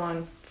it's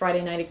on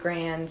Friday night at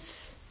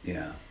Grands.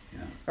 Yeah.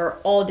 Or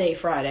all day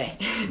Friday.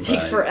 It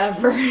takes Right.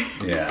 forever.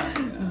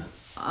 Yeah.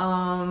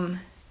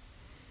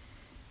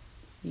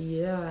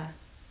 Yeah.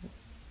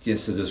 Yeah,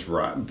 so this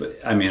rock, but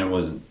I mean, it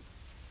wasn't.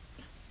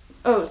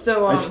 Oh,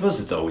 so I suppose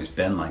it's always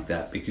been like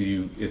that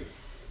because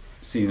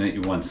seeing that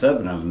you won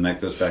 7 of them, that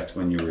goes back to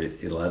when you were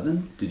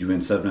 11. Did you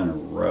win 7 in a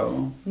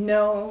row?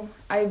 no,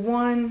 I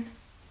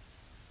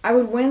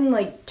would win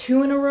like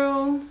 2 in a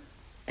row,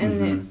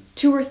 and then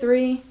 2 or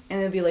 3, and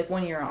it'd be like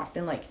 1 year off.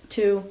 Then like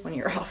 2, 1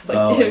 year off. Like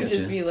Oh, it I would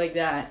just gotcha. be like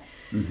that.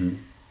 Mm-hmm.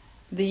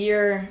 The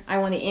year I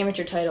won the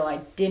amateur title, I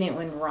didn't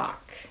win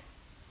rock.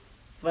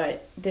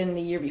 But then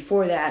the year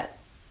before that,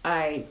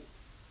 I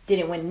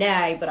didn't win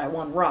nag, but I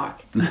won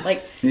rock.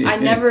 Like I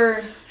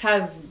never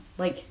have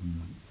like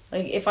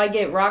if I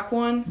get rock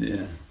one,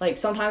 Yeah. like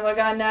sometimes I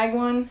got a nag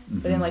one,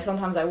 but then like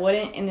sometimes I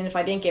wouldn't, and then if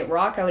I didn't get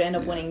rock, I would end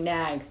up winning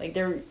nag. Like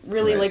there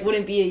really Right. like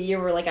wouldn't be a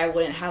year where like I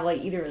wouldn't have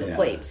like either of the Yeah.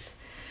 plates.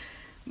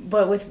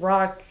 But with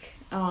rock,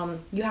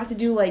 you have to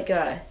do like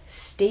a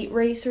state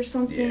race or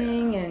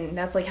something, Yeah. and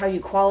that's like how you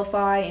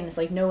qualify, and it's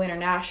like no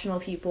international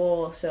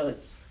people, so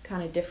it's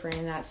kind of different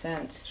in that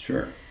sense.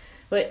 Sure.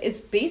 But it's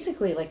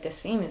basically like the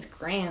same as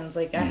Grands.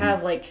 Like I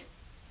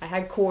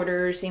had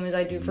quarters, same as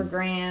I do for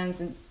Grands,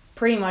 and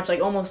pretty much like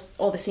almost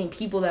all the same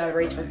people that I would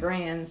race for Right.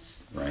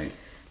 Grands. Right.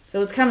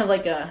 So it's kind of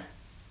like a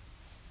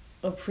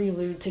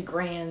prelude to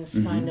Grands,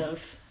 kind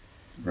of.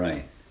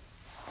 Right.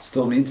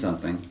 Still means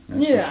something.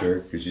 That's Yeah. for sure.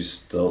 Because you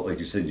still, like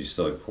you said, you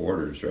still had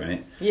quarters,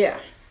 right? Yeah.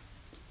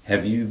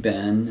 Have you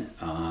been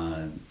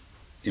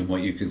in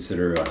what you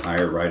consider a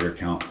higher rider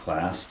count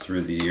class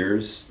through the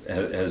years?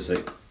 Has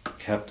it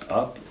kept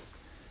up,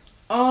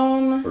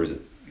 or is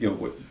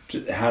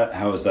it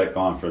how has that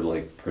gone for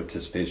like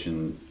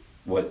participation?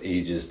 What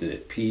ages did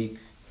it peak?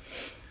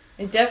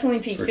 It definitely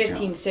peaked For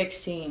 15, count.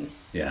 16.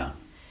 Yeah.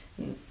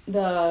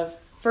 The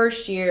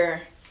first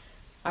year,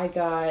 I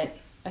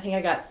think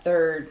I got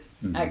third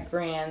at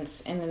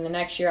Grands, and then the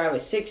next year I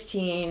was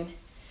 16,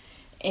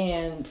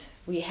 and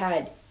we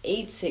had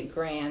 8s at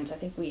Grands. I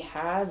think we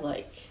had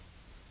like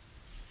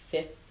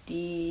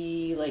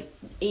 50, like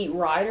 8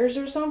 riders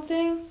or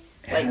something.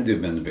 It Like, had to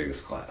have been the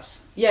biggest class.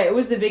 yeah, it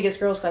was the biggest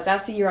girls class.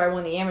 That's the year I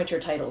won the amateur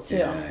title too.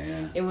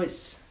 Yeah. It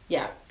was,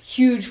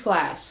 huge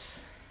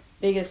class.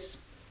 Biggest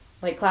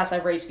like class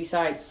I've raced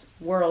besides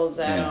Worlds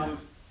at Yeah.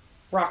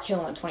 Rock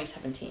Hill in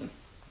 2017.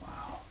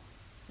 Wow.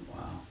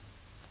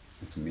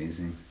 That's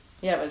amazing.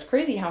 Yeah, but it's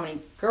crazy how many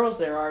girls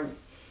there are.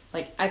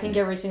 Like, I think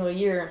every single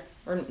year,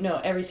 or no,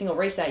 every single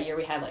race that year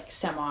we had like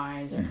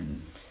semis. Or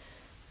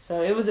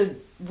So it was a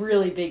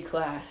really big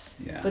class.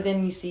 Yeah. But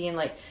then you see in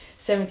like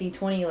 17,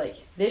 20, like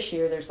this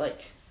year, there's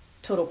like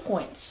total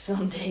points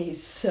some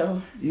days.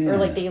 So, or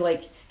like they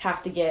like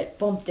have to get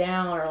bumped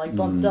down or like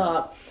bumped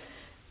up.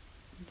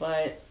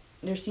 But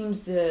there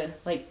seems to,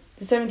 like,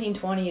 the 17,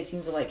 20, it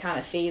seems to like kind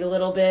of fade a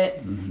little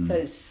bit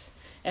because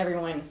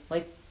everyone,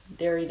 like,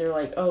 they're either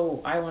like,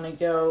 oh, I want to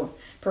go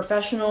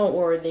professional,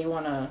 or they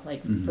want to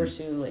like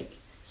pursue like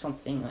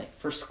something like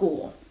for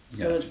school.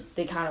 So Gotcha. it's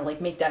they kind of like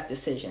make that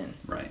decision.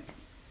 Right.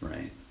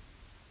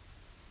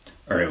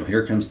 All right, well,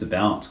 here comes the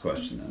balance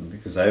question then,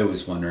 because I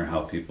always wonder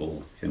how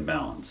people can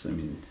balance. I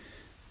mean,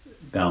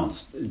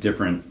 balance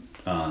different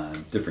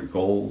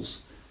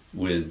goals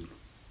with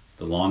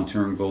the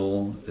long-term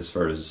goal as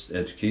far as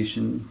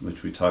education,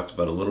 which we talked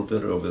about a little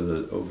bit over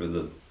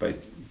the by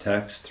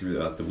text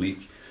throughout the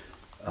week.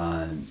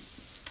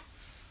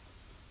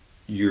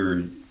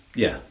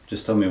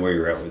 Just tell me where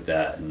you're at with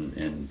that,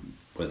 and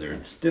whether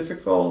it's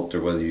difficult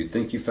or whether you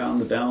think you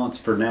found the balance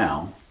for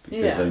now,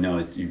 because Yeah. I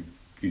know you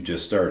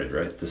just started,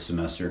 right, this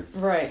semester.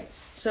 Right.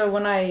 So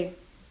when I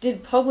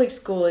did public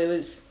school, it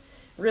was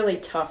really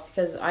tough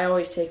because I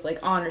always take like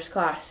honors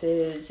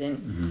classes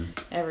and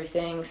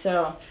everything.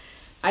 So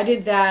I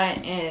did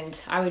that,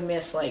 and I would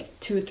miss like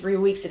 2 or 3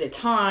 weeks at a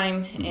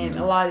time. And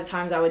a lot of the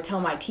times I would tell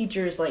my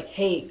teachers like,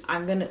 hey, I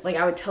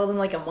would tell them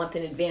like a month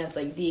in advance,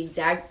 like the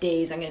exact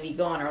days I'm going to be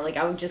gone. Or like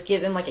I would just give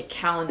them like a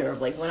calendar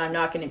of like when I'm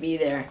not going to be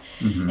there.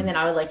 And then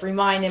I would like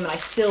remind them, and I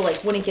still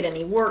like wouldn't get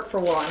any work for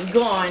while I'm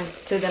gone.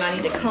 So then I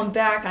need to come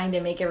back. I need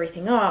to make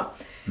everything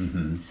up.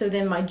 So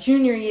then my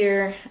junior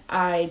year,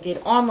 I did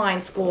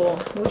online school,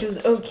 which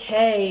was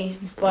okay,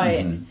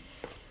 but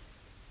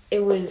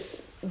it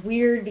was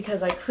weird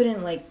because I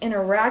couldn't like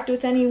interact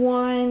with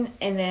anyone,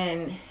 and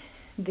then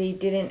they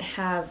didn't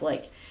have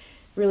like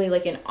really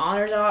like an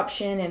honors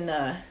option in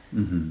the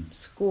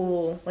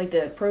school, like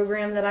the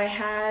program that I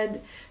had.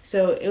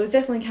 So it was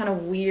definitely kind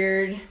of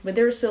weird, but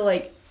there was still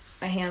like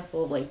a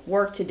handful of like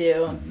work to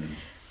do.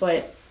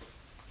 But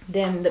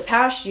then the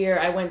past year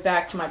I went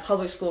back to my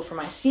public school for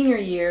my senior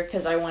year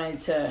because I wanted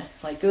to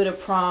like go to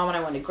prom and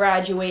I wanted to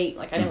graduate.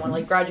 Like I didn't want to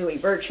like graduate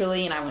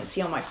virtually, and I went to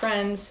see all my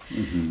friends.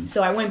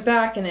 So I went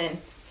back, and then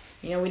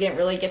we didn't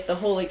really get the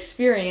whole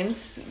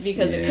experience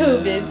because of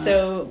COVID.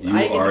 So you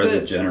I get are to go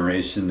the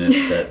generation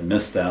that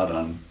missed out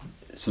on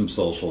some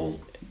social,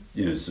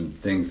 some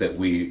things that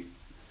we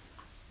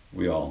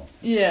we all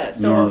Yeah,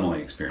 so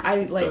normally experience.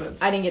 I Go ahead.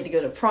 I didn't get to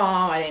go to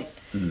prom. I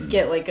didn't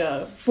get like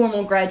a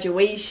formal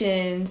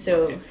graduation,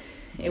 so Right.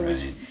 it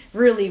was Right.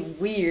 really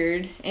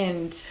weird.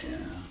 And Yeah.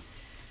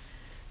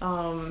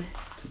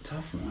 It's a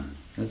tough one.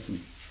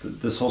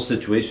 This whole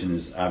situation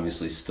is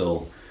obviously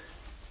still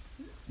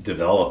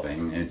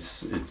developing.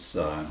 It's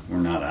we're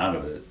not out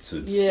of it. So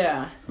it's,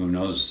 yeah, who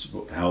knows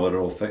how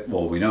it'll affect.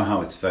 Well, we know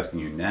how it's affecting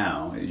you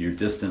now. Your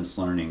distance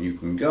learning, you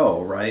can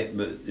go, right?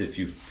 But if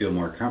you feel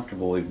more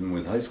comfortable, even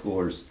with high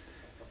schoolers,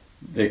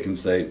 they can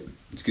say,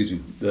 excuse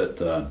me, that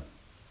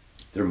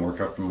they're more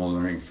comfortable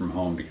learning from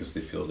home because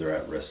they feel they're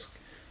at risk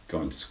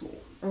going to school.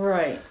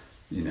 right.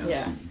 You know.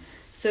 Yeah.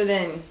 So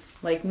then,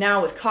 like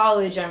now with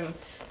college, I'm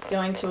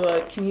going to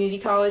a community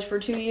college for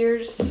 2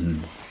 years,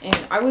 and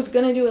I was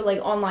gonna do it like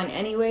online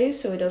anyways,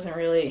 so it doesn't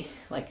really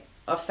like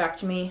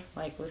affect me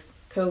like with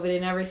COVID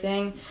and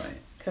everything, Right.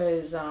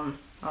 because I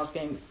was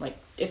getting like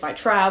if I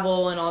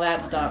travel and all that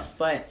Right. stuff.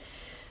 But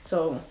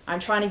so I'm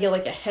trying to get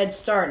like a head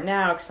start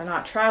now because I'm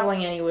not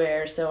traveling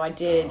anywhere. So I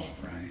did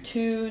Oh, right.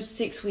 2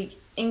 6-week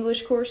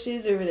English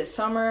courses over the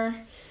summer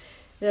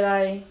that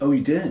I Oh,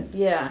 you did.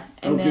 yeah,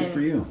 and Oh, then good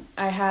for you.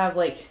 I have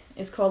like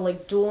it's called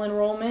like dual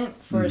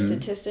enrollment for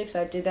statistics.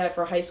 I did that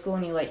for high school,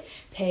 and you like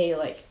pay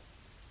like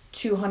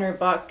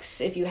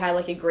 $200 if you had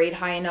like a grade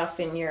high enough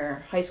in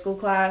your high school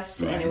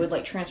class, and Right. it would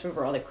like transfer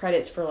over all the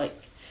credits for like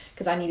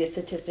because I needed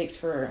statistics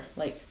for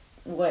like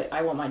what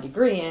I want my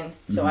degree in.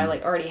 So I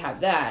like already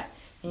have that.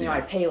 And, you know, I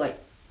Yeah. pay like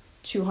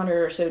 $200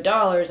 or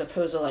so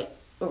opposed to like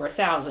over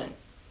 1,000.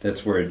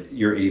 That's where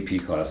your AP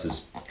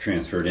classes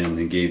transferred in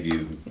and gave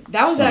you.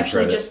 That was some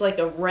actually credit. just like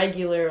a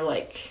regular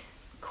like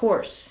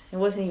course. It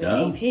wasn't even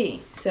Oh. AP.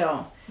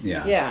 So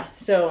Yeah. yeah.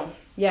 So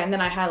yeah, and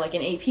then I had like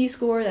an AP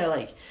score that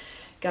like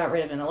got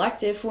rid of an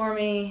elective for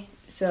me.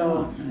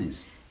 So Oh,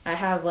 nice. I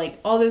have like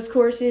all those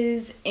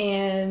courses,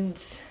 and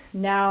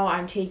now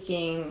I'm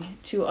taking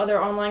 2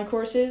 other online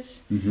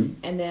courses, Mm-hmm.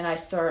 and then I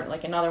start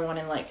like another one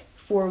in like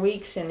 4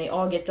 weeks, and they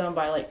all get done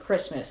by like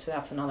Christmas. So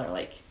that's another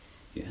like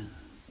Yeah.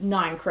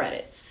 9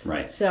 credits.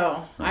 Right.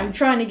 So I'm Right.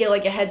 trying to get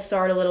like a head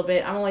start a little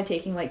bit. I'm only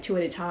taking like 2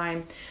 at a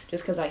time,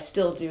 just because I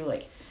still do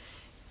like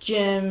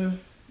gym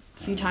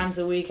a few times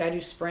a week. I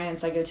do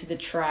sprints. I go to the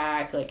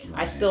track. Like I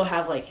Right. still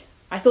have like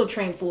I still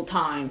train full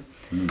time.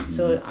 Mhm.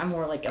 So I'm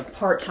more like a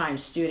part-time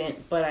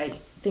student. But I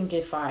think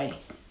if I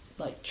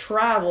like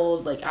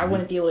traveled, like I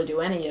wouldn't be able to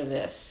do any of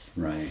this.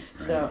 Right. Right.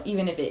 So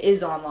even if it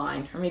is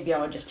online, or maybe I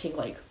would just take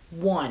like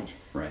 1.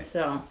 Right.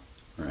 So,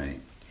 Right.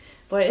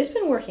 but it's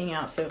been working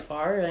out so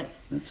far. And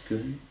That's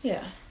good.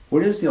 yeah.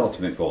 What is the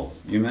ultimate goal?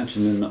 You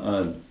mentioned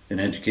an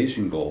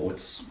education goal.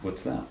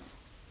 What's that?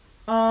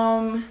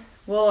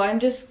 Well, I'm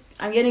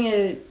getting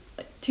a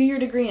 2-year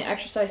degree in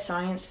exercise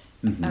science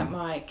Mhm. at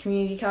my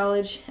community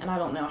college, and I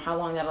don't know how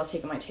long that'll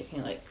take. It might take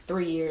me like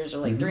 3 years or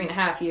like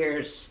 3.5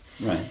 years.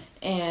 Right.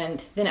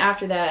 And then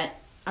after that,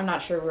 I'm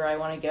not sure where I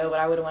want to go, but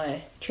I would want to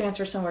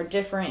transfer somewhere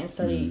different and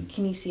study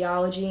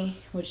kinesiology,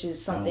 which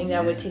is something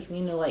that would yeah. take me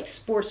into like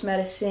sports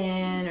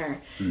medicine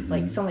or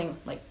like something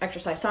like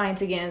exercise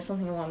science again,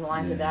 something along the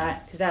lines of Yeah.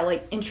 that, because that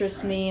like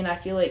interests me, and I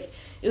feel like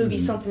it would be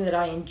something that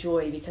I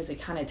enjoy because it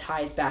kind of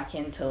ties back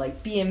into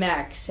like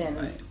BMX and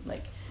Right.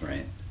 like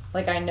Right.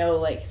 I know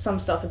like some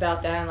stuff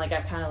about that, and like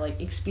I've kind of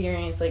like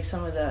experienced like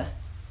some of the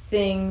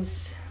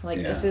things like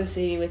Yeah.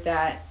 associated with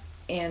that.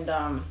 And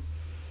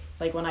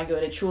like when I go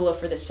to Chula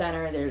for the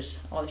center, there's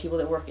all the people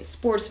that work at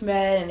sports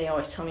med, and they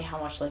always tell me how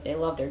much like they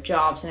love their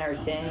jobs and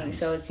everything. nice.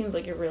 So it seems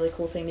like a really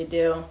cool thing to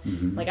do.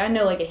 Mhm. Like I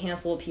know like a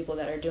handful of people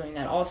that are doing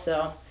that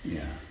also.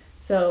 Yeah.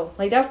 So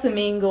like that's the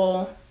main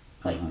goal,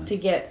 like Uh-huh. to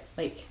get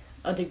like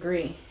a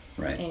degree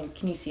Right. in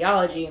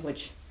kinesiology,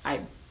 which I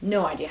have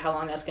no idea how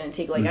long that's going to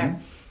take. Like Mhm.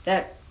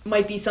 that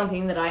might be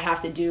something that I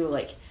have to do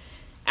like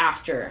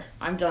after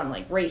I'm done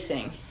like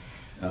racing,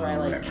 where I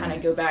like right, kind of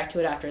right. go back to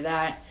it after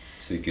that.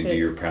 So you can do 'cause-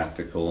 your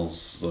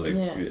practicals like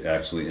Yeah.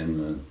 actually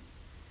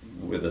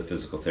with a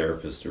physical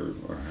therapist or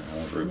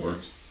however it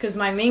works. Because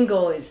my main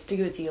goal is to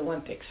go to the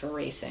Olympics for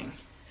racing.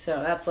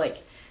 So that's like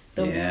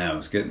the Yeah, I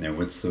was getting there.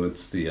 What's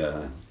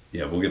the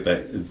yeah, we'll get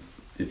back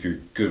if you're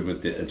good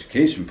with the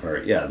education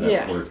part. Yeah, that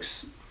Yeah.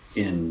 works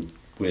in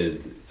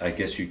with, I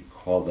guess you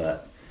call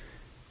that,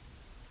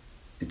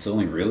 it's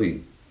only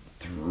really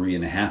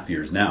 3.5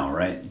 years now,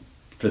 right?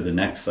 For the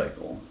next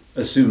cycle.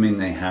 Assuming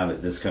they have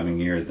it this coming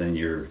year, then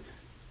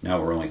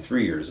now we're only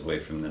 3 years away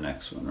from the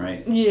next one,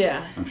 right?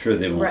 yeah. I'm sure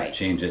they won't Right.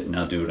 change it and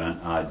now do it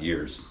on odd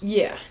years.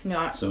 Yeah,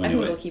 no, So I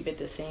anyway. think they'll keep it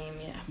the same,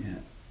 yeah. Yeah.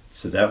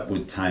 So that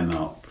would time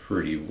out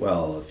pretty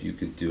well if you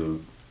could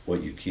do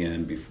what you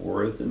can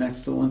before the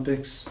next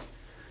Olympics.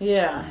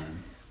 Yeah,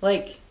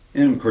 like,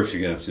 And of course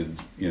you're gonna have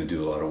to,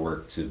 do a lot of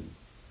work to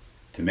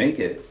make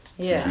it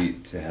Yeah.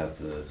 to have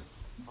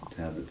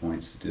the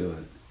points to do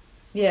it.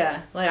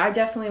 yeah, like I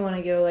definitely want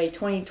to go like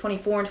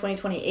 2024 and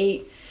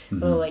 2028,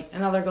 but like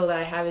another goal that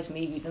I have is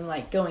maybe even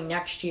like going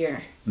next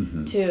year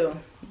Mhm. too,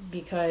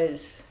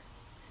 because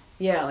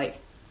yeah, like,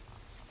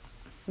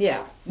 yeah,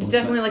 it's What's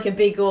definitely that? like a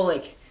big goal.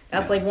 Like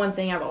that's Yeah. like one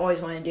thing I've always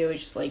wanted to do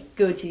is just like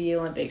go to the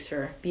Olympics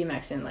for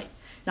BMX and like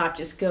not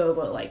just go,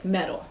 but like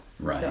medal.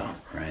 Right, So.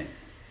 right.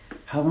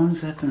 How long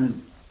has that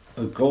been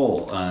a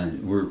goal?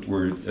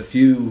 We're a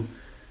few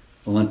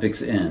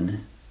Olympics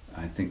in.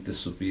 I think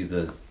this will be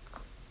the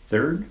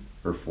third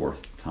or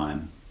fourth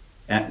time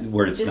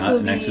where it's not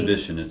an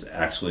exhibition, it's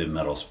actually a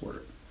medal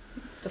sport.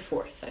 The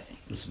fourth, I think.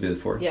 This will be the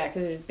fourth? Yeah,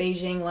 because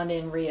Beijing,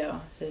 London, Rio.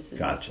 So this is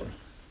Gotcha. the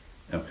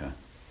fourth. Okay.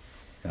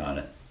 Got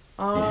it.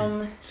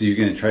 Yeah. So you're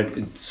going to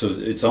try so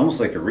it's almost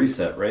like a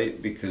reset,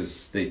 right?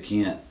 Because they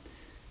can't,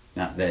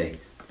 not they,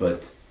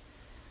 but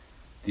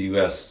the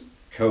U.S.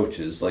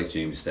 coaches like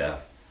Jamie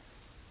Staff,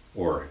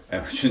 or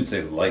I shouldn't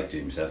say like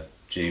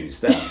Jamie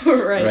Staff,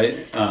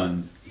 right?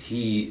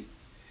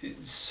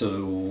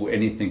 So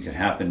anything could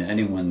happen to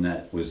anyone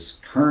that was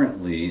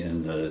currently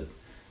in the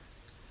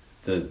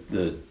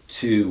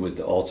two with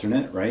the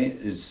alternate, right?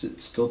 Is it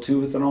still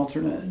two with an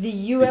alternate? The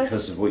U.S.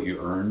 because of what you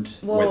earned,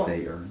 well, what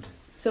they earned.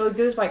 So it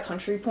goes by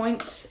country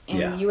points, and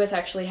Yeah. the U.S.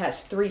 actually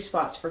has 3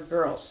 spots for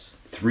girls.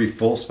 3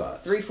 full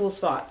spots. 3 full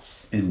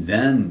spots. And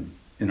then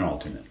an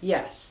alternate.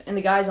 Yes, and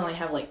the guys only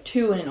have like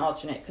 2 in an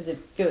alternate because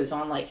it goes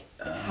on like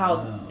how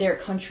their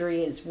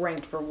country is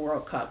ranked for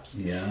World Cups.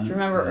 Yeah. Do you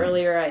remember yeah.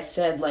 earlier I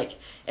said like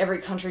every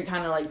country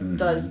kind of like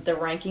does the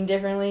ranking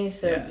differently?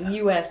 So Yeah. the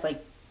U.S.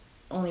 like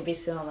only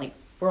based it on like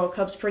World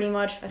Cups pretty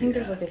much. I think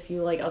there's Yeah. like a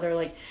few like other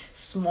like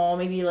small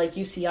maybe like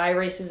UCI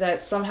races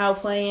that somehow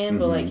play in,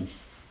 but like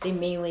they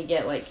mainly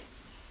get like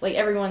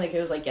everyone that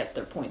goes like gets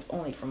their points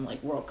only from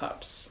like World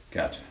Cups.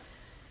 Gotcha.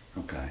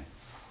 Okay.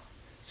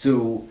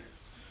 So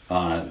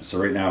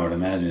right now I would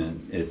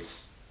imagine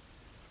it's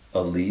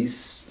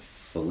Elise,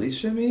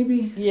 Felicia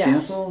maybe? Yeah.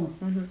 Stansel?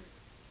 Mhm.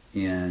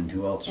 And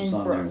who else was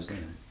And on there? Brooke. Was there?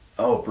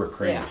 Oh, Brooke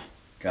Crane. Yeah.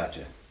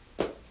 Gotcha.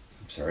 I'm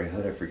sorry, how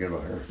did I forget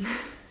about her?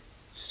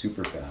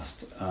 Super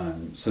fast.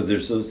 So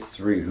there's those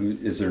 3. Who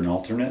is there an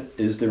alternate?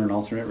 Is there an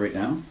alternate right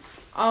now?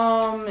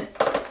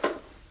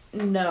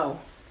 No.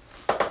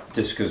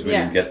 Just because we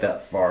Yeah. didn't get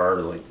that far,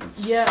 like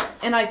it's, Yeah,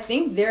 and I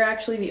think they're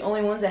actually the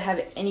only ones that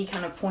have any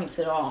kind of points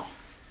at all.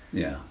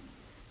 Yeah.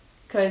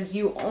 Because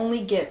you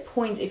only get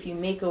points if you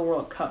make a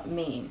World Cup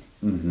main.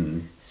 Mm-hmm.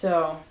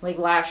 So, like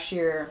last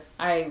year,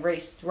 I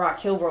raced Rock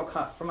Hill World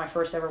Cup for my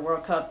first ever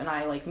World Cup, and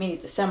I like made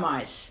it to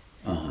semis.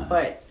 Uh-huh.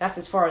 But that's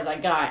as far as I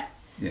got.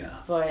 Yeah.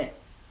 But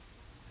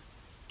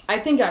I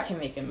think I can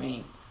make a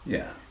main.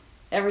 Yeah.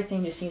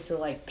 Everything just seems to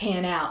like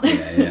pan out.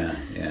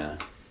 Yeah.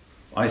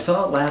 I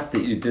saw a lap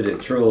that you did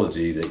at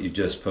Trilogy that you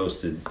just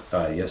posted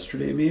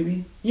yesterday,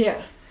 maybe?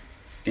 Yeah.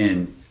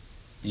 And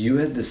you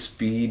had the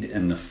speed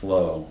and the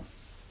flow.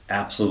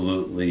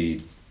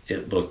 Absolutely,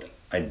 it looked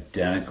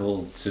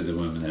identical to the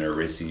women that are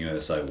racing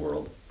USI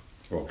World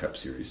Cup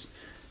Series.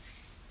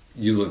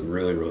 You look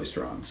really, really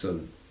strong.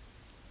 So,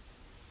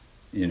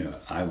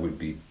 I would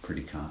be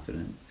pretty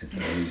confident if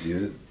I was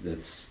you.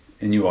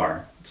 And you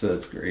are. So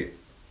that's great.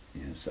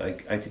 Yes, I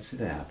could see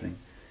that happening.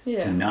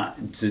 Yeah.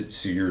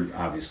 So you're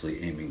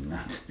obviously aiming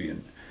not to be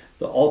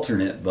the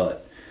alternate,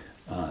 but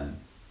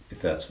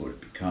if that's what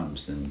it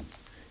becomes, then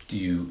do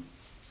you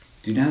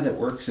know how that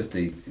works?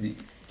 Do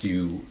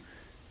you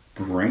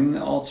bring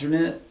the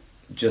alternate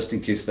just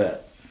in case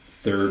that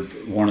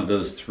third one of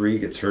those 3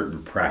 gets hurt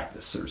in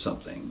practice or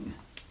something?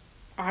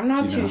 I'm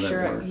not Do you know too how that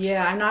sure. works?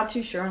 Yeah, I'm not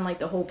too sure on like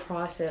the whole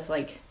process.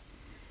 Like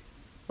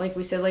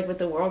we said, like with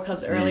the World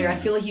Cups earlier, I Yeah.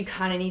 feel like you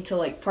kind of need to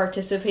like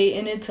participate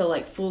in it to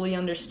like fully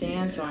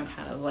understand. So I'm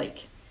kind of like,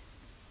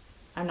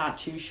 I'm not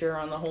too sure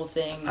on the whole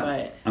thing,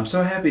 but I'm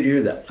so happy to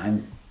hear that.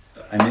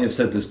 I may have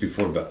said this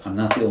before, but I'm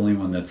not the only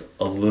one that's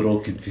a little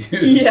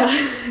confused.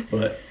 yeah,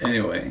 But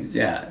anyway,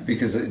 yeah,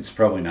 because it's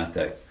probably not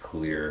that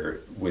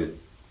clear with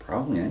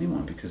probably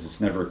anyone because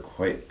it's never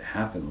quite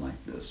happened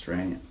like this,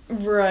 right?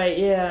 right,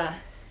 yeah.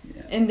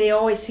 Yeah. And they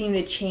always seem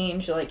to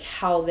change like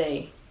how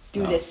they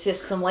do this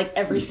system like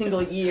every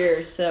single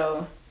year.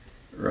 So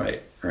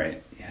Right.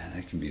 Yeah,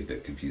 that can be a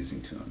bit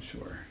confusing too, I'm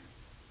sure.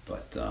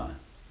 But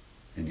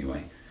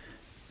anyway,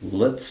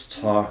 let's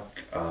talk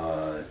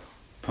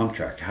pump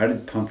track. How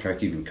did pump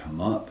track even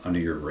come up under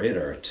your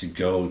radar to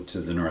go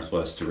to the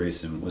Northwest to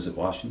race in, was it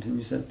Washington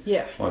you said?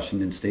 yeah.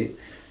 Washington State.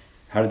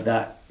 How did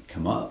that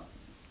come up?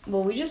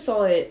 Well, we just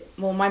saw it.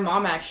 Well, my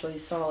mom actually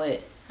saw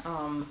it.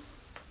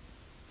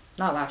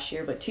 Not last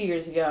year, but 2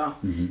 years ago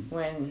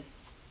when,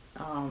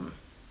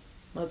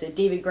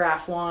 David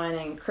Graff won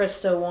and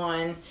Krista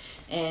won,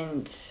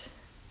 and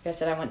like I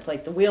said, I went to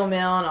like the wheel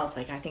mill, and I was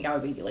like, I think I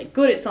would be like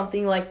good at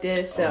something like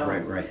this. So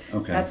Right.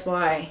 Okay. that's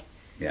why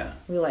yeah.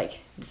 we like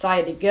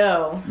decided to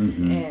go,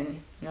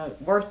 and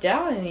it worked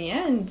out in the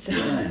end. So,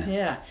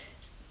 yeah.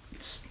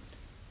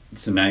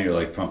 So now you're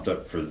like pumped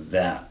up for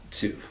that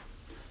too.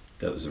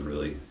 That was a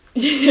really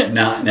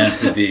not meant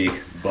to be,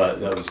 but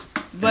that was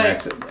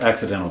an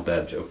accidental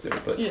bad joke there.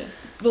 But yeah.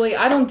 But like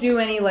I don't do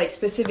any like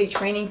specific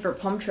training for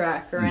pump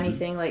track or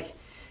anything. Like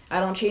I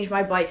don't change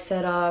my bike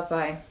setup.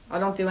 I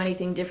don't do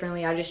anything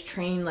differently. I just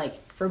train like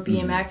for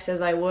BMX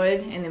as I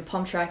would, and then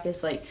pump track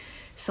is like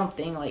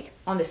something like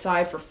on the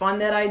side for fun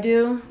that I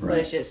do. But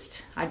it's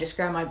just I just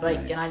grab my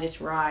bike and I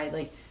just ride.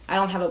 Like I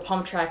don't have a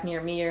pump track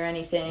near me or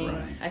anything.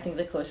 Right. I think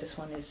the closest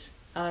one is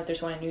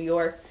there's one in New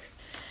York.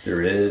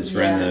 There is.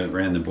 Yeah.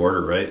 Ran the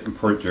border, right? In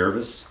Port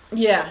Jervis.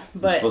 Yeah, I'm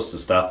but supposed to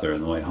stop there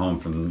on the way home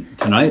from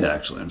tonight,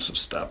 actually. I'm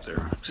supposed to stop there.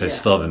 'Cause I Yeah.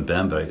 still haven't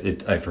been,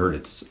 but I've heard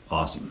it's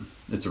awesome.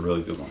 It's a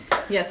really good one.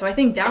 yeah, so I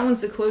think that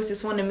one's the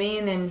closest one to me,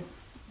 and then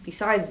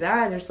besides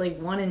that, there's like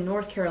one in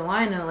North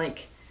Carolina,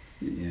 like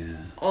Yeah.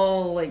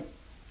 all like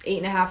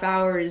 8.5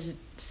 hours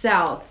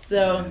south.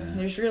 So Yeah.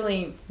 there's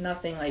really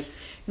nothing like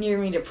near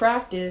me to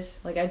practice.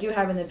 Like I do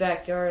have in the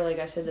backyard, like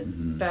I said, the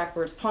Mhm.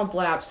 backwards pump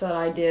laps that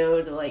I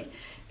do to like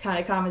kind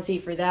of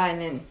compensate for that.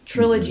 And then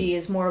Trilogy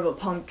is more of a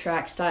pump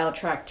track style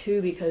track too,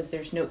 because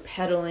there's no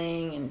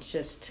pedaling and it's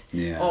just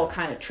Yeah. all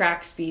kind of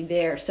track speed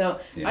there. So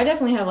Yeah. I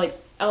definitely have like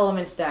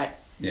elements that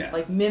Yeah.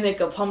 like mimic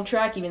a pump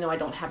track, even though I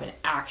don't have an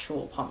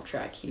actual pump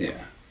track here.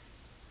 Yeah.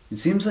 It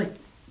seems like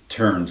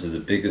turns are the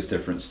biggest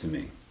difference to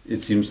me.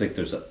 It seems like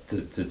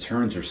the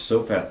turns are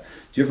so fast.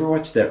 Do you ever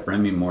watch that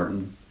Remy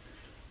Morton?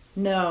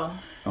 No.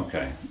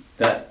 Okay.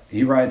 That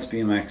he rides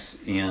BMX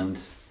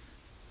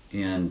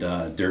and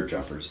dirt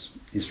jumpers.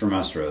 He's from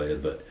Australia,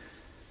 but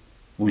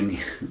when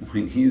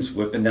he's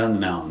whipping down the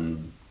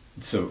mountain,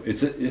 so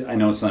I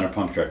know it's not a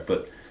pump track,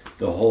 but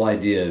the whole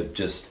idea of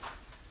just,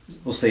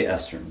 we'll say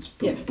S turns,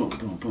 boom, Yeah. boom,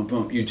 boom, boom,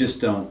 boom. You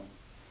just don't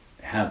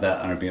have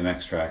that on a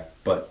BMX track,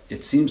 but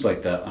it seems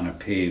like that on a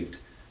paved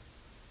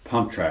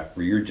pump track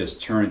where you're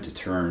just turn to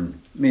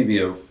turn,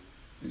 maybe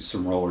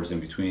some rollers in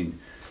between.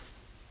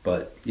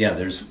 But yeah,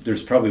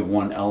 there's probably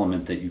one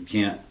element that you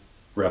can't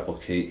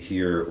replicate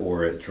here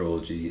or at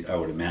Trilogy, I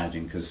would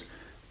imagine, because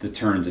the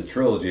turns at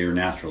Trilogy are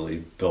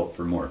naturally built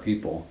for more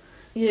people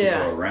to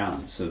Yeah. go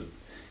around. So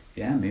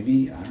yeah,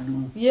 maybe, I don't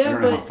know. Yeah, I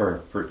don't know how but- far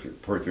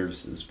Port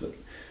Jervis is, but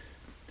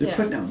they're Yeah.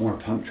 putting out more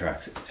pump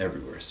tracks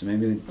everywhere. So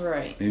maybe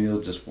Right.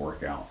 it'll just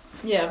work out.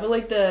 Yeah, but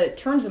like the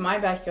turns in my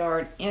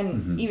backyard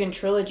and Mhm. even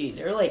Trilogy,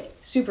 they're like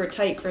super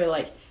tight for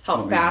like how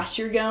Oh, yeah. fast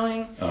you're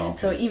going. Oh, okay.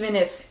 So even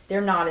if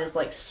they're not as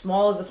like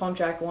small as the pump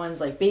track ones,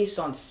 like based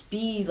on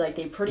speed, like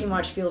they pretty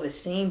much feel the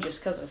same just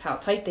because of how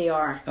tight they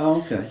are. Oh,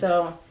 okay.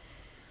 So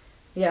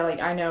yeah,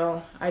 like I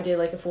know I did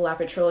like a full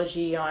lap of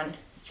Trilogy on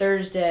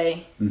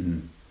Thursday, Mm-hmm.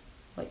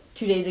 like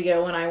 2 days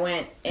ago when I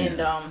went, and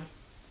Yeah.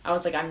 I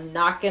was like, I'm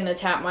not gonna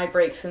tap my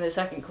brakes in the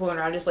second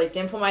corner. I just like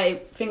didn't put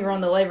my finger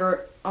on the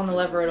lever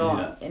at all,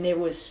 Yeah. and it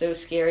was so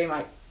scary.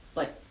 My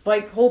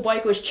whole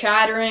bike was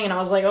chattering, and I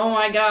was like, oh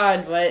my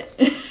god! But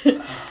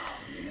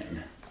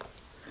Man.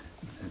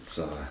 It's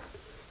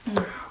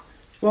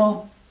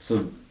well,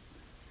 so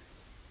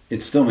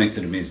it still makes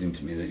it amazing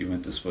to me that you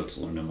went to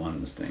Switzerland and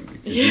won this thing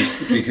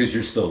because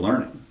you're still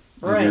learning.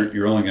 Right.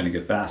 You're only going to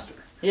get faster.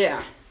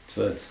 yeah,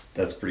 So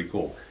that's pretty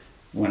cool.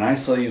 When I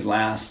saw you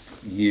last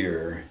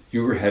year,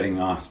 you were heading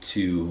off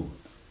to,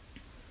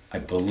 I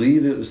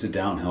believe it was a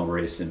downhill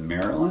race in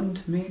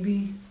Maryland,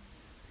 maybe?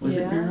 Was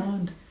it Yeah.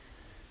 Maryland?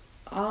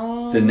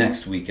 The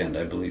next weekend,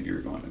 I believe you were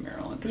going to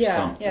Maryland or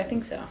something. yeah, I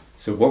think so.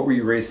 So what were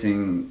you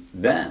racing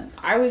then?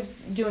 I was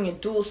doing a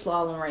dual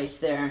slalom race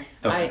there.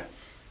 Okay.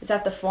 It's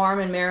at the farm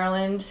in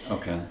Maryland.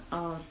 Okay.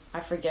 I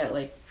forget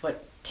like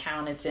what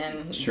town it's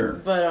in. Sure.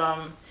 But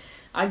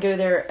I go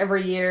there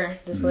every year,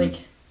 just like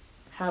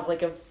have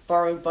like a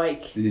borrowed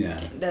bike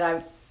Yeah. that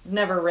I've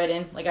never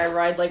ridden. Like I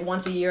ride like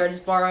once a year. I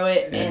just borrow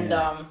it Yeah, and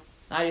yeah.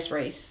 I just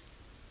race.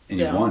 And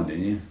So- you won,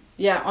 didn't you?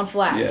 Yeah, on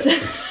flats.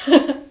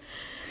 Yeah.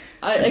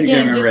 I think I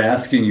remember just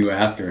asking you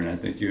after, and I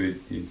think you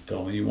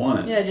told me you won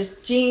it. yeah,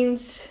 just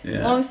jeans,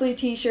 Yeah. long sleeve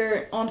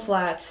t-shirt on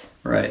flats.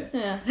 Right.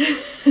 Yeah.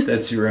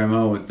 That's your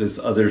MO with this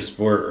other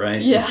sport,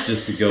 right? Yeah. It's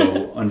just to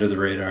go under the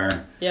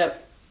radar.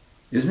 Yep.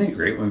 Isn't it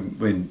great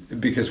when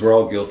because we're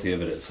all guilty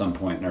of it at some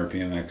point in our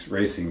BMX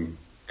racing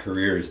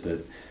careers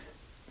that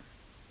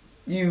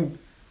you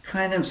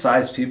kind of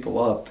size people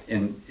up,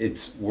 and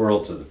it's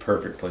Worlds are the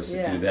perfect place to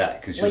Yeah. do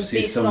that because you'll Like see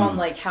based someone on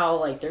like how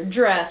like they're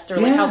dressed or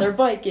like how Yeah. their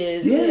bike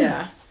is. Yeah.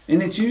 Yeah.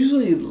 And it's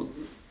usually,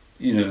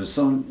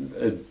 some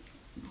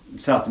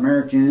South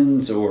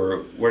Americans or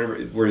whatever,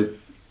 where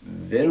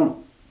they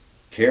don't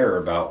care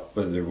about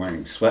whether they're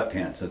wearing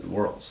sweatpants at the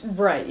Worlds.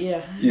 Right.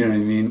 Yeah. You know what I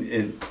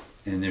mean?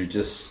 And they're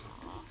just,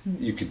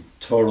 you could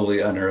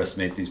totally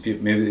underestimate these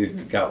people. Maybe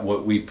they've got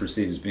what we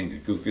perceive as being a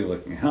goofy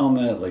looking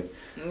helmet, like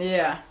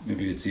Yeah.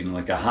 maybe it's even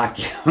like a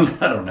hockey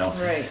helmet, I don't know.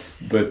 Right.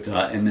 But,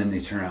 and then they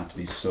turn out to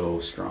be so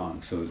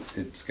strong. So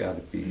it's got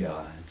to be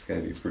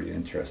pretty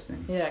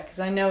interesting. Yeah, because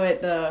I know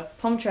at the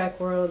pump track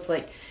worlds,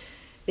 like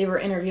they were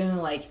interviewing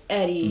like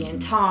Eddie and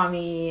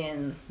Tommy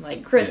and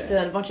like Krista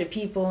Yeah. and a bunch of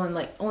people, and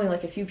like only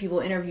like a few people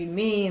interviewed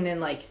me, and then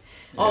like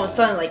all of Yeah. a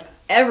sudden like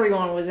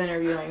everyone was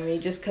interviewing me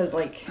just because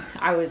like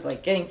I was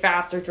like getting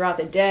faster throughout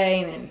the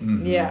day, and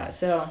then yeah,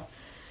 so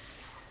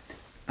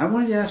I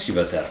wanted to ask you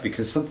about that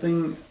because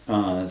something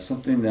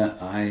that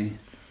I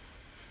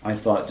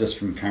thought just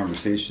from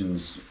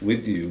conversations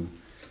with you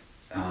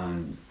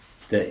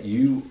that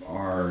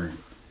you're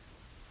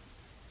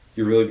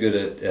really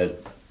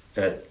good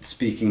at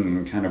speaking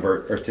and kind of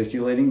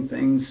articulating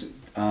things.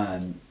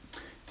 Do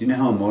you know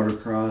how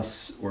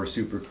motocross or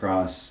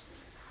supercross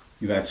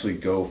you actually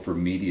go for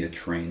media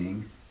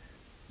training?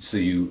 So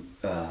you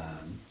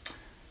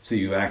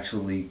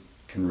actually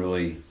can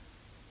really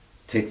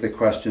take the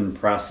question,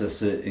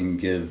 process it, and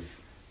give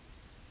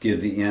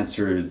the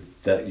answer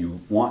that you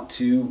want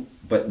to,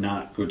 but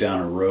not go down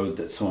a road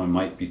that someone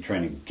might be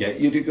trying to get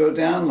you to go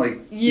down. Like,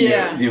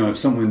 Yeah. you know, if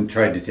someone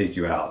tried to take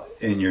you out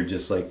and you're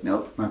just like,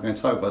 nope, I'm not going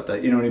to talk about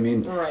that. You know what I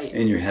mean? Right.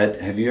 In your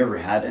head, have you ever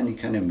had any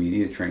kind of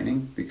media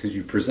training? Because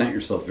you present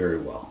yourself very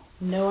well.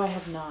 No, I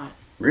have not.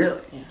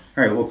 Really? Yeah.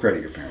 All right, we'll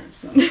credit your parents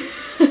then.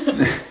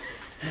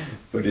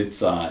 But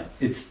it's I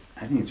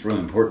think it's really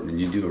important, and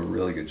you do a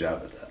really good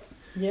job at that.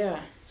 Yeah.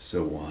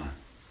 So,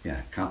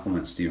 yeah,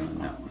 compliments to you on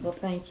that one. Well,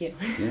 thank you.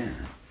 Yeah.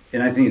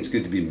 And I think it's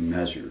good to be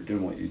measured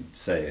in what you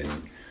say.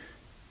 And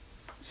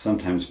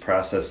sometimes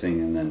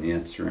processing and then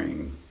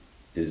answering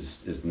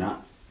is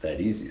not that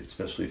easy,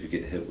 especially if you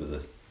get hit with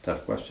a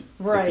tough question.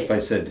 Right. Like if I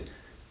said,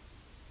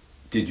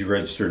 did you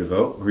register to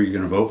vote? Who are you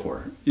going to vote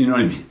for? You know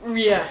what I mean?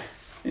 Yeah.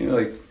 And you're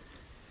like,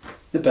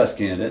 the best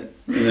candidate,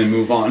 and then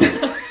move on.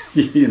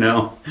 You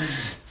know?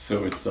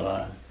 So it's,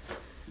 so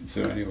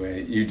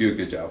anyway, you do a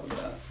good job with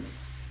that.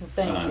 Well,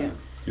 thank you.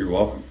 You're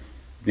welcome.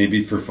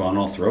 Maybe for fun,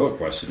 I'll throw a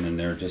question in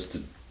there just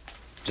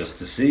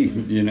to see,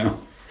 you know.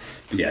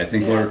 But yeah, I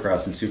think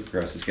motocross and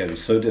supercross has got to be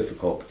so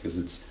difficult because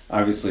it's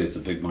obviously it's a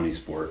big money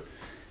sport,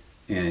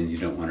 and you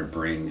don't want to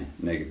bring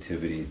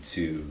negativity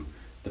to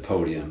the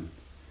podium.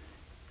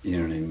 You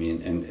know what I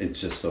mean? And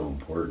it's just so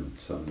important.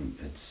 So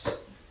it's.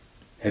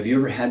 Have you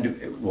ever had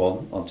to?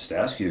 Well, I'll just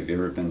ask you: have you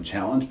ever been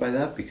challenged by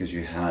that because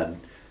you had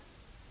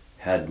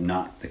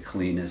not the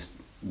cleanest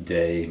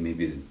day?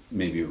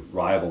 Maybe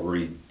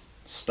rivalry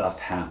stuff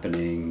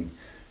happening.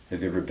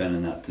 Have you ever been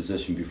in that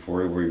position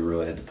before where you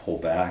really had to pull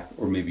back,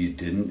 or maybe you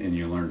didn't and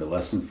you learned a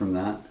lesson from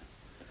that?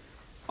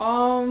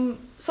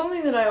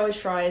 Something that I always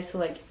try is to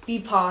like be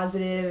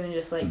positive and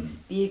just like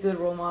be a good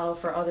role model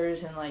for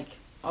others and like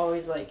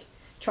always like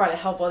try to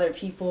help other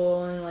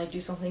people and like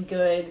do something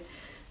good.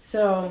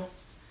 So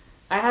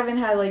I haven't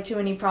had like too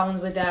many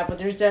problems with that, but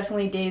there's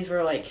definitely days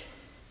where like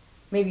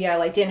maybe I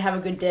like didn't have a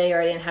good day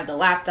or I didn't have the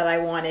lap that I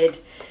wanted,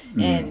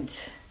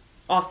 and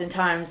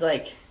oftentimes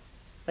like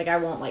I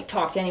won't like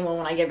talk to anyone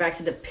when I get back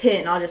to the pit,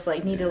 and I'll just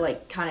like need to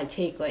like kind of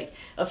take like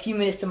a few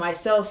minutes to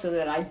myself so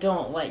that I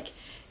don't like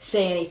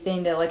say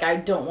anything that like I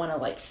don't want to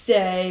like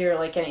say or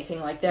like anything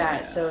like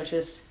that. Yeah. So it's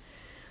just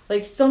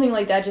like something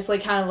like that, just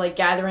like kind of like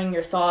gathering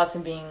your thoughts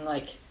and being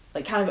like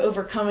kind of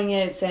overcoming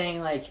it,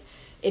 saying like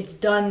it's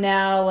done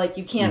now, like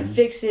you can't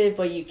fix it,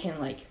 but you can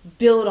like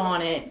build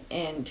on it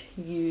and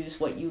use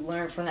what you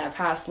learned from that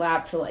past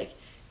lap to like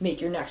make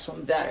your next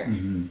one better.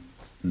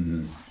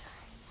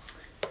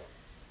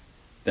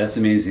 That's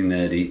amazing that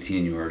at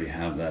 18 you already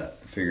have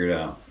that figured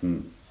out.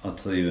 And I'll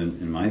tell you,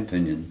 in my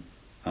opinion,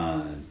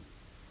 that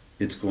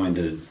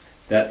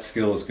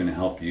skill is going to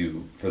help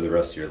you for the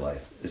rest of your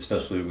life,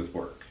 especially with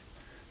work.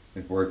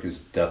 Like work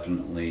is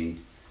definitely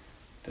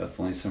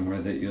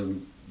somewhere that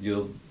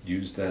you'll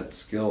use that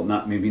skill.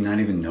 Maybe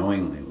not even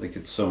knowingly. Like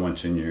it's so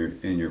much in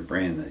your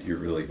brain that you're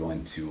really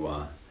going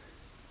to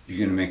you're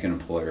going to make an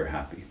employer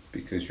happy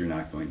because you're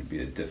not going to be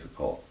a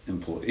difficult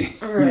employee.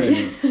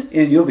 Right.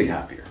 And you'll be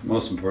happier.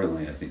 Most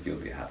importantly, I think you'll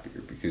be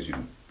happier because you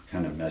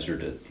kind of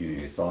measured it.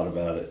 You thought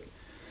about it,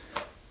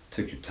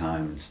 took your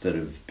time instead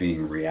of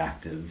being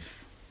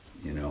reactive,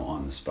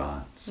 on the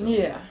spot. So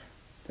Yeah.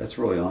 that's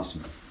really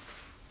awesome.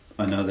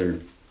 Another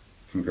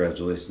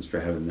congratulations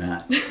for having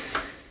that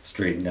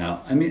straightened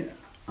out. I mean,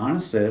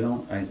 honestly,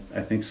 I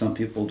think some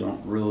people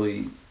don't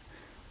really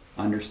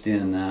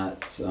understand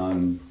that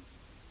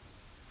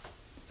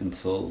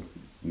until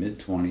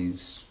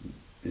mid-20s.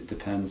 It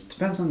depends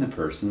on the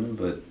person,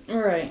 but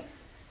Right.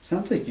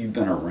 sounds like you've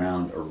been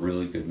around a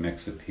really good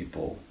mix of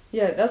people.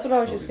 Yeah, that's what I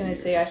was just Over going the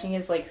to say. I years. think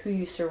it's like who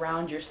you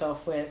surround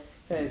yourself with,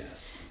 because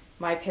Yes.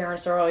 my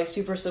parents are always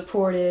super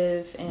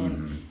supportive,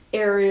 and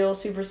Ariel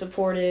super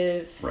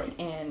supportive, Right.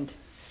 and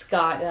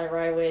Scott that I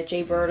ride with,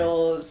 Jay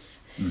Bertles,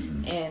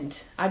 Mhm.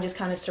 and I just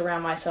kind of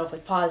surround myself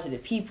with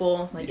positive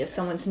people. Like if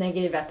someone's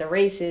negative at the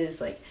races,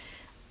 like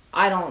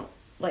I don't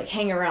like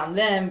hang around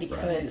them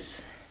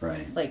because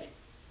Right. like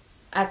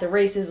at the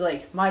races,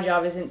 like my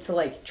job isn't to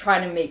like try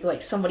to make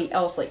like somebody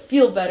else like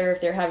feel better if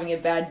they're having a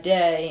bad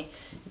day.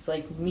 It's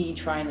like me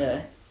trying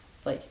to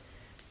like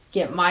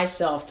get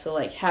myself to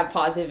like have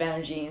positive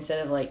energy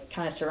instead of like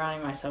kind of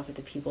surrounding myself with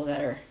the people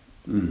that are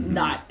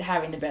not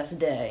having the best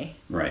day.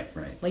 Right.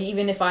 Like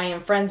even if I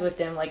am friends with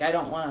them, like I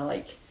don't want to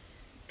like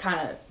kind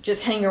of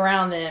just hang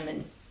around them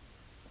and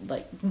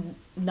like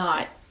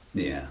not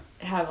Yeah.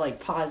 have like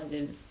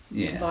positive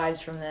Yeah.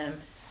 vibes from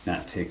them.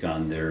 Not take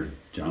on their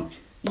junk,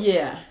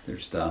 Yeah. their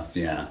stuff.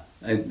 Yeah.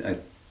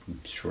 I'm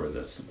sure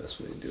that's the best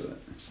way to do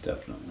it.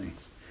 Definitely.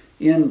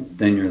 And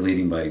then you're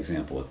leading by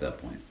example at that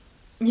point.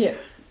 Yeah.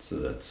 So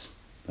that's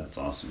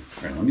awesome.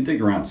 All right, let me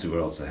dig around and see what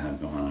else I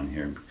have going on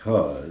here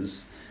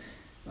because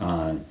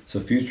so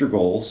future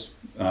goals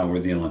were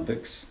the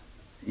Olympics,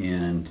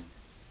 and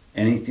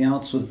anything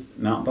else with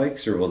mountain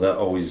bikes, or will that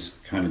always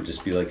kind of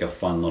just be like a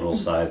fun little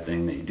side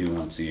thing that you do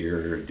once a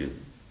year, or do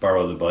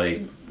borrow the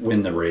bike,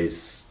 win the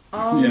race,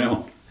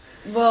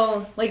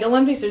 Well, like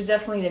Olympics is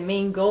definitely the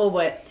main goal,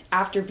 but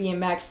after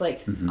BMX,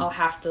 like I'll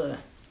have to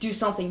do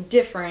something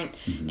different.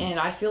 Mm-hmm. And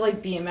I feel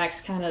like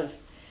BMX kind of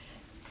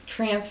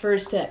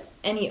transfers to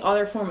any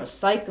other form of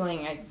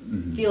cycling. I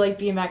feel like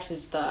BMX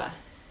is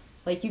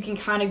like you can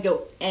kind of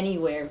go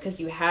anywhere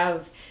because you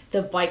have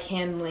the bike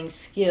handling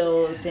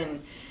skills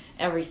and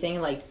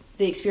everything, like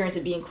the experience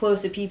of being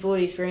close to people,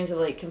 the experience of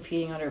like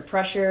competing under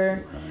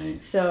pressure.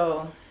 Right.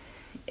 So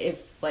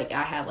if like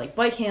I have like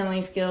bike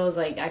handling skills,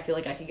 like I feel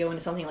like I could go into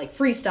something like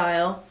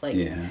freestyle, like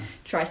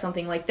try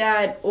something like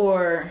that,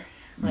 or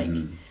like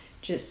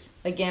just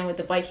again with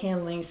the bike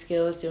handling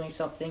skills doing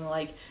something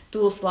like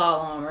dual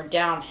slalom or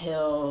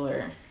downhill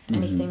or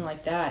anything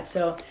like that.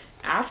 So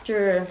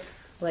after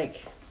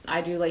like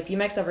I do like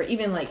BMX stuff, or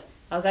even like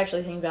I was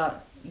actually thinking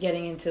about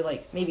getting into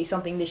like maybe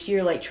something this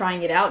year, like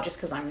trying it out just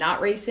because I'm not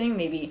racing,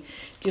 maybe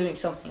doing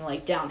something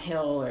like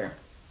downhill or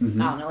I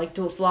don't know, like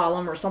dual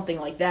slalom or something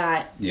like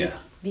that,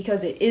 just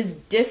because it is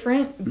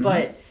different,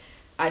 but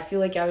I feel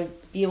like I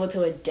would be able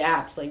to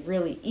adapt like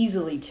really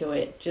easily to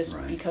it just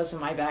because of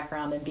my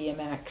background in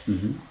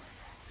BMX.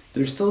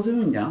 They're still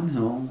doing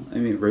downhill, I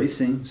mean,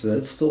 racing, so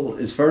that's still,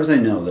 as far as I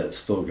know, that's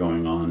still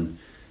going on.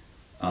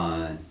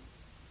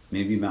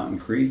 Maybe Mountain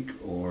Creek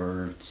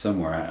or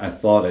somewhere. I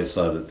thought I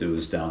saw that there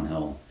was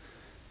downhill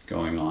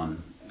going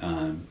on.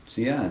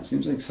 So yeah, it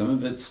seems like some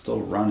of it's still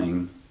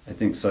running. I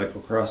think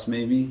cyclocross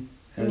maybe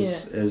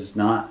has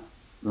not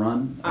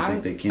run. I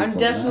think they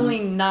canceled. I'm definitely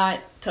not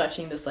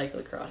touching the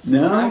cyclocross.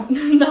 No?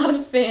 I'm not a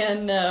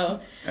fan, no.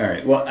 All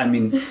right. Well, I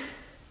mean,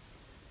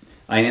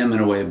 I am in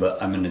a way,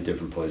 but I'm in a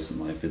different place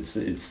in life. It's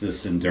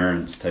this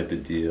endurance type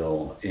of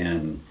deal.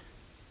 And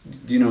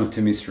do you know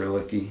Timmy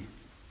Strelicky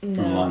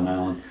from Long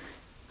Island?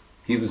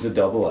 He was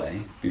a AA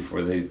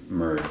before they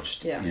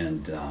merged,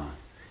 and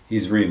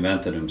he's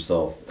reinvented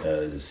himself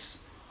as,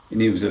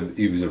 and he was a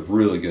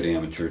really good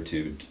amateur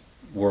too,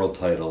 world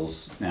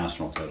titles,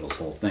 national titles,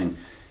 whole thing.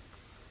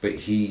 But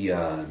he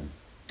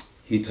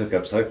took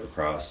up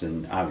cyclocross,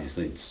 and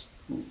obviously it's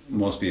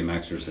most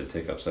BMXers that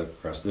take up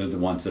cyclocross. They're the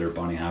ones that are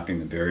bunny hopping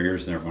the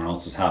barriers, and everyone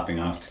else is hopping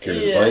off to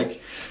carry the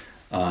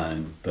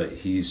bike. But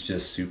he's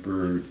just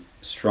super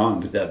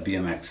strong. But that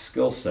BMX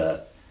skill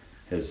set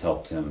has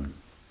helped him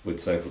with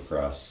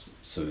cyclocross,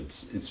 so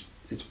it's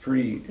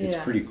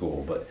pretty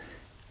cool. But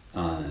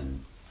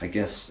I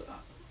guess,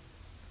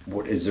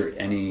 what is there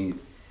any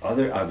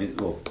other?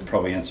 Well,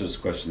 probably answers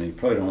the question that you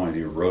probably don't want to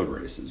do road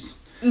races.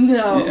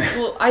 No,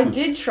 well, I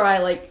did try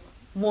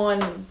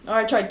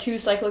I tried 2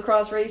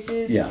 cyclocross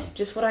races. Yeah.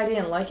 Just what I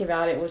didn't like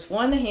about it was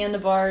one, the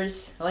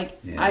handlebars.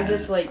 I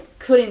just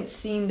couldn't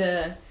seem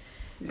to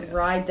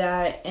ride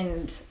that,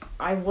 and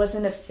I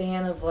wasn't a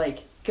fan of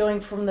going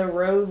from the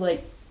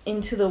road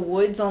into the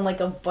woods on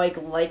a bike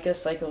like a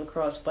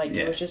cyclocross bike.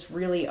 It was just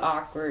really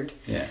awkward.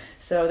 Yeah.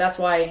 So that's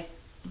why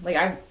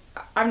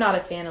I'm not a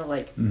fan of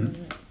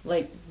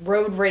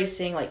road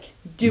racing,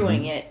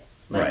 doing it.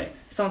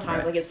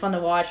 Sometimes it's fun to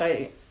watch.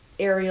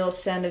 Ariel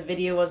sent a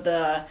video of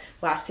the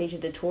last stage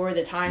of the tour,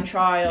 the time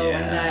trial,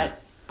 and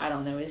that, I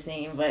don't know his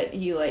name, but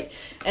he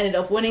ended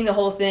up winning the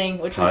whole thing,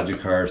 which was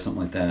Car or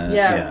something like that.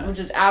 Yeah, which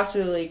is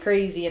absolutely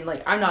crazy. And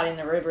I'm not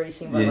into road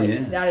racing, but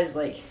that is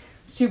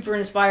super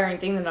inspiring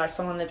thing that I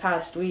saw in the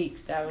past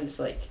weeks. That was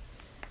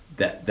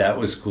that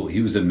was cool.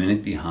 He was a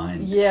minute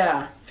behind.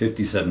 Yeah.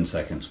 57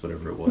 seconds,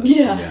 whatever it was.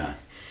 Yeah.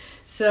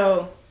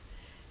 So,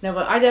 no,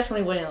 but I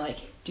definitely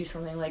wouldn't do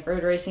something like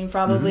road racing.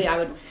 Probably I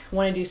would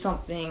want to do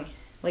something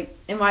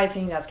in my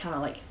opinion, that's kind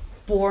of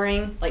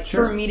boring,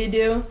 for me to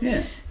do.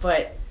 Yeah.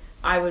 But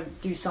I would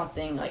do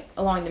something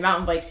along the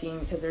mountain bike scene,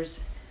 because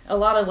there's a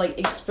lot of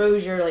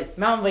exposure.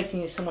 Mountain bike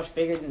scene is so much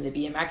bigger than the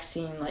BMX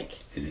scene. It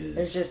is.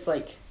 There's just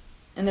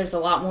and there's a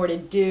lot more to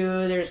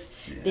do.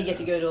 They get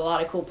to go to a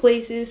lot of cool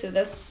places, so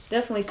that's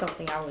definitely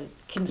something I would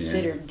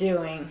consider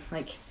doing,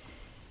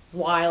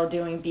 while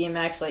doing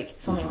BMX,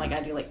 something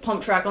I do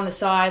pump track on the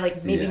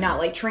side, maybe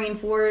not train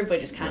for it,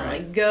 but just kind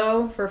of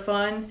go for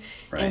fun,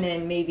 and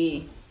then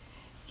maybe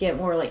get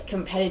more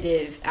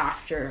competitive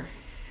after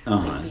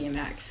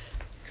BMX.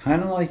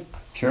 Kind of like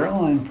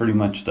Caroline pretty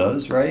much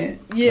does, right?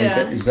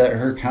 Yeah. Is that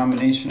her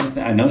combination of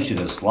things? I know she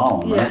does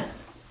slalom, right?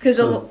 Because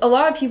a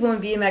lot of people in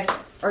BMX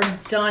are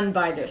done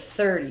by their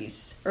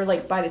 30s, or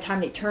by the time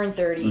they turn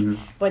 30,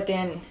 but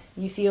then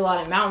you see a lot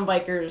of mountain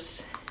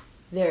bikers,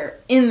 they're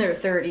in their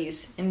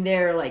 30s and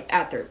they're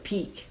at their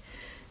peak.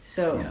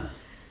 So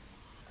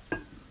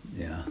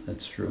yeah,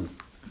 that's true.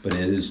 But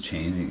it is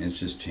changing. It's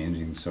just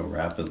changing so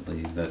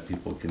rapidly that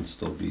people can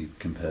still be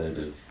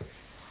competitive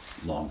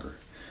longer.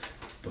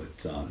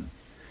 But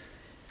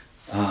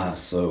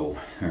so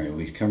all right,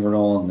 we covered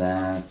all of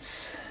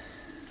that.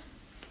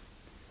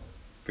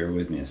 Bear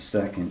with me a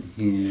second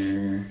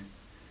here.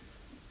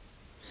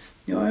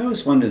 I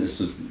always wonder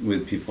this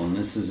with people, and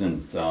this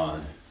isn't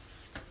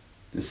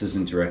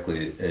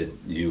directly at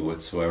you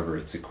whatsoever.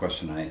 It's a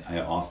question I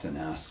often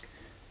ask.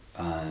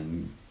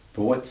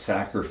 But what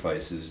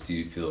sacrifices do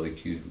you feel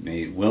like you've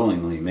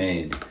willingly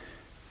made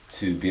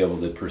to be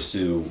able to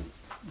pursue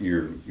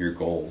your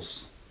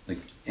goals,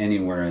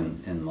 anywhere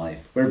in life,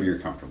 whatever you're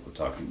comfortable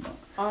talking about?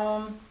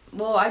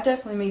 Well, I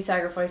definitely made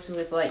sacrifices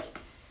with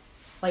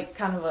like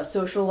kind of a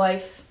social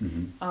life,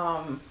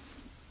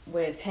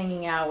 with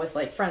hanging out with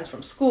like friends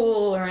from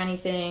school or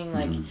anything.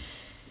 Like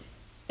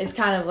it's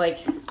kind of like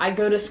I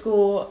go to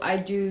school, I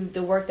do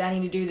the work that I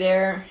need to do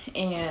there,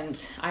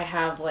 and I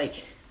have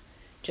like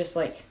just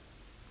like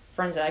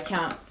friends that I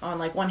count on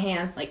like one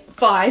hand, like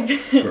 5,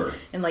 Sure.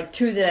 and like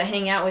 2 that I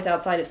hang out with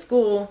outside of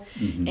school,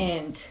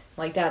 and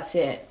like that's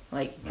it.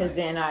 Like because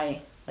then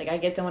I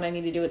get done what I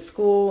need to do at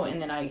school, and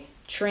then I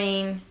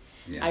train,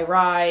 I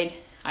ride,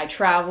 I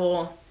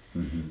travel,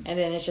 and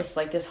then it's just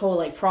like this whole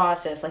like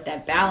process, like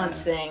that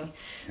balance thing.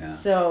 Yeah.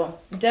 So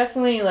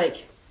definitely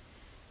like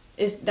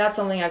that's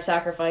something I've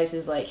sacrificed,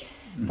 is like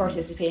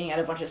participating at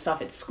a bunch of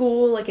stuff at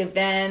school, like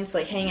events,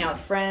 like hanging out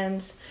with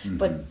friends.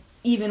 But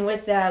even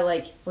with that,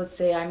 like let's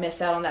say I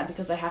miss out on that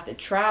because I have to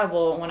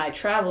travel. When I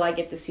travel, I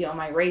get to see all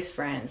my race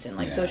friends and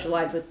like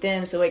socialize with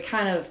them. So it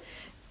kind of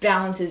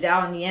balances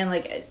out in the end.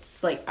 Like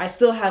it's like I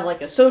still have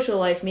like a social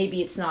life.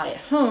 Maybe it's not at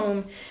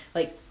home.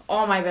 Like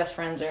all my best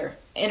friends are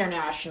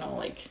international.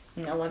 Like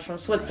one's from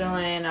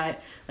Switzerland.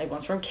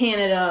 One's from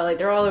Canada. Like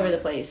they're all over the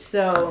place.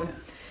 So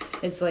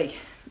it's like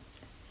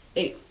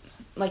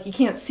you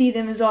can't see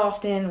them as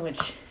often,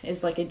 which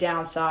is like a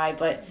downside.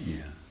 But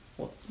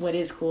what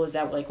is cool is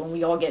that like when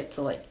we all get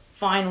to like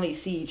finally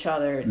see each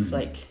other, it's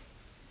like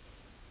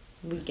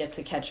we get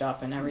to catch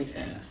up and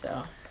everything.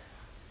 So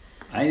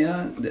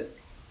I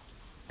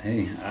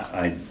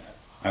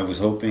was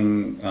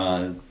hoping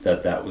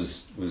that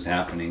was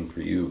happening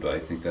for you, but I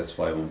think that's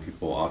why when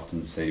people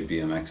often say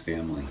BMX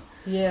family,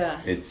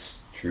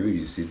 it's true.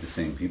 You see the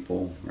same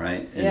people,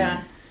 right?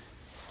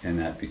 And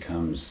that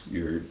becomes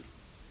your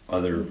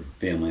other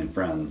family and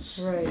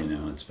friends, right.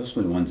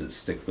 Especially the ones that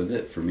stick with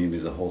it for maybe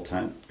the whole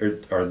time. Or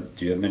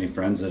do you have many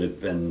friends that have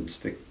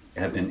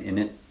been in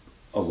it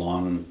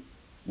along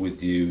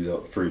with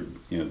you for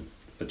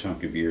a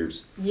chunk of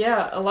years?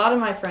 Yeah, a lot of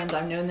my friends,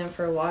 I've known them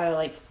for a while.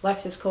 Like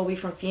Lexus Colby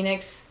from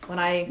Phoenix, when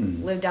I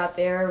lived out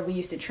there, we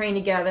used to train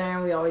together,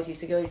 and we always used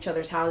to go to each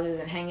other's houses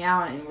and hang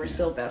out, and we're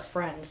still best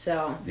friends.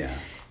 So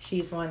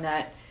she's one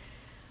that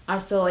I'm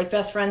still like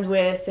best friends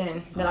with,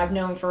 and that I've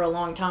known for a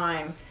long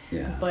time.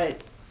 Yeah.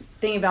 But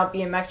thing about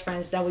BMX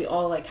friends is that we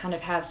all like kind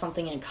of have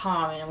something in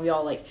common, and we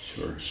all like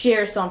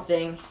share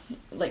something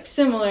like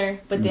similar.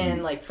 But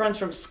then like friends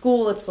from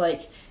school, it's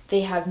like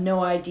they have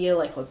no idea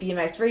like what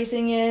BMX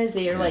racing is.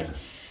 They are like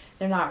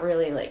they're not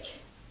really like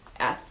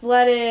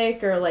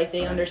athletic, or like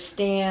they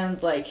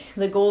understand like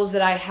the goals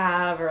that I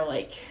have, or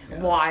like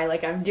why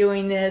like I'm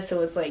doing this.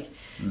 So it's like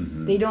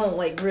they don't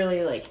like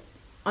really like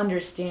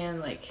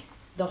understand like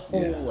the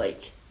whole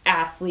like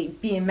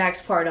athlete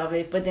BMX part of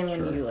it. But then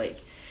when you like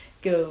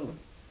go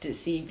to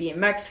see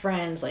BMX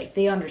friends, like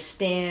they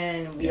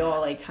understand. We all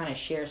like kind of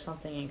share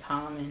something in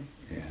common.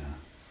 Yeah,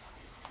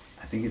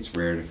 I think it's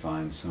rare to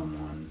find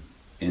someone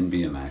in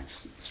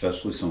BMX,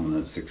 especially someone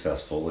that's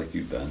successful like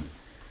you've been,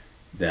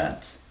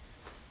 that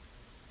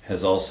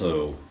has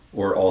also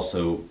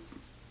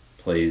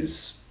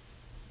plays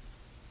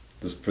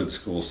for the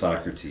school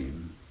soccer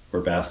team or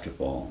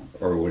basketball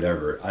or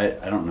whatever.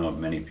 I don't know of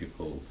many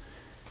people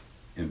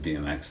in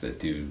BMX that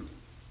do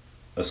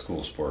a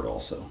school sport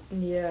also.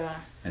 Yeah.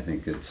 I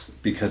think it's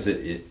because it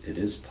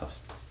is tough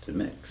to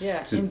mix.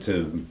 Yeah.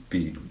 To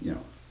be,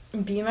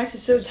 BMX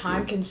is so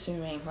time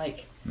consuming.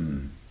 Like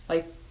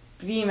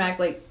BMX,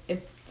 like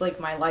it's like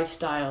my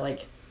lifestyle.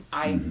 Like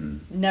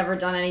I've never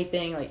done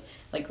anything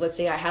like let's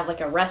say I have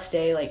like a rest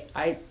day. Like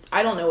I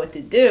don't know what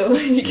to do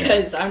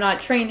because I'm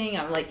not training.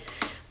 I'm like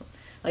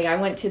I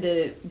went to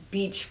the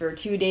beach for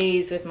 2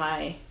 days with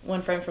my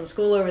one friend from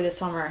school over the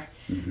summer,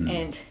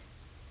 and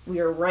we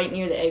were right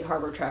near the Egg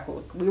Harbor track.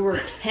 We were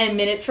 10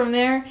 minutes from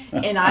there,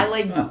 and I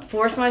like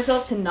forced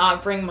myself to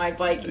not bring my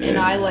bike, and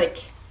I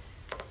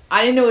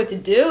didn't know what to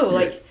do.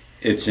 Like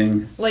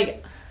itching.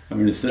 Like I'm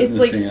gonna sit it's in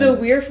the like sand. so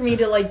weird for me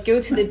to like go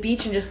to the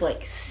beach and just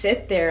like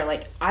sit there.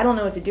 Like I don't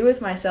know what to do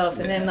with myself,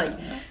 and then like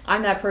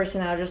I'm that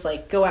person that'll just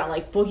like go out and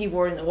like boogie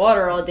board in the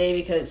water all day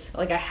because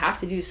like I have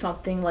to do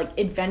something like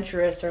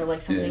adventurous or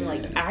like something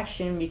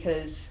action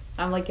because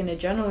I'm like an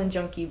adrenaline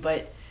junkie.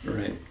 But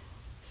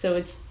so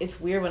it's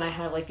weird when I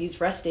have like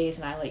these rest days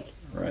and I like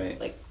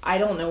I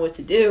don't know what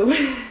to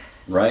do.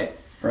 Right.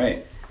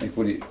 Like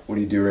what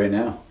do you do right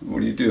now? What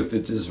do you do if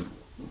it just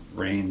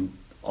rained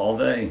all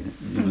day?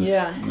 You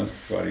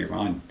must go out of your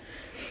mind.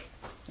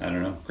 I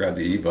don't know. Grab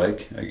the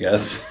e-bike, I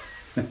guess.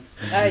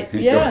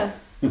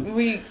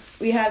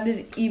 We had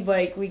this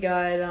e-bike we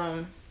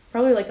got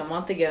probably like a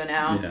month ago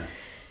now. Yeah.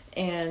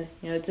 And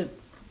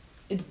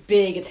it's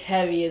big, it's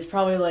heavy. It's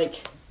probably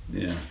like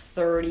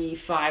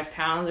 35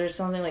 pounds or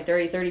something, like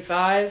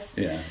 35.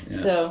 Yeah.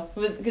 So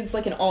it's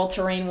like an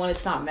all-terrain one.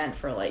 It's not meant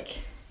for like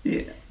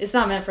it's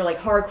not meant for like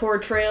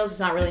hardcore trails. It's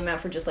not really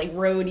meant for just like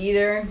road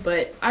either,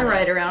 but I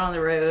ride around on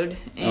the road,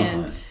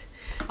 and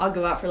I'll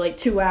go out for like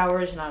 2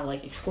 hours and I'll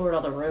like explore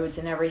all the roads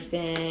and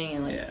everything,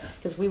 and like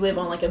because we live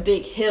on like a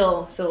big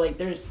hill, so like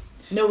there's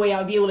no way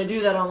I'd be able to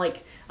do that on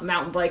like a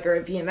mountain bike or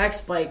a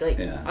BMX bike. Like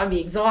I'd be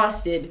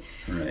exhausted.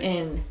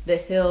 And the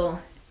hill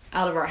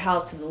out of our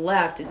house to the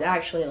left is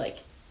actually like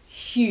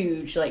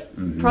huge, like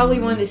probably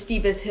one of the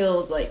steepest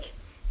hills like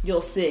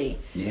you'll see.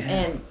 Yeah.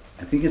 And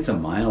I think it's a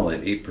mile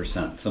at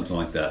 8%, something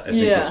like that. I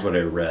think that's what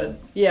I read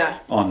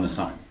on the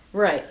sign.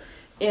 Right.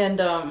 And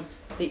the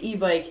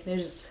e-bike,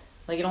 there's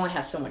like it only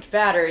has so much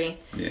battery.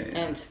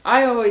 And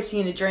I always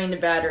seem to drain the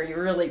battery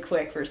really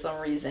quick for some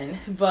reason.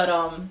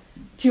 But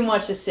too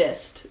much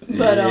assist.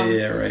 But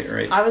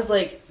right. I was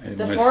like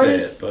the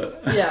farthest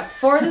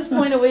farthest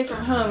point away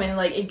from home, and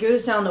like it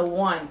goes down to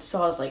 1.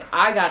 So I was like,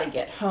 I gotta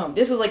get home.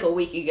 This was like a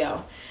week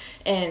ago.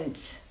 And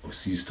so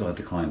you still had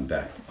to climb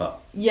back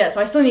up. Yeah, so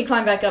I still need to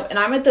climb back up, and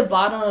I'm at the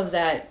bottom of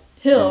that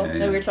hill that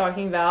we were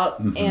talking about,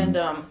 and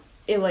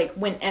it like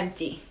went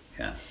empty.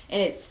 Yeah.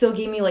 And it still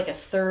gave me like a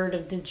third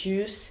of the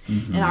juice,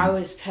 and I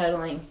was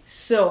pedaling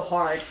so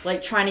hard,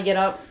 like trying to get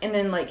up, and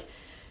then like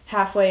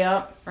halfway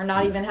up, or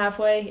not even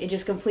halfway, it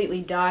just completely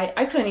died.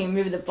 I couldn't even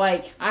move the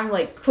bike. I'm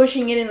like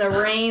pushing it in the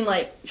rain,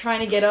 like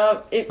trying to get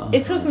up.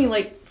 It took me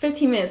like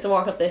 15 minutes to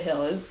walk up the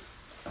hill. It was,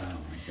 oh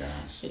my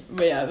gosh.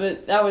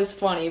 But that was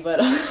funny, but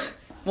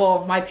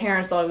well, my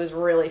parents thought it was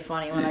really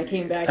funny when I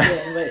came back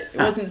in, but it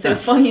wasn't so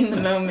funny in the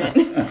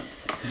moment.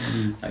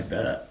 I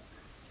bet.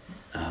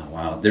 Oh,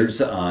 wow. There's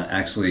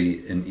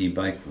actually an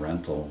e-bike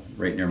rental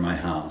right near my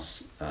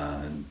house,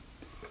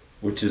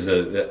 which is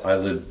I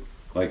live,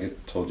 like I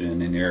told you,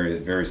 in an area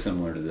very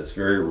similar to this,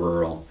 very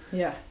rural.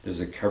 Yeah. There's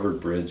a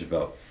covered bridge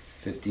about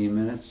 15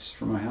 minutes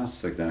from my house,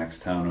 it's like the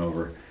next town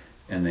over,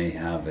 and they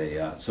have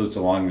so it's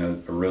along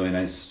a really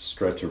nice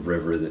stretch of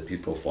river that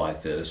people fly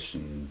fish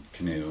and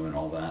canoe and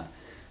all that.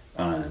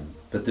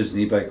 But there's an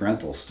e-bike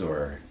rental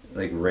store,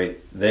 like right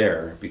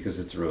there, because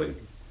it's really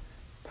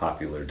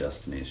popular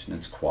destination.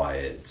 It's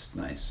quiet, it's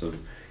nice. So,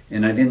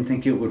 and I didn't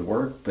think it would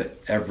work,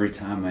 but every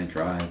time I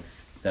drive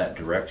that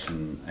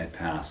direction, I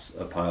pass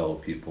a pile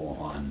of people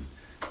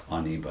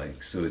on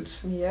e-bikes. So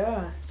it's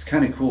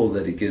kind of cool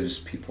that it gives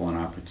people an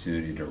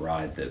opportunity to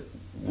ride that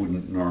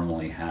wouldn't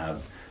normally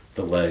have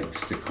the legs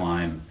to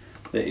climb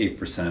the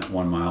 8%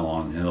 1 mile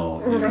long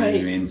hill. You know what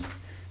I mean?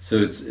 So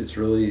it's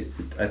really,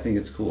 I think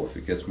it's cool if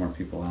it gets more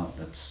people out.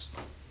 That's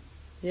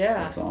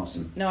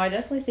awesome. No, I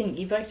definitely think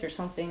e-bikes are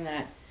something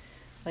that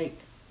like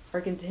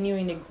are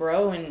continuing to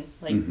grow and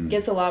like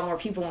gets a lot more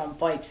people on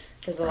bikes,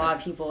 because a lot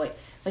of people like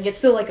it's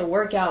still like a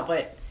workout,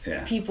 but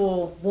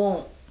people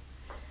won't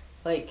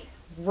like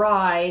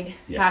ride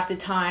half the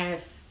time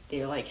if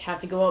they like have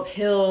to go up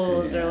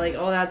hills or like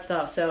all that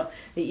stuff. So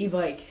the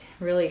e-bike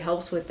really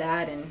helps with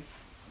that, and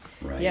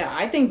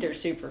I think they're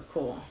super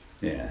cool.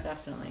 Yeah,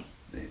 definitely.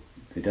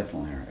 They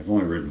definitely are. I've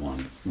only ridden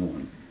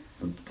one.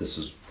 This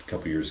was a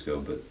couple years ago,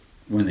 but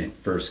when they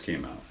first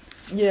came out.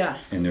 Yeah.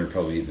 And they're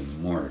probably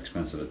even more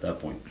expensive at that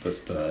point.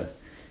 But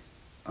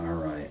all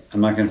right, I'm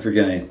not going to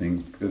forget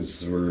anything,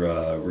 because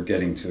we're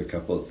getting to a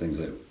couple of things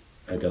that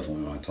I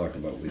definitely want to talk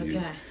about with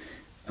you.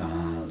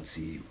 Let's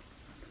see.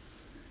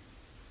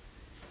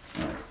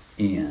 All right.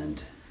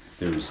 And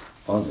there's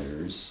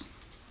others.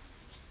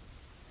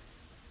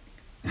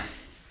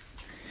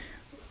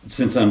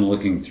 Since I'm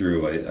looking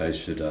through, I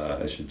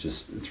should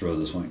just throw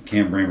this one.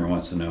 Cam Bramer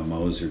wants to know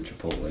Moe's or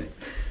Chipotle.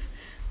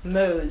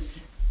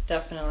 Moe's,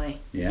 definitely.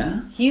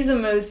 Yeah? He's a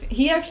Moe's.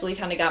 He actually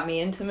kind of got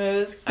me into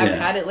Moe's. I've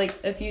had it like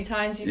a few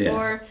times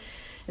before.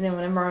 And then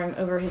whenever I'm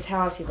over his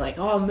house, he's like,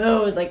 oh,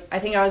 Moe's. Like, I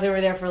think I was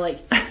over there for like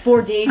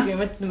 4 days. We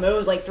went to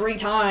Moe's like 3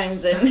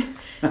 times.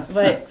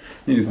 But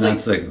he's not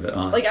sick of it,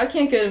 huh? Like, I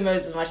can't go to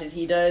Moe's as much as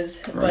he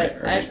does.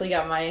 But I actually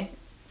got my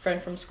friend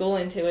from school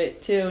into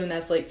it too, and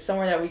that's like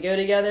somewhere that we go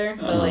together.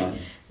 But like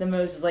the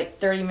Moe's is like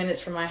 30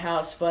 minutes from my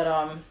house. But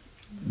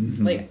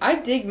like I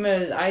dig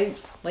Moe's. I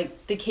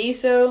like the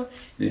queso,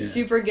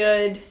 super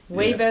good,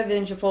 way better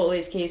than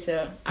Chipotle's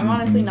queso. I'm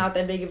honestly not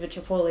that big of a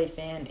Chipotle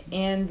fan,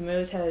 and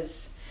Moe's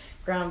has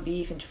ground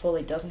beef, and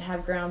Chipotle doesn't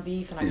have ground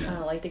beef, and I kind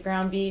of like the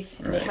ground beef.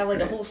 And they have like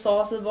a whole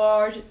salsa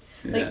bar.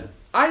 Like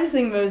I just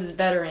think Moe's is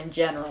better in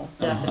general,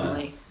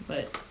 definitely.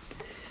 But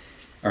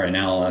all right,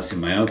 now I'll ask you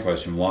my own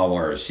question: Wawa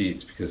or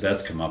Sheetz? Because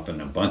that's come up in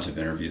a bunch of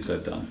interviews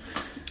I've done.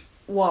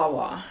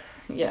 Wawa,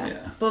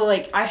 yeah. But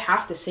like I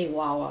have to say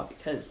Wawa,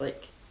 because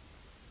like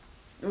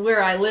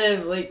where I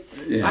live, like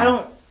I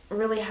don't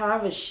really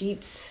have a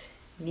Sheetz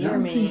near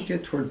me. You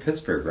get toward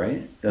Pittsburgh,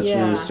 right? That's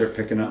where they start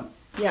picking up.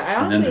 Yeah, I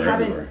honestly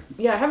haven't. Everywhere.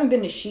 Yeah, I haven't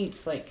been to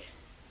Sheetz like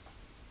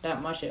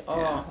that much at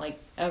all, like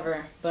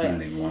ever. But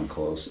not even one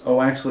close.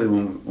 Oh, actually,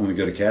 when we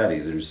go to Caddy,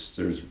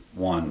 there's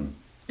one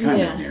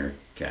kind of near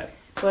Caddy.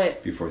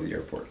 But before the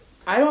airport.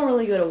 I don't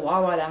really go to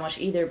Wawa that much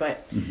either,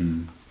 but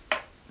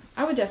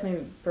I would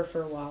definitely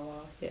prefer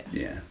Wawa. Yeah.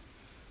 Yeah.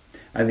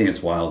 I think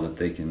it's wild that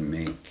they can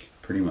make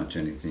pretty much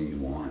anything you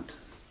want.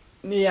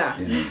 Yeah.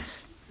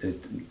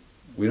 And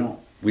we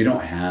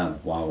don't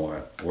have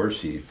Wawa or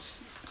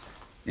Sheetz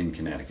in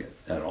Connecticut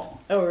at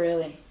all. Oh,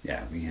 really?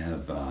 Yeah, we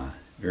have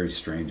very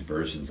strange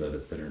versions of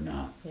it that are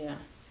not. Yeah.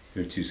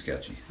 They're too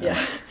sketchy.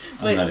 Yeah.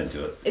 I'm not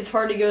into it. It's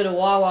hard to go to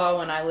Wawa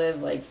when I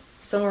live like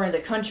somewhere in the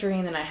country,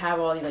 and then I have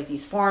all like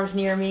these farms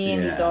near me,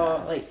 and these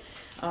all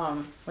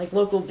like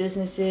local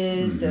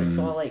businesses that's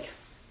all like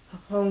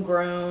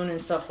homegrown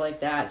and stuff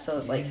like that. So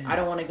it's like I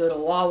don't want to go to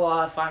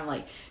Wawa if I'm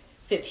like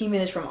 15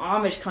 minutes from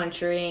Amish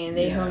country, and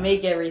they Yeah. home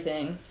make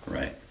everything.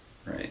 Right.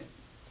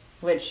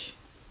 Which,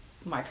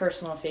 my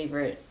personal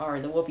favorite are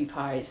the whoopie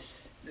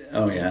pies.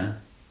 Oh yeah.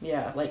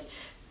 Yeah, like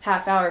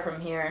half hour from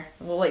here.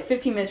 Well, like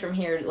 15 minutes from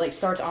here, like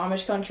starts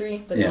Amish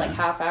country, but then Yeah. like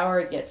half hour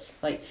it gets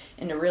like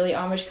into really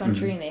Amish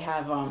country, Mhm. and they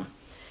have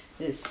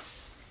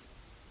this.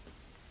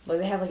 Like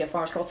they have like a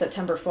farm, it's called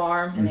September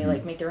Farm, and they Mhm.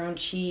 like make their own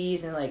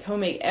cheese and like home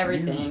make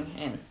everything,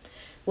 and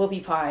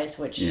whoopie pies,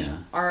 which Yeah.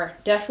 are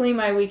definitely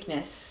my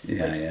weakness.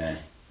 Yeah, Like, yeah.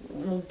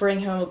 we'll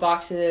bring home a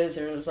box of those,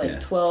 or it was like Yeah.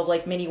 12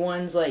 like mini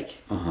ones, like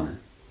Uh-huh.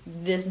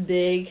 this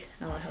big.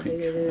 I don't know how big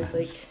it is.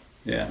 Like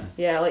Yeah.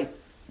 yeah, like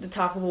the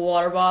top of a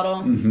water bottle.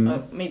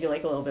 Mhm. Maybe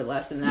like a little bit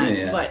less than that.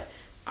 Yeah. But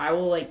I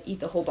will like eat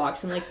the whole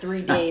box in like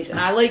 3 days, and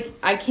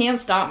I can't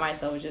stop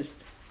myself. It's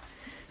just.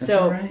 That's So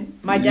all right.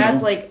 my You dad's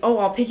know? like, "Oh,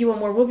 I'll pick you one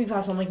more whoopie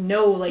pies." I'm like,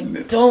 "No,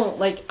 like don't.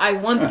 Like I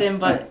want them,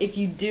 but if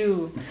you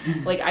do,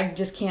 like I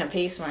just can't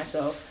pace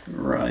myself."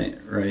 Right.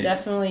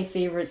 Definitely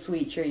favorite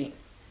sweet treat.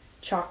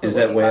 Chocolate. Is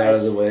that whoopie way out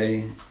of pies. the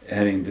way,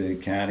 heading to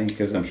Caddy?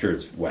 Because I'm sure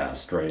it's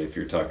west, right? If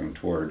you're talking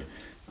toward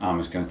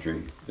Amish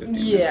country, 15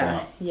 minutes Yeah,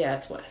 out. yeah,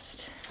 it's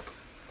west.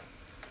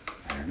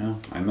 I don't know.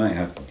 I might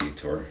have to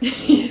detour.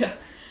 Yeah.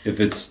 If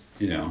it's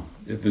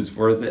if it's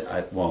worth it.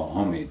 Well,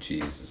 homemade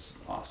cheese is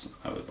awesome.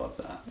 I would love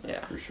that.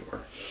 Yeah. For sure.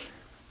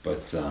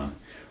 But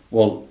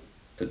well,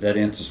 that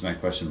answers my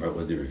question about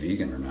whether you're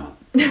vegan or not.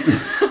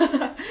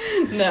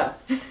 No.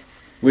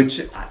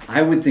 Which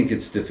I would think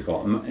it's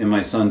difficult. And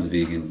my son's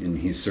vegan, and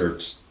he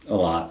surfs a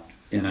lot.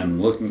 And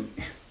I'm looking.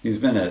 He's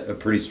been a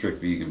pretty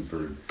strict vegan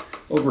for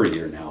over a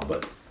year now,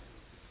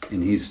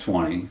 and he's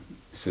 20,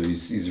 so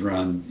he's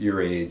around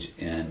your age,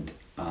 and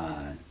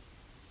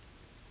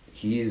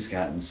he has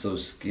gotten so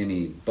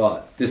skinny.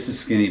 But this is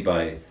skinny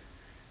by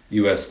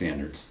U.S.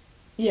 standards,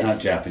 Yeah. not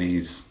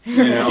Japanese.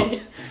 You know,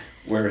 Right.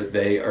 where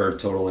they are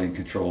totally in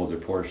control of their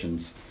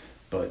portions.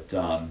 But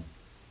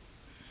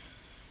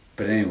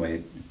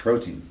anyway,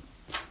 protein.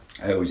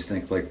 I always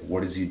think, like,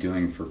 what is he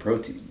doing for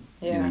protein?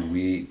 Yeah. You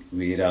know,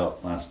 we ate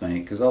out last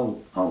night because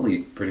I'll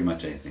eat pretty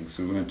much anything.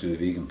 So we went to a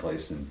vegan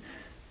place, and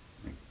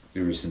like,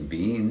 there were some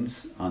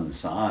beans on the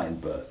side,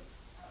 but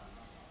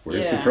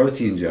where's the Yeah.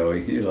 protein,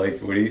 Joey? You're like,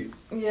 what are you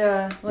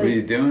Like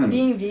you doing?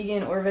 being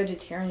vegan or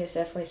vegetarian is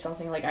definitely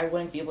something like I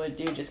wouldn't be able to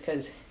do, just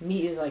because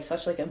meat is like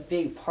such like a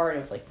big part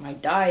of like my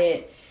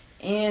diet,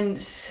 and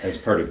as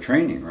part of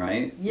training,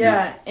 right?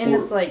 yeah, and Or-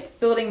 it's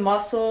like building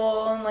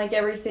muscle and like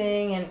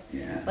everything, and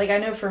yeah. like I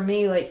know for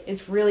me, like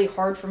it's really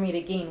hard for me to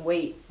gain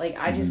weight. Like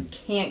I just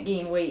can't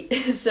gain weight.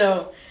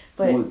 So,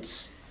 but Well,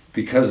 it's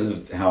because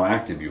of how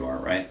active you are,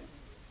 right?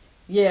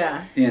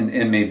 yeah,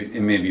 And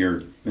maybe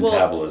your Well,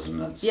 metabolism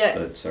that's yeah,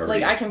 already,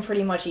 like I can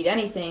pretty much eat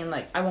anything, and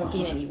like I won't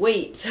gain Uh-huh. any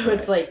weight. So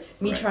it's Right,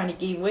 like me right. trying to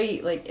gain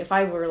weight. Like if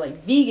I were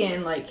like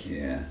vegan, like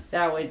yeah,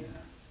 that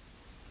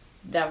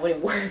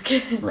wouldn't work.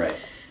 right.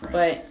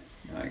 But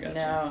I got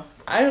no,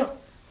 I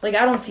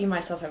don't see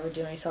myself ever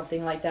doing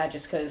something like that,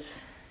 just because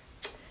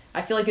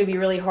I feel like it'd be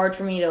really hard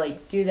for me to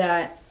like do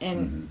that, and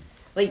Mhm.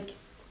 like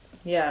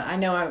yeah, I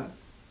know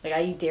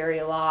I eat dairy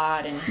a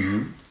lot, and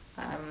Mhm.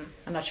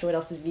 I'm not sure what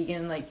else is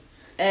vegan, like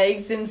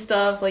eggs and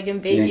stuff, like in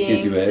Yeah, baking.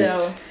 can't do eggs.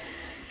 So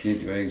Can't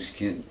do eggs.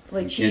 You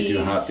Like can't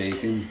do hot cheese.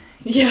 bacon.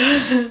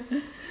 yeah,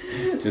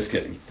 Just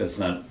kidding. That's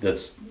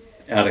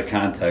out of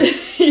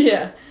context.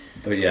 yeah,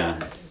 But yeah,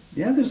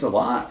 there's a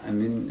lot. I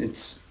mean,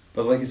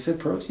 but like I said,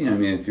 protein. I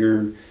mean, if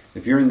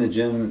you're in the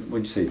gym,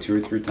 what'd you say, 2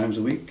 or 3 times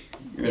a week?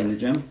 You're in Yeah. the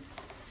gym.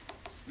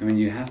 I mean,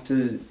 you have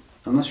to,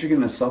 unless you're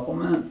going to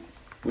supplement,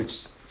 which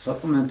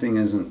supplementing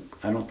isn't.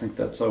 I don't think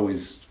that's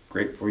always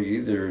great for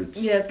you either.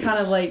 it's kind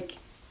of like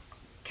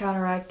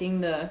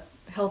counteracting the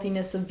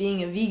healthiness of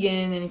being a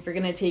vegan, and if you're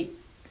gonna take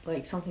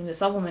like something to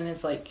supplement,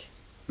 it's like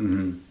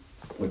hmm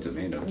What's it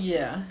made of?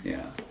 yeah.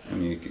 Yeah, I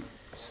mean, you could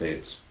say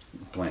it's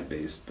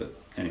plant-based, but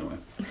anyway.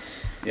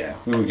 Yeah,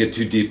 we won't get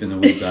too deep in the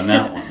weeds on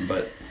that one,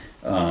 but,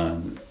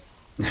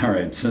 all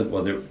right, so,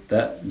 well,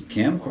 that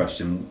Cam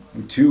question,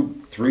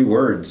 2-3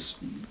 words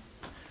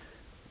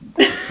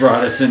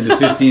brought us into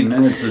 15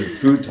 minutes of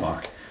food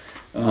talk.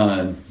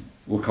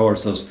 We'll call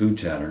ourselves Food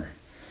Chatter.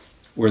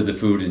 We're the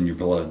food in your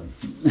blood.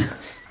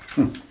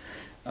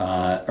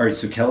 All right,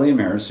 so Kelly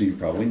Amaris, who you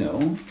probably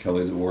know,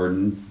 Kelly the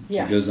warden,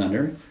 Yes. she goes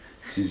under.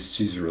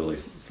 She's really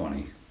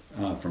funny,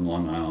 from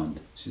Long Island.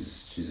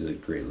 She's a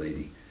great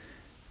lady.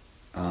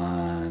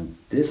 I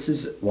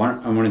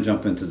want to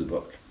jump into the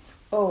book.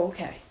 Oh,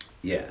 okay.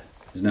 Yeah,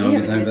 is We now a good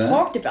haven't time for even that?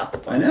 talked about the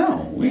book. I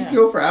know. We Yeah. can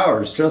go for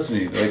hours. Trust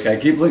me. Like I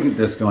keep looking at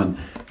this, going,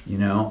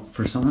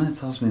 for someone that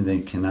tells me they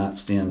cannot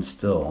stand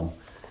still,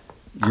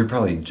 you're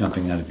probably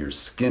jumping out of your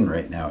skin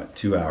right now at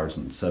 2 hours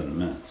and 7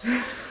 minutes.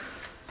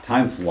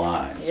 Time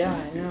flies. Yeah,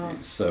 I know.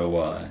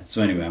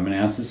 So anyway, I'm gonna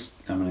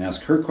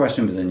ask her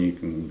question, but then you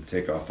can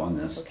take off on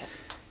this. Okay.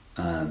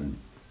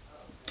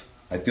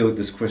 I feel like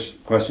this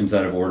question's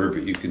out of order,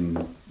 but you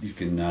can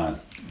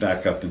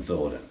back up and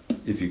fill it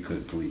in, if you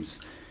could, please.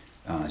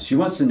 She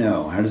wants to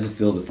know, how does it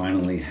feel to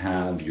finally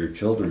have your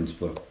children's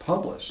book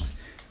published?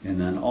 And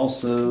then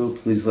also,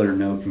 please let her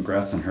know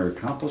congrats on her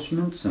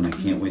accomplishments, and I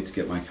can't wait to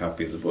get my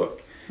copy of the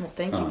book. Well,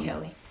 thank you,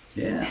 Kelly.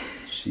 Yeah,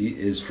 she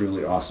is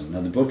truly awesome.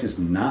 Now, the book is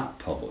not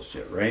published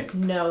yet, right?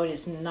 No, it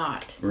is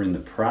not. We're in the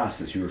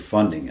process. You were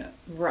funding it.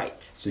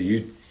 Right.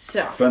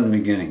 So from the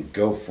beginning,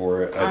 go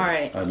for it. All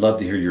right. I'd love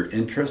to hear your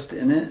interest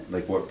in it,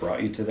 like what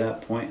brought you to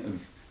that point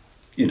of,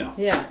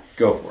 Yeah.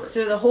 Go for it.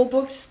 So the whole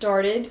book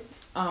started,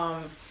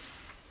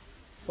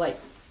 like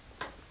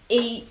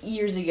 8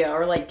 years ago,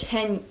 or like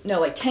 10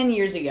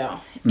 years ago.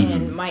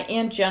 And my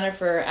Aunt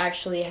Jennifer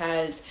actually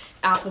has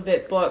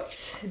alphabet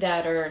books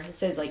that are, it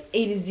says like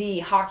A to Z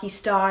hockey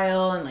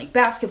style and like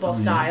basketball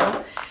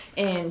style.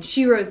 And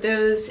she wrote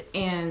those,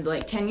 and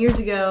like 10 years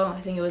ago,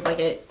 I think it was like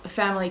a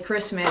family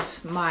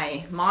Christmas,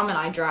 my mom and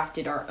I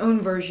drafted our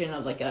own version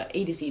of like a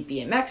to Z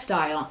BMX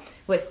style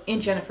with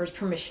Aunt Jennifer's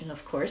permission,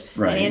 of course.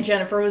 Right. And Aunt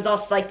Jennifer was all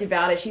psyched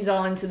about it. She's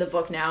all into the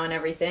book now and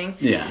everything.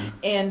 Yeah.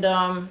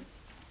 And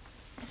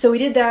so we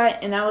did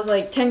that, and that was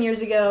like 10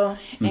 years ago.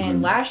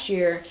 And last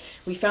year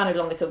we found it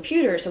on the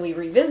computer, so we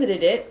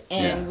revisited it,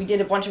 and we did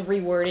a bunch of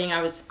rewording.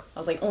 I was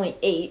like only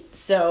 8,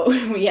 so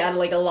we had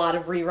like a lot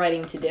of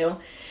rewriting to do.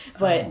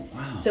 But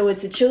so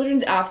it's a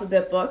children's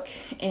alphabet book,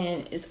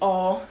 and it's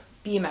all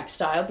BMX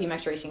style,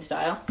 BMX racing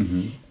style.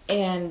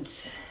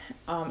 And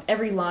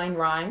every line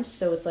rhymes.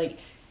 So it's like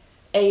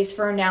A is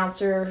for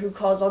announcer, who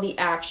calls all the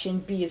action.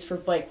 B is for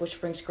bike,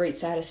 which brings great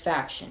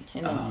satisfaction.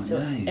 And nice.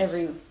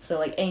 So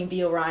like A and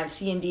B will rhyme,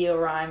 C and D will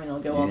rhyme, and it'll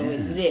go all the way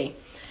to Z.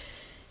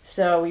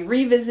 So we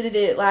revisited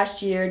it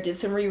last year, did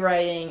some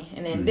rewriting,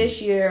 and then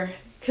this year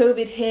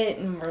COVID hit,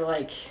 and we're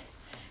like,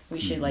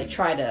 we should like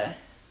try to,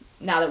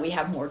 now that we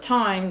have more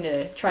time,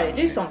 to try to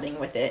do something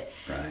with it.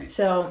 Right.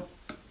 So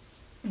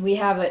we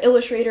have an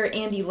illustrator,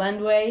 Andy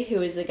Lendway,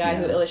 who is the guy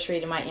who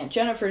illustrated my Aunt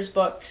Jennifer's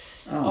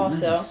books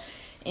also. Nice.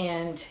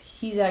 And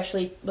he's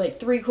actually like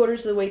 3/4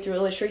 of the way through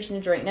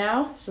illustrations right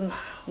now. So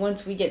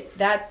once we get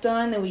that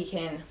done, then we've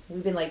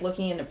been like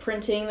looking into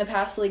printing the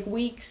past like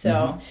week.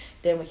 So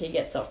then we can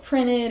get stuff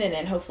printed and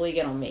then hopefully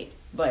get them made.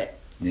 But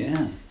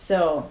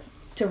so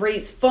to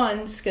raise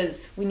funds,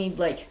 because we need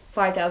like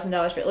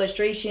 $5,000 for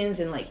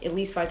illustrations and like at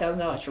least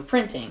 $5,000 for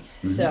printing.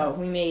 So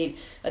we made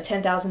a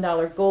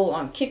 $10,000 goal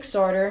on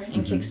Kickstarter,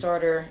 and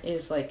Kickstarter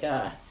is like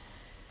a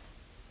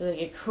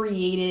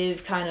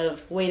creative kind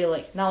of way to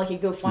like, not like a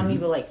GoFundMe,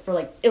 but like for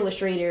like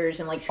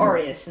illustrators and like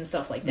artists and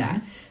stuff like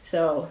that.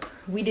 So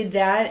we did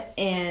that,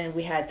 and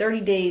we had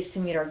 30 days to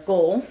meet our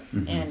goal,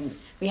 and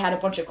we had a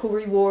bunch of cool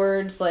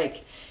rewards.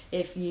 Like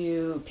if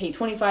you pay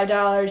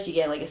 $25, you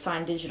get like a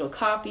signed digital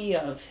copy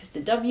of the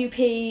W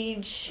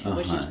page,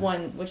 which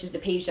is the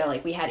page that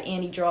like we had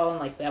Andy draw and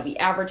like that we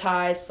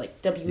advertised.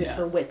 Like W is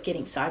for whip,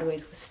 getting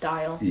sideways with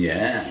style.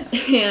 Yeah.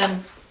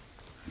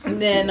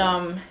 and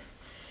then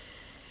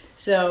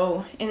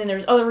So, and then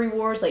there's other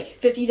rewards,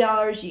 like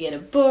 $50, you get a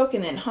book,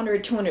 and then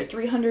 100, 200,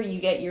 300, you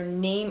get your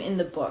name in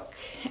the book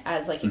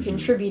as like a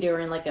contributor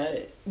in like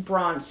a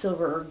bronze,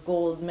 silver, or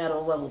gold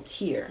medal level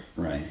tier.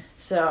 Right.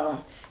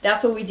 So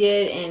that's what we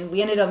did, and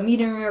we ended up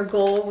meeting our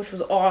goal, which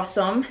was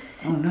awesome.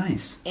 Oh,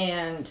 nice.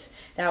 And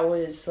that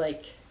was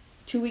like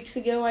 2 weeks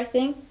ago, I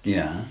think.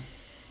 Yeah.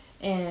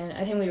 And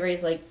I think we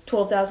raised like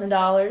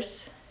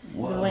 $12,000.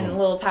 Whoa. So we went a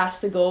little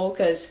past the goal,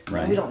 because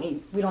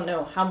we don't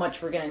know how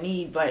much we're gonna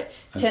need, but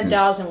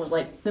 10,000 was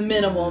like the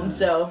minimum.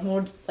 So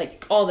we're,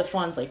 like all the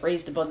funds like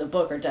raised above the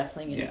book are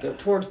definitely gonna go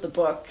towards the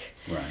book.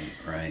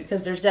 Right.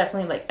 Because there's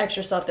definitely like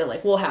extra stuff that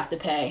like we'll have to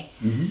pay.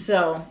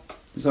 So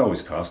there's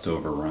always cost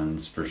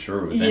overruns for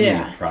sure with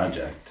any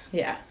project.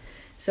 Yeah.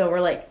 So we're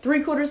like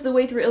 3/4 of the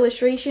way through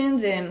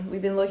illustrations, and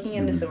we've been looking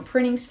into some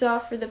printing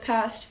stuff for the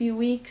past few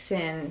weeks,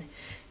 and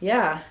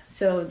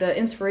so the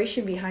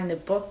inspiration behind the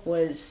book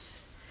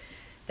was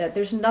that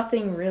there's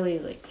nothing really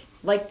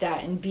like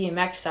that in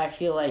BMX, I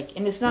feel like.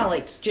 And it's not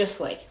like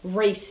just like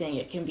racing.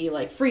 It can be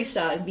like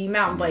freestyle, it can be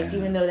mountain bikes,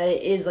 even though that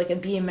it is like a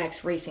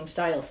BMX racing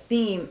style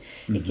theme.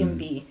 It can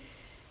be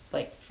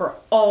like for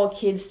all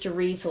kids to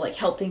read, to like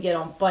help them get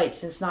on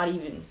bikes. It's not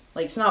even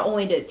like, it's not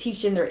only to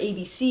teach them their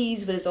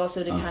ABCs, but it's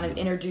also to kind of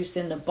introduce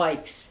them to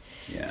bikes.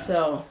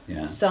 So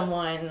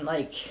someone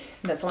like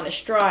that's on a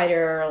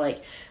strider, or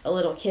like a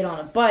little kid on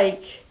a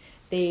bike,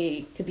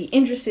 they could be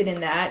interested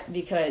in that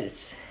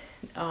because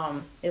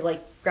it like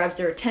grabs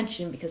their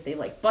attention because they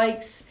like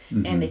bikes,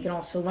 and they can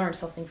also learn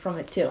something from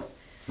it too.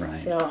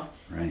 So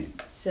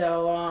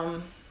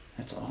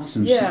that's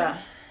awesome. Yeah.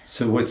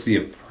 So what's the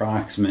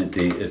approximate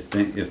date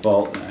if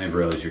all, I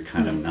realize you're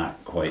kind of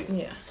not quite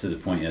to the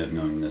point yet of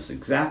knowing this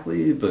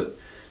exactly, but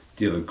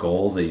do you have a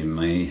goal that you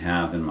may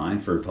have in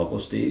mind for a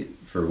published date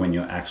for when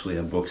you actually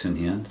have books in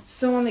hand?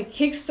 So on the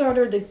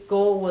Kickstarter, the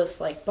goal was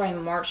like by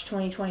March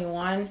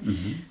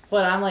 2021,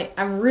 but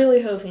I'm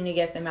really hoping to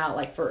get them out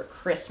like for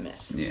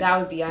Christmas. That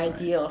would be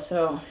ideal.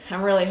 So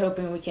I'm really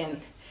hoping we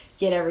can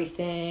get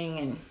everything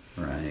and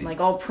like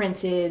all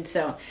printed.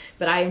 So,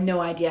 but I have no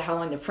idea how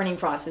long the printing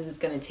process is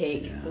going to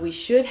take. But we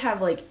should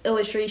have like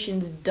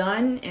illustrations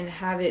done and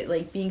have it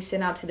like being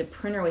sent out to the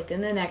printer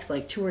within the next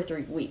like 2 or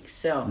 3 weeks.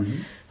 So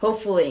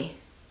hopefully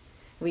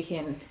we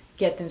can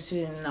get them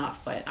soon enough.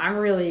 But I'm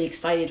really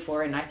excited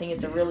for it, and I think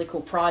it's a really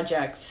cool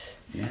project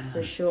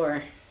for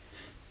sure.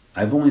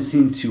 I've only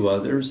seen 2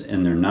 others,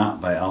 and they're not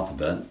by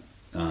alphabet.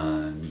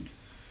 Taj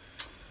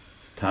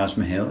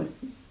Mahalik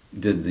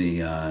did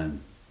the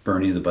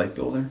Bernie the Bike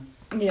Builder.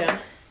 Yeah.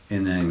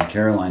 And then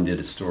Caroline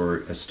did a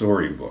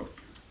storybook.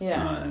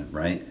 Yeah.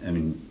 Right? I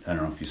mean, I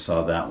don't know if you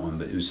saw that one,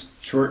 but it was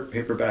short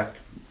paperback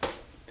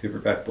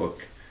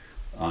book.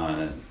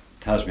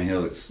 Taj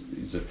Mahalik,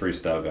 he's a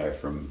freestyle guy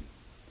from,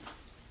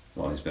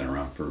 well, he's been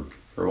around for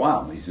a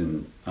while. He's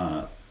in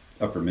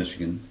Upper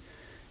Michigan.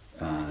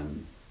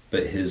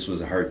 But his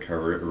was a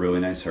hardcover, a really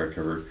nice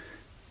hardcover.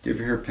 Do you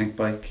ever hear Pink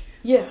Bike?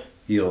 Yeah.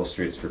 He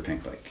illustrates for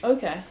Pink Bike.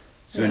 Okay.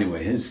 So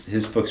anyway,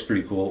 his book's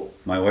pretty cool.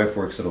 My wife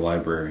works at a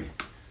library.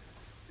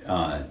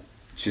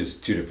 She has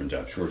 2 different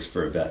jobs. She works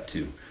for a vet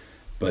too.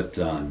 But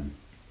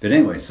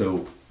anyway,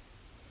 so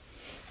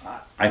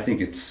I think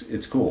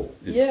it's cool.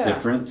 It's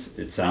different.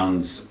 It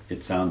sounds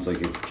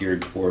like it's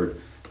geared toward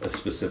a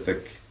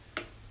specific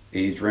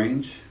age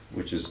range,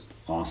 which is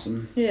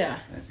awesome. Yeah.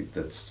 I think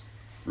that's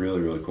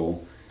really, really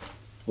cool.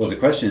 Well, the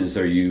question is,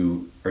 are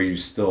you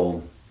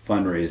still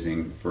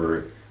fundraising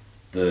for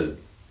the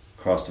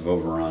cost of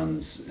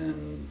overruns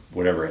and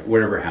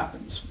whatever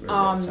happens?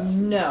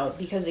 No,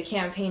 because the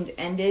campaign's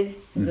ended.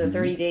 The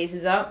 30 days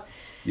is up.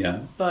 Yeah.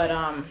 But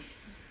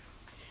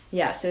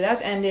so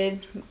that's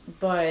ended.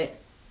 But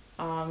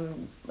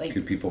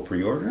could people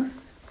pre-order?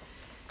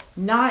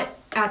 Not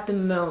at the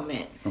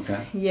moment.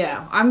 Okay.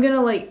 Yeah, I'm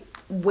gonna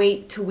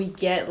wait till we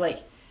get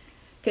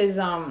because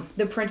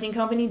the printing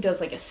company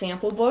does a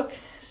sample book.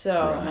 So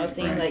I was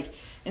thinking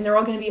and they're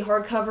all going to be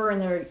hardcover,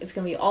 and it's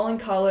going to be all in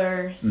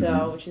color,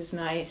 so which is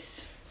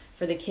nice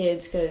for the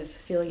kids, because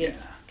I feel like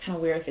it's kind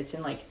of weird if it's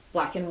in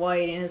black and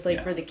white and it's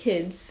for the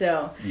kids.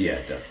 So yeah,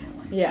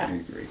 definitely. Yeah, I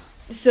agree.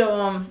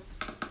 So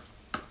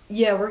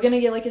we're going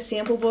to get a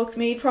sample book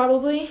made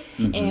probably,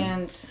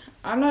 and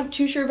I'm not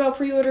too sure about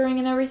pre-ordering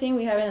and everything.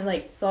 We haven't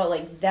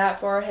thought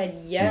that far ahead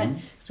yet,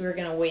 so we're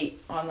going to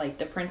wait on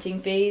the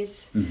printing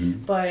phase.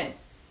 But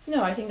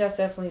no, I think that's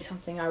definitely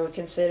something I would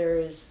consider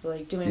is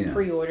doing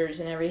pre-orders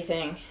and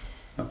everything.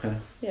 Okay.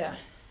 Yeah.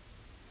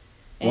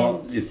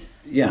 Well,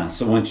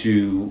 so once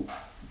you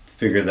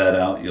figure that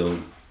out, you'll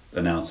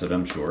announce it,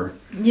 I'm sure.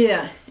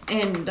 Yeah,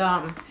 and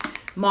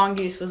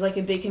Mongoose was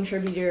a big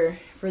contributor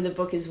for the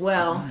book as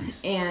well.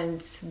 Nice.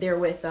 And they're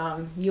with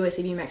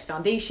USA BMX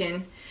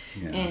Foundation,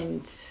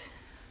 and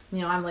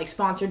I'm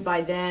sponsored by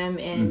them,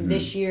 and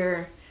this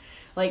year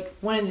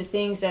one of the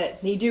things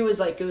that they do is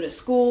go to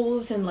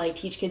schools and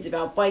teach kids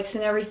about bikes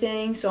and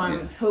everything. So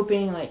I'm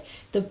hoping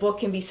the book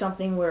can be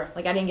something where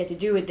I didn't get to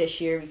do it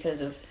this year because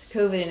of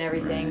COVID and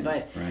everything,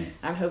 but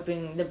I'm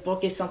hoping the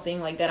book is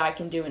something that I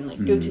can do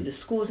and go to the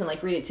schools and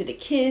read it to the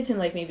kids and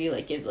maybe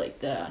give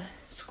the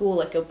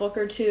school a book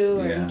or two,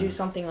 or do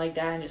something like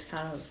that, and just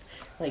kind of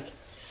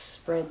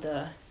spread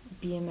the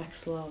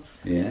BMX love.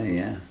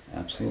 Yeah,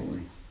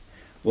 absolutely.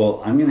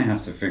 Well, I'm gonna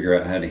have to figure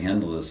out how to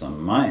handle this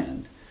on my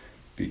end.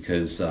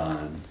 Because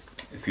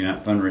if you're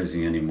not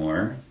fundraising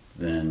anymore,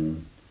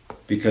 then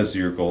because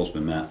your goal's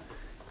been met,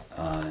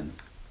 I'm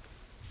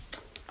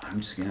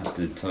just going to have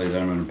to tell you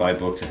that I'm going to buy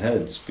books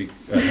ahead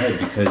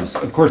because,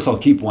 of course, I'll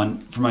keep one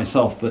for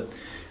myself, but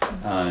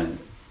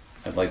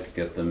I'd like to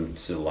get them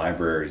to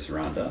libraries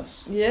around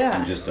us. Yeah.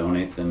 And just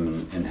donate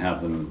them and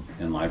have them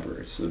in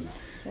libraries. So,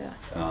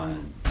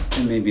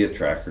 and maybe a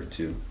track or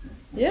 2.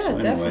 Yeah, so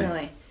anyway,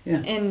 definitely.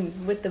 Yeah.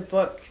 And with the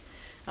book,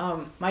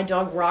 my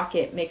dog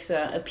Rocket makes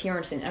an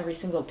appearance in every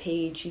single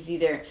page. She's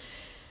either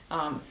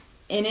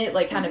in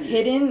it, kind of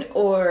hidden,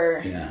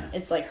 or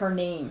it's her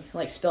name,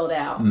 spelled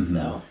out.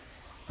 So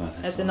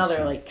that's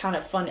another awesome. kind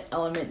of fun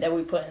element that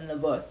we put in the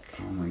book.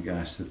 Oh my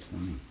gosh, that's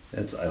funny.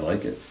 I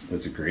like it.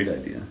 That's a great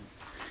idea.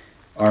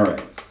 All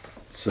right.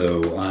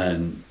 So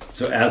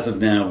as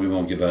of now, we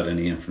won't give out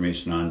any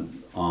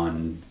information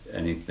on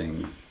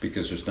anything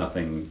because there's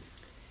nothing.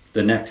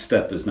 The next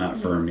step is not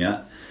firm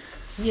yet.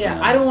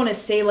 Yeah, I don't want to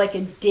say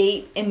a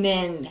date and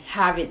then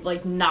have it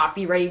not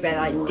be ready by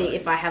that date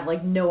if I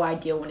have no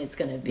idea when it's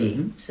going to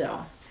be.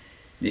 So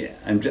yeah,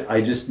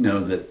 I just know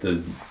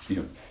that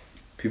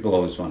people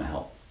always want to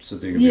help, so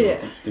they're going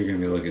to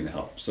be looking to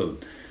help. So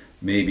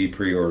maybe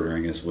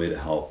pre-ordering is a way to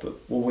help, but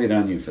we'll wait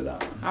on you for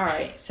that one. All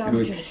right, sounds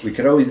good. We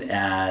could always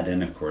add,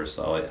 and of course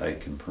I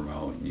can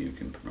promote and you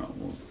can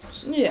promote.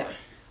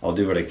 I'll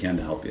do what I can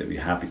to help you. I'd be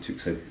happy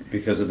to,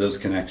 because of those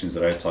connections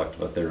that I've talked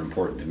about, they're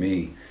important to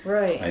me.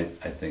 Right.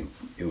 I think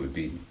it'd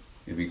be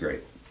great.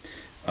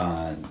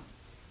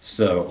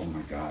 So, oh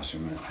my gosh,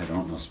 I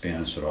don't know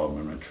Spanish at all. I'm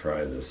going to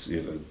try this.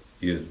 You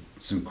have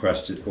some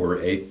questions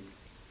or eight?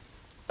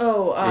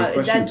 Oh,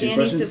 is that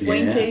Danny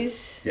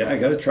Cifuentes? Yeah, I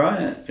got to try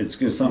it. It's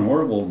going to sound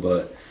horrible,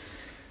 but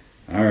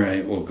all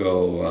right, we'll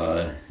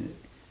go.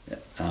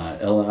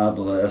 Ella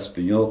habla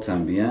español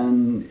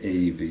también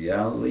y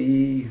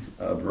viali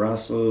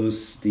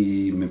abrazos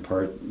de mi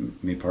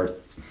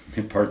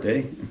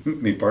parte.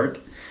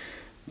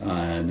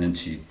 And then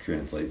she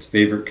translates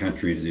favorite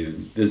country to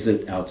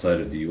visit outside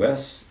of the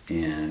U.S.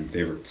 and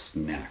favorite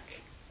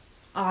snack.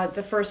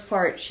 The first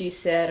part, she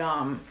said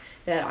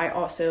that I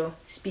also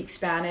speak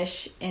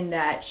Spanish and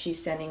that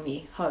she's sending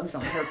me hugs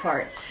on her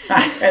part.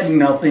 Had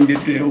nothing to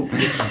do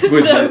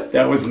with it.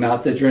 That was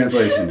not the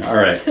translation. All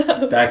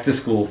right, back to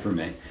school for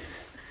me.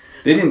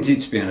 They didn't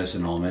teach Spanish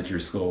in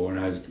elementary school when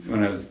I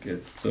was a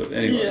kid. So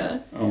anyway, Yeah.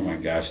 Oh my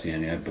gosh,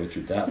 Danny, I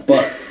butchered that.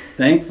 But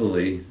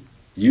thankfully,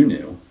 you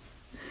knew.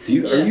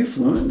 Are you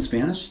fluent in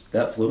Spanish?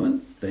 That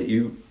fluent that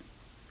you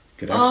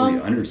could actually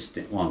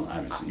understand? Well,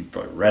 obviously you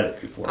probably read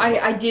it before.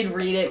 I did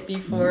read it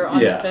before on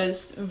the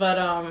post, but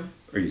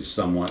Are you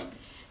somewhat?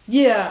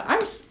 yeah,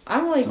 I'm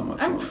Somewhat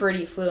I'm fluent.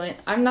 pretty fluent.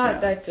 I'm not Yeah.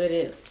 that good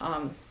at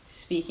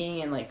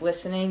speaking and like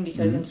listening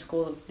because in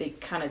school they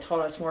kind of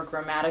taught us more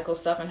grammatical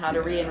stuff and how to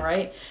read and Yeah.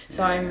 write.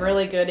 So Yeah. I'm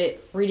really good at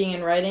reading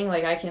and writing.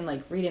 Like I can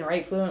like read and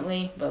write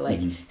fluently, but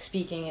like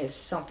speaking is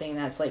something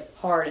that's like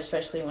hard,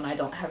 especially when I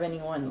don't have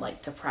anyone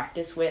like to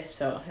practice with.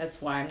 So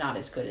that's why I'm not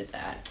as good at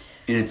that.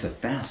 And it's a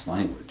fast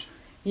language.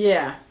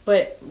 Yeah,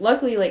 but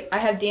luckily, like, I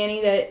have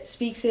Danny that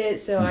speaks it,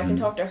 so I can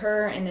talk to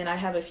her, and then I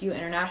have a few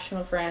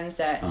international friends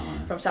that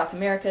from South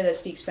America that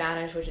speak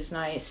Spanish, which is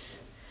nice.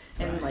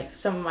 And, Right. like,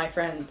 some of my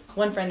friends,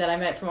 one friend that I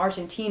met from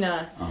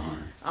Argentina,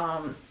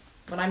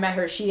 when I met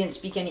her, she didn't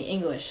speak any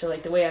English, so,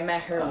 like, the way I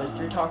met her was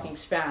through talking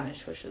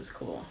Spanish, which was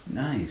cool.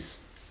 Nice.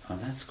 Oh,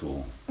 that's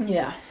cool.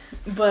 Yeah,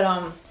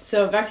 but,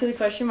 so back to the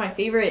question, my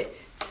favorite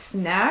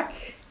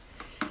snack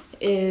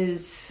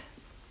is...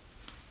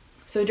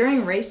 So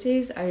during race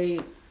days, I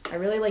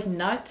really like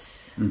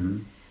nuts,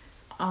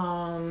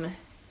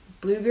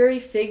 blueberry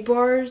fig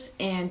bars,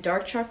 and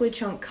dark chocolate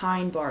chunk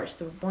kind bars,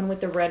 the one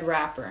with the red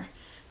wrapper.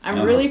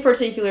 I'm really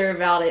particular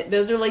about it.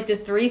 Those are like the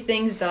 3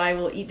 things that I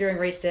will eat during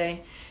race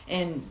day,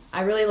 and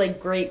I really like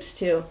grapes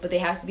too, but they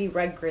have to be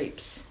red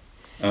grapes.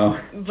 Oh,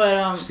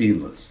 But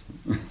seedless.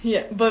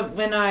 yeah, but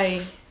when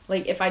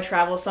if I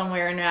travel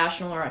somewhere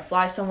international or I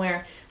fly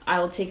somewhere, I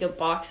will take a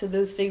box of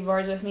those fig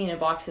bars with me and a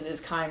box of those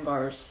kind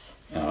bars.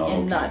 Oh,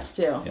 And okay. nuts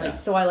too. Yeah. Like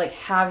so I like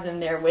have them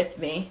there with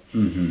me.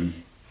 Mm-hmm.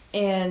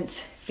 And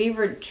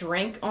favorite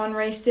drink on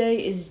race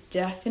day is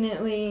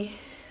definitely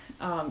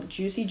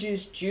Juicy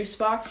Juice juice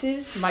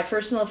boxes. My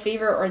personal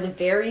favorite are the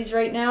berries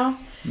right now.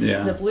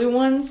 Yeah. The blue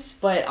ones,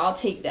 but I'll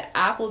take the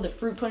apple, the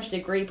fruit punch, the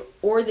grape,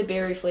 or the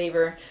berry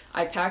flavor.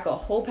 I pack a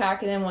whole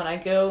pack of them when I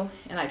go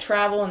and I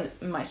travel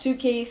in my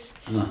suitcase.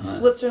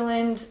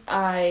 Switzerland,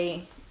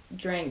 I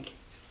drank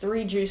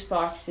 3 juice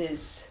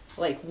boxes,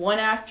 like one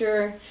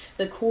after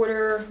the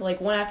quarter,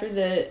 like one after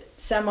the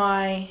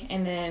semi,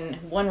 and then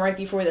one right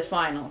before the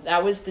final.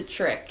 That was the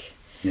trick.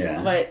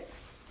 Yeah. But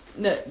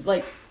no,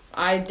 like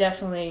I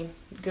definitely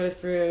go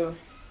through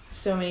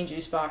so many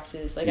juice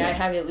boxes. Like I Yeah.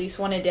 have at least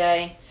one a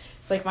day.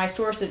 It's like my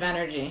source of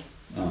energy.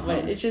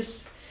 But it's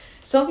just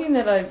something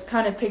that I've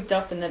kind of picked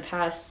up in the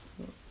past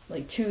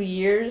like 2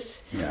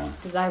 years. Yeah.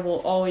 Because I will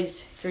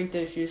always drink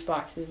those juice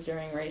boxes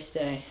during race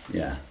day.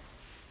 Yeah.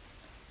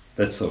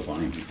 That's so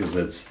funny because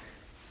it's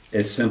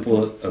as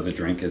simple of a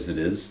drink as it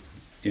is,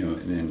 you know,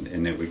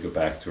 and then we go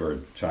back to our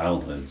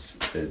childhoods.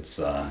 It's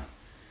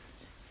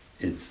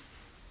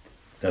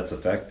that's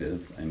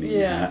effective. I mean,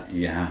 Yeah.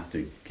 you have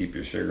to keep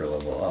your sugar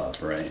level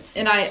up, right?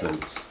 And So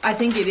I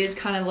think it is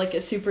kind of like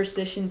a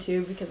superstition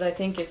too, because I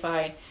think if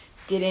I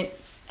didn't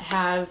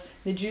have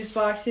the juice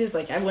boxes,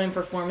 like I wouldn't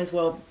perform as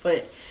well.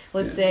 But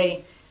let's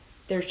say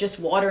there's just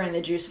water in the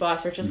juice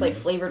box or just like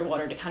flavored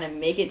water to kind of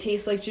make it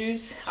taste like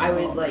juice, I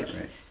would like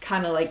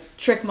kind of like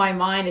trick my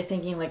mind into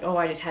thinking like, oh,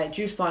 I just had a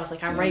juice box,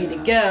 like I'm ready to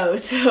go.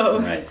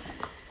 So right.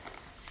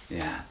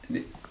 Yeah.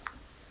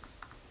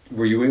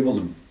 Were you able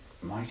to?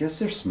 Well, I guess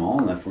they're small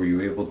enough. Were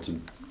you able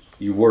to?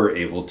 You were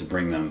able to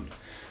bring them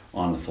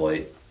on the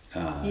flight.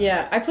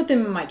 Yeah, I put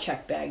them in my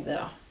check bag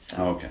though. So.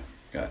 Oh, okay,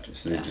 gotcha.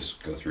 So they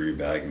just go through your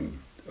bag and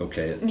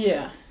okay it.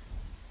 Yeah.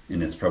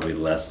 And it's probably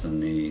less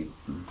than the.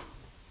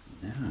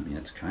 Yeah, I mean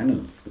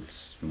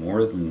it's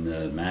more than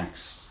the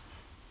max.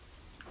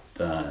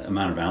 The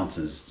amount of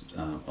ounces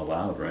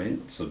allowed, right?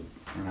 So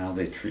I don't know how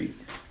they treat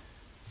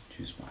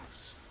juice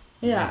boxes.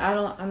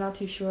 Yeah, I'm not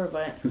too sure,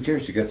 but Who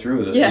cares? You get through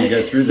with it. Yeah. You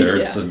get through there,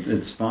 Yeah. so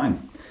it's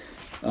fine.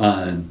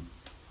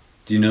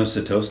 Do you know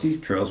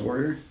Satoshi, Trails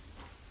Warrior?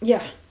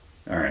 yeah,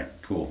 All right,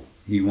 cool.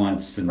 He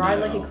wants to ride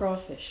know. like a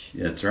crawfish.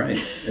 Yeah, that's right.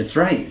 That's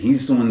right.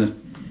 He's the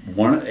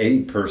a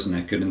person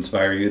that could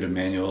inspire you to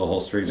manual the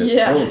whole straight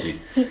trilogy.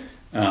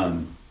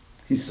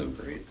 He's so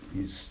great.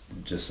 He's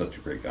just such a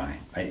great guy.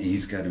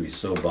 He's got to be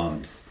so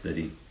bummed that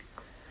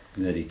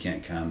he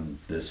can't come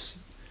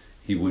this.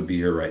 He would be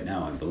here right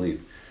now, I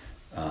believe.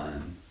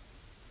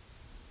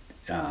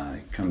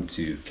 Come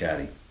to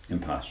Caddy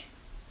and Posh.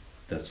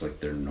 That's like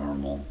their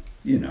normal,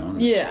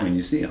 that's when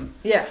you see him.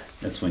 Yeah.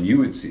 That's when you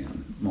would see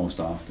him most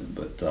often.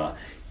 But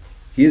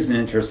he has an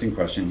interesting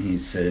question. He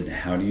said,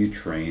 how do you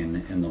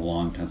train in the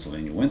long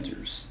Pennsylvania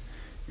winters?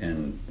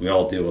 And we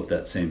all deal with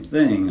that same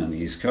thing on the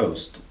East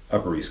Coast,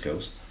 Upper East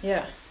Coast.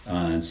 Yeah.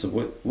 And so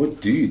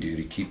what do you do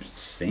to keep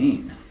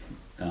sane?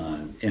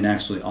 And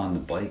actually on the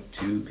bike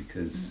too,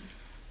 because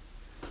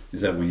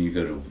is that when you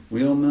go to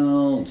wheel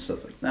mill and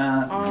stuff like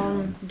that?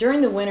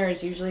 During the winter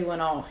is usually when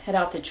I'll head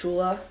out to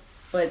Chula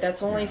but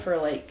that's only Yeah. for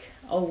like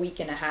a week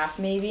and a half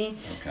maybe.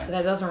 Okay. So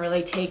that doesn't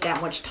really take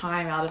that much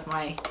time out of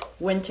my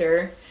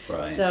winter.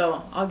 Right.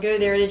 So I'll go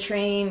there to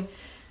train.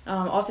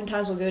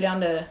 Oftentimes we'll go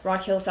down to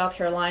Rock Hill, South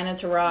Carolina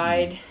to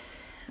ride.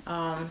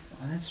 Oh,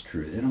 that's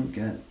true. They don't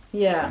get.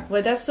 Yeah,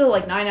 but that's still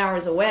like 9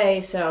 hours away,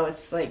 so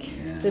it's like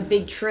it's a Yeah.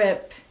 big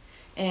trip.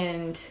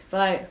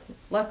 But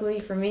luckily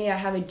for me, I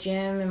have a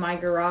gym in my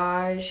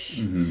garage,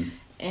 Mm-hmm.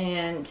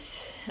 and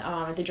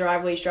the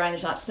driveway's dry. And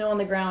there's not snow on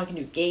the ground. We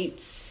can do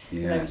gates. 'Cause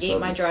Yeah, I I have a saw gate in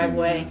my that too,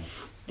 driveway. yeah.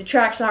 The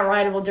track's not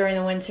rideable during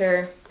the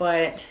winter,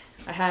 but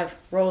I have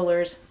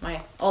rollers,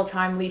 my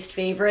all-time least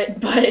favorite.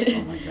 But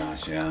Oh my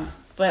gosh, yeah.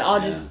 but I'll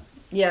Yeah. just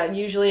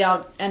usually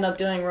I'll end up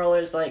doing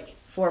rollers like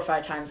 4 or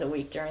 5 times a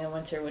week during the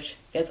winter, which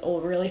gets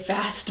old really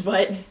fast.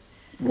 But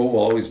What will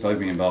always bug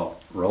me about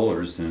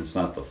rollers, and it's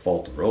not the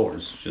fault of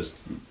rollers, it's just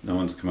no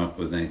one's come up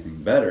with anything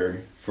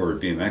better for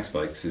BMX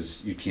bikes, is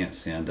you can't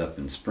stand up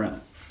and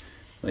sprint.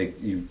 Like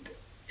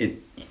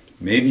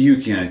maybe you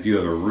can if you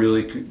have a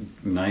really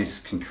nice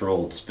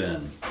controlled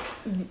spin.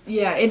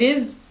 yeah,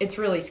 it's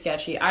really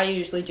sketchy. I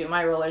usually do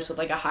my rollers with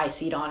like a high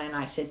seat on it, and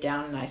I sit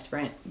down and I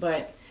sprint.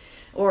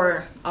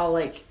 Or I'll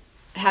like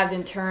have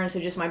them turn so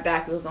just my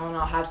back wheel's on.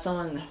 I'll have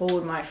someone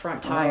hold my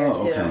front tire Oh,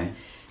 too. okay.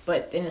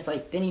 But then it's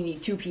like then you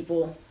need 2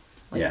 people,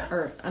 Yeah.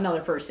 or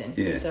another person.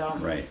 Yeah, So,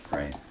 right.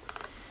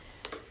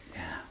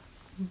 Yeah.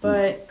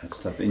 but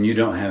That's tough. And you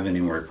don't have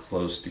anywhere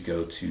close to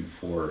go to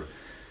for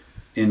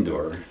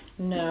indoor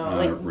no,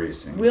 like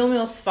racing. Wheel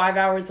Mill's 5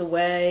 hours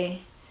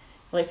away,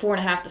 like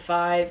 4.5 to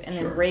 5, and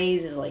Sure. then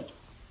Ray's is like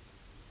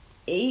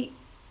 8,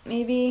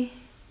 maybe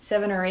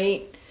 7 or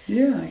 8.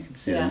 Yeah, I can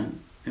see Yeah. that.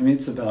 I mean,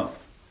 it's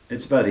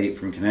about 8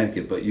 from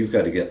Connecticut, but you've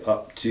got to get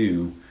up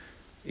to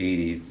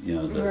 80. You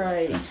know, the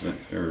Right.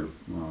 Pennsylvania,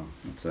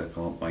 what's that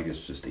called? I guess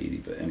just 80.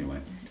 But anyway,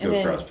 And go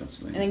then- across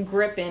Pennsylvania. And then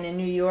Griffin in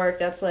New York,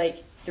 that's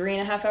like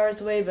 3.5 hours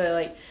away. But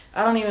like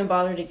I don't even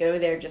bother to go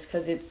there just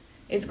because it's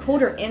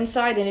colder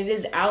inside than it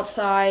is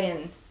outside,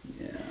 and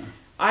yeah,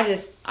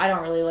 I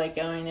don't really like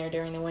going there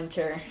during the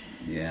winter.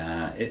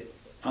 yeah.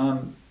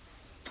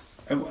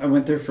 I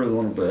went there for a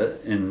little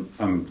bit, and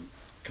I'm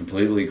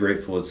completely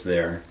grateful it's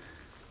there.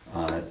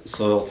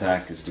 Soil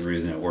tack is the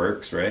reason it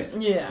works, right?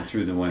 Yeah.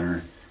 Through the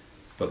winter.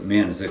 But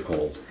man, is it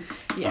cold.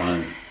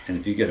 Yeah. And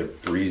if you get a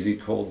breezy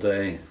cold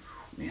day,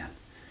 man,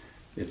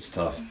 it's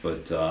tough.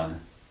 But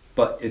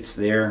it's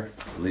there.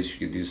 At least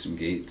you can do some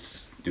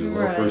gates, do a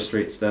little Right. first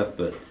rate stuff.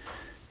 But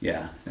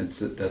yeah,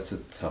 that's a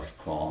tough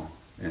call.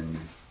 And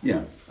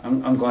yeah,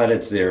 I'm glad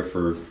it's there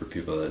for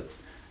people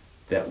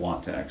that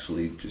want to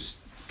actually just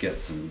get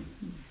some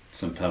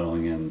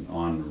pedaling in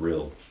on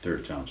real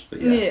dirt jumps.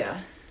 But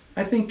Yeah.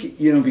 I think,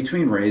 you know,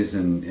 between Ray's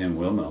and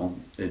Wheel Mill,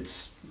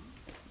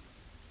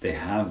 they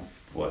have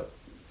what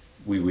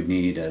we would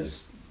need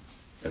as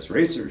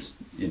racers,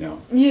 you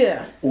know,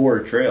 Yeah. or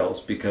trails,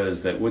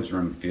 because that woods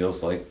room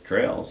feels like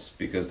trails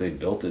because they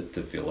built it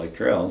to feel like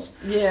trails.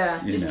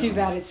 Yeah. You Just too know.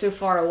 bad it's so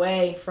far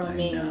away from I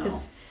me. know.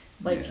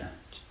 Like, Yeah.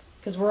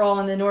 because we're all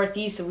in the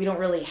Northeast, so we don't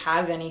really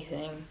have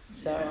anything.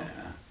 So, Yeah.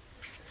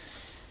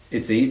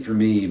 It's 8 for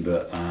me,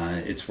 but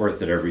it's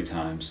worth it every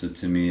time. So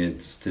to me,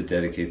 it's to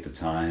dedicate the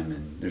time,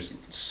 and there's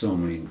so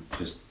many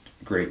just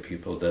great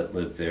people that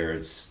live there.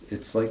 It's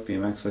like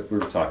BMX, like we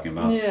were talking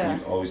about. Yeah.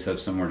 You always have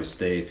somewhere to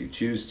stay if you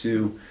choose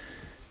to.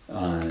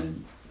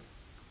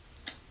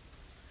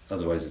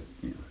 Otherwise,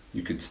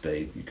 you could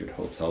stay, you could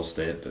hotel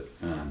stay it,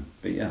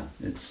 but yeah,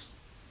 it's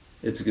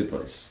a good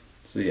place.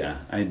 So yeah,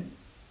 I'd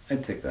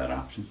take that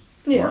option.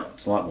 Yeah.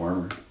 It's a lot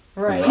warmer.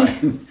 right.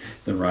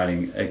 Than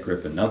riding at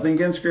Griffin. Nothing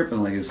against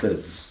Griffin, like I said,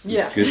 it's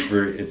Yeah. good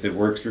for, if it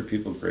works for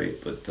people,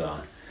 great. But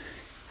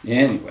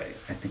anyway,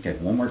 I think I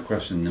have one more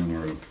question,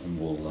 then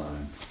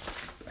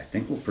I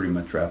think we'll pretty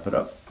much wrap it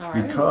up. All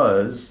right.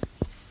 Because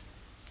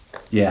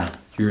yeah,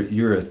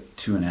 you're a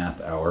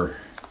 2.5 hour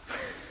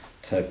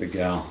type of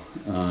gal.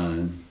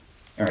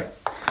 All right,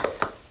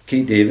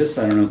 Kate Davis.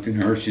 I don't know if you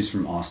know her. She's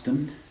from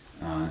Austin.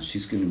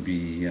 She's going to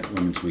be at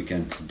Women's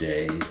Weekend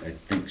today. I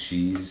think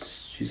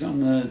she's on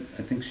the.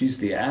 I think she's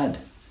the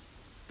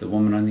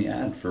woman on the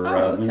ad for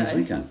Women's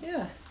Weekend.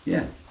 Yeah.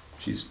 Yeah,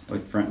 she's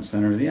like front and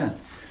center of the ad.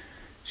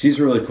 She's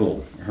really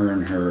cool. Her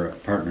and her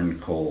partner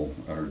Nicole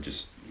are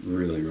just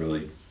really,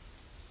 really,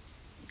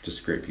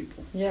 just great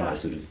people. Yeah.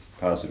 Positive,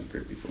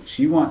 great people.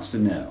 She wants to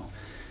know,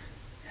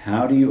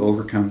 how do you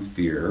overcome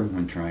fear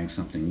when trying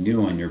something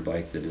new on your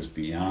bike that is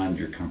beyond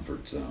your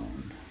comfort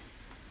zone?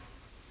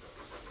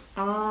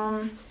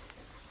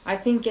 I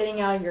think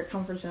getting out of your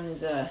comfort zone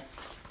is a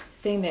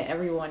thing that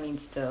everyone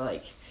needs to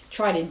like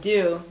try to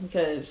do,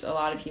 because a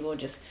lot of people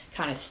just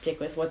kind of stick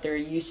with what they're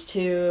used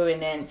to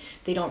and then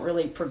they don't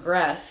really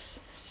progress.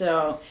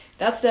 So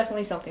that's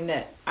definitely something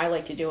that I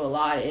like to do a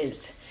lot,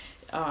 is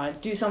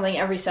do something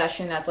every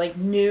session that's like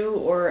new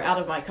or out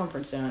of my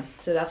comfort zone.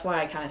 So that's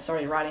why I kind of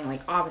started riding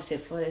like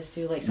opposite foot, is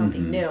do like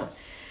something new.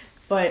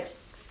 But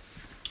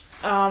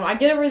I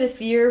get over the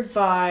fear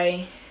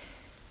by,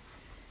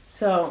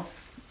 so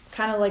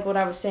kind of like what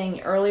I was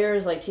saying earlier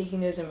is like taking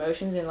those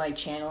emotions and like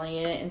channeling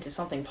it into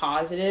something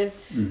positive,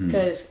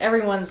 because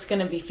everyone's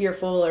going to be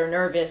fearful or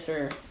nervous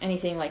or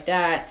anything like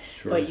that,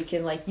 but you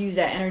can like use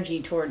that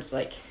energy towards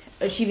like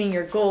achieving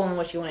your goal and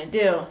what you want to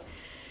do.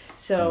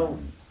 So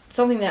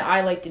something that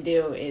I like to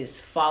do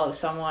is follow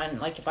someone.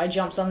 Like if I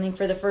jump something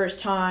for the first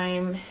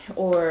time,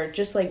 or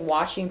just like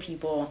watching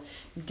people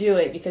do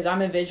it, because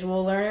I'm a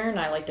visual learner and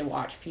I like to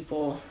watch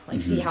people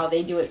like see how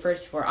they do it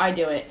first before I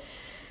do it.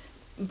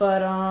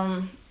 But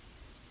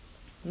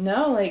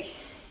no, like,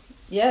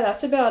 yeah,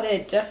 that's about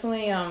it.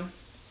 Definitely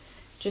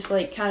just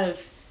like kind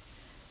of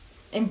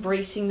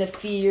embracing the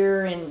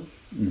fear and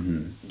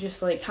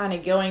just like kind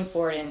of going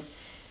for it, and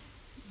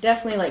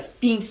definitely like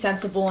being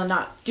sensible and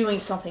not doing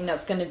something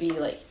that's going to be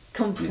like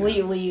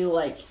completely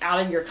like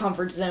out of your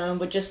comfort zone,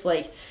 but just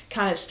like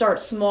kind of start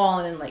small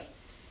and then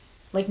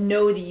like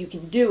know that you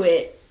can do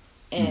it,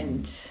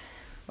 and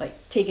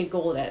like take a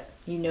goal that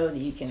you know that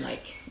you can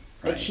like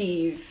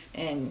achieve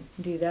and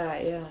do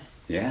that.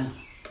 Yeah.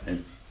 I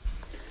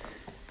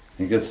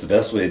think that's the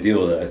best way to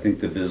deal with it. I think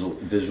the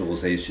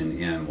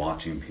visualization and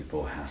watching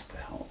people has to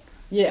help.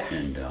 Yeah.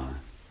 And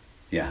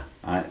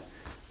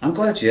I'm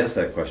glad you asked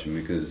that question,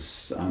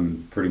 because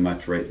I'm pretty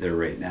much right there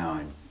right now.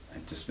 I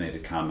just made a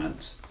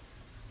comment,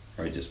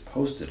 or I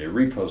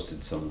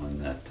reposted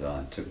someone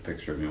that took a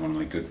picture of me, one of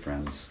my good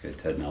friends,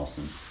 Ted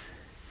Nelson,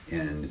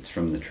 and it's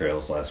from the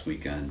trails last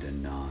weekend.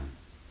 And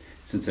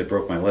since I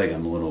broke my leg,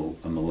 I'm a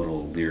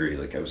little leery.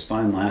 Like I was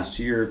fine last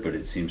year, but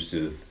it seems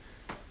to have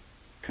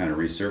kind of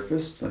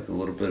resurfaced, like a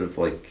little bit of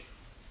like,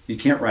 you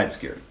can't ride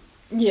scared.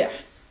 Yeah.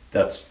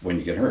 That's when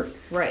you get hurt.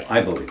 Right.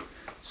 I believe.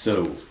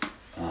 So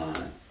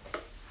I'm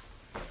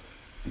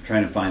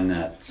trying to find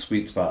that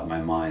sweet spot in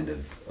my mind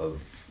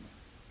of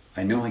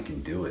I know I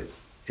can do it.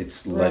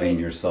 It's letting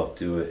yourself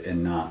do it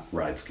and not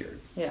ride scared.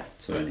 Yeah.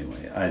 So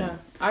anyway,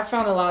 I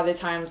found a lot of the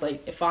times,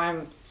 like if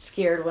I'm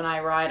scared when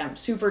I ride, I'm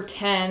super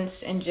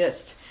tense, and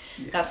just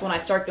that's when I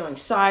start going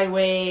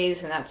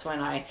sideways, and that's when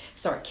I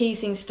start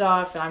casing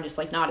stuff, and I'm just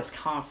like not as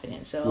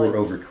confident. So or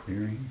over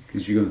clearing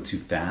because you go too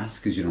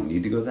fast because you don't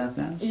need to go that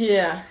fast.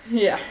 Yeah,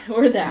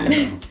 or that.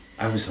 You know,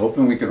 I was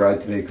hoping we could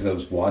ride today because I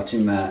was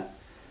watching the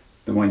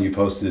one you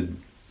posted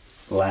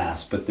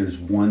last, but there's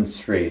one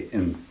straight,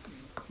 and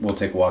we'll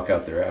take a walk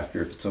out there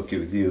after if it's okay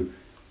with you.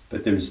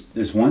 But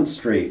there's one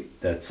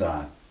straight that's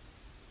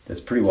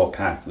pretty well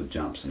packed with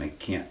jumps, and I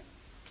can't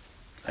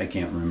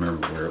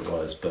remember where it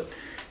was, but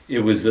it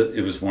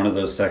was one of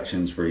those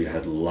sections where you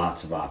had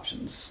lots of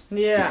options.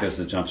 Yeah. Because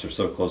the jumps are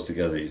so close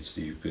together,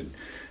 you could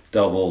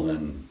double,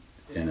 then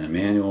in a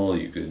manual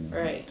you could.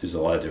 Right. There's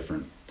a lot of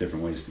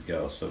different ways to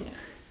go. So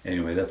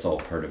anyway, that's all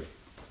part of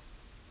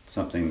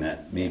something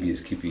that maybe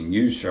is keeping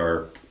you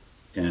sharp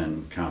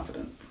and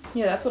confident.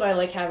 Yeah, that's what I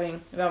like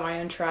having about my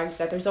own track, is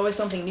that there's always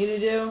something new to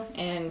do,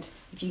 and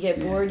if you get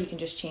bored, you can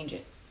just change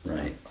it.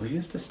 Right. Well, you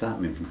have to stop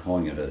me from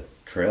calling it a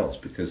trails,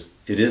 because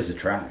it is a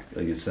track.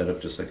 Like it's set up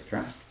just like a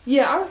track.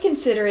 Yeah, I would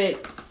consider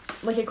it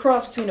like a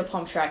cross between a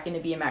pump track and a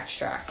BMX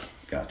track.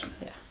 Gotcha.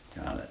 Yeah.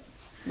 Got it.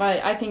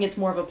 But I think it's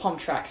more of a pump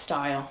track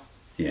style.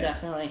 Yeah.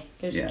 Definitely.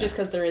 Just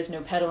because there is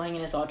no pedaling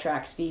and it's all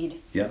track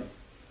speed. Yep.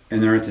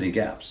 And there aren't any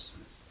gaps.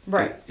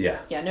 Right. Yeah.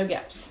 Yeah, no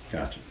gaps.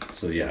 Gotcha.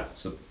 So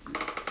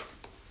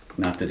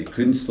not that it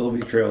couldn't still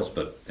be trails,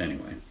 but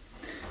anyway.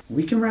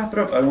 We can wrap it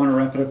up. I want to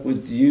wrap it up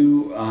with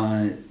you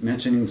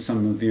mentioning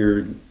some of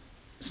your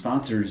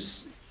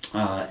sponsors.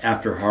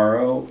 After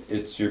Haro,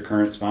 it's your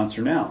current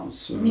sponsor now.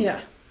 So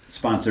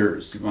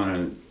sponsors, do you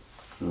want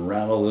to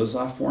rattle those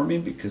off for me?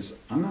 Because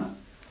I'm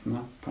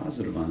not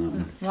positive on that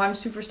one. Well, I'm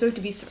super stoked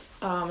to be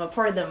a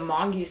part of the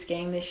Mongoose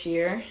gang this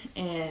year,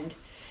 and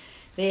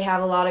they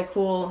have a lot of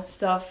cool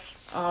stuff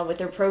with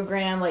their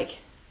program, like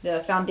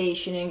the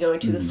foundation and going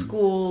to the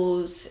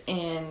schools,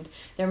 and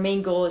their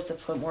main goal is to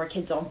put more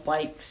kids on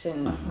bikes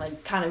and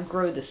like kind of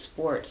grow the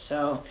sport.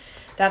 So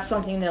that's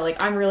something that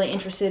like I'm really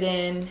interested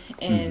in,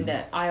 and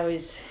that I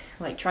always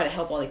like try to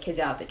help all the kids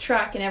out at the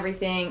track and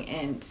everything.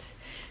 And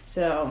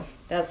so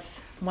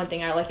that's one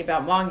thing I like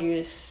about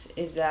Mongoose,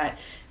 is that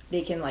they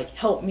can like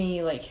help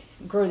me like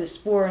grow the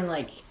sport and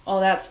like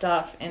all that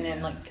stuff, and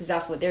then like because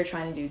that's what they're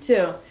trying to do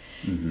too.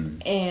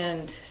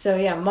 And so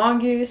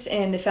Mongoose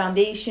and the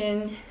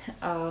foundation.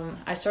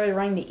 I started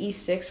running the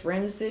E6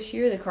 rims this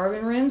year, the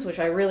carbon rims, which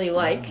I really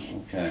like.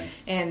 Okay.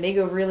 And they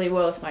go really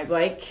well with my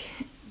bike.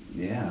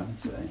 Yeah, I would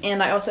say.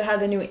 And I also have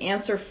the new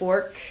Answer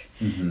fork,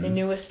 the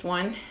newest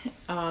one,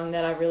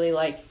 that I really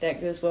like,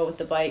 that goes well with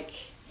the bike.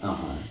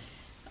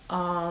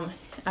 I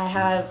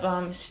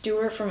have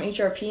Stuart from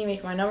HRP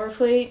make my number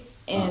plate,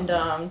 and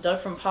Doug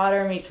from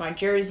Potter makes my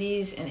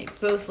jerseys, and they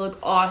both look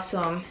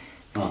awesome.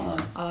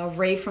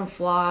 Ray from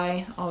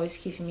Fly, always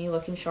keeping me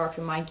looking sharp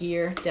in my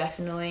gear,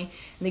 definitely.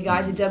 And the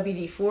guys at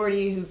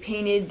WD-40 who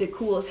painted the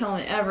coolest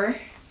helmet ever,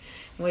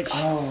 which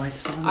I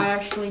saw that. I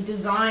actually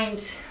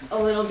designed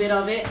a little bit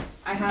of it.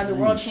 I had the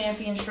world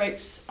champion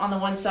stripes on the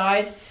one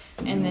side,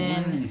 and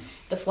then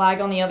the flag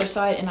on the other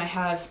side, and I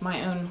have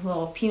my own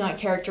little peanut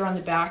character on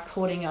the back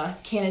holding a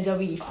can of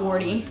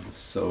WD-40. That's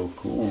so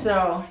cool.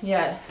 So,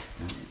 yeah.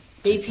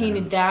 They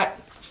painted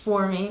that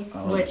for me,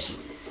 Oh, which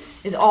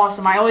is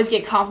awesome. I always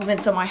get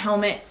compliments on my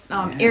helmet.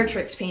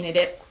 Airtrix painted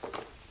it.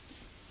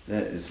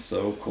 That is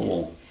so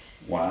cool.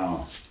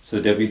 Wow.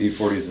 So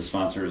WD-40 is a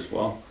sponsor as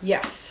well?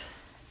 Yes.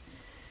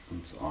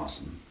 That's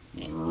awesome.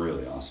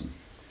 Really awesome.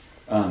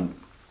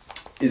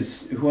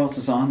 Who else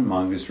is on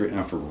Mongoose right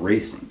now for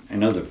racing? I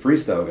know the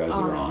freestyle guys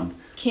are on.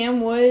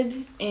 Cam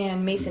Wood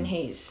and Mason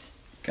Hayes.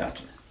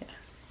 Gotcha. Yeah.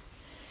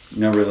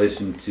 No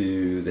relation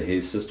to the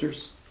Hayes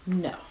sisters?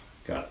 No.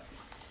 Got it.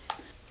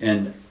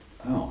 And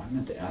I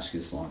meant to ask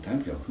you this a long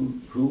time ago.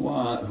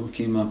 Who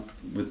came up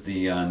with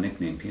the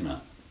nickname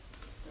Peanut?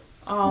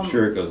 I'm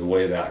sure it goes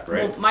way back,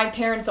 right? Well, my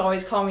parents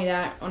always called me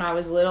that when I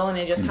was little, and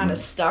it just kind of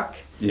stuck.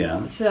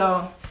 Yeah.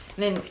 So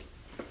then,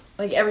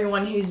 like,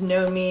 everyone who's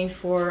known me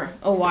for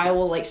a while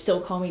will like still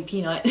call me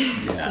Peanut.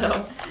 Yeah.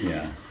 So.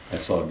 Yeah. I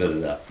saw a bit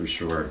of that for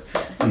sure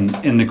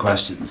in the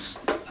questions,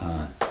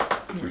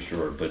 for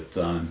sure. But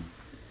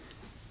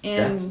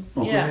and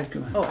go yeah. ahead, go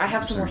ahead. Oh, I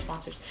have I'm some more sorry.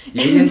 sponsors.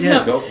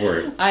 Yeah. Go for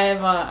it. I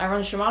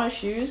run Shimano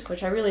shoes,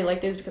 which I really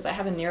like those because I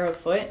have a narrow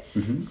foot.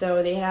 Mm-hmm.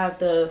 So they have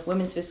the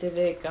women's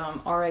specific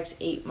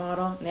RX8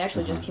 model, and they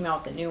actually just came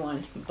out with a new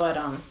one. But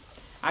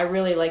I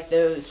really like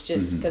those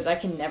just because I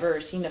can never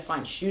seem to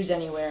find shoes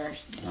anywhere.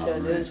 So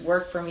right. those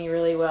work for me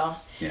really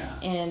well. Yeah.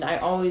 And I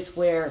always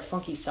wear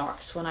funky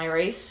socks when I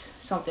race,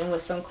 something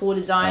with some cool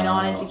design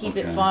on it to keep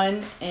it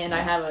fun. And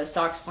I have a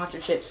sock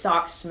sponsorship,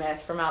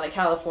 Socksmith, from out of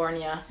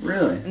California.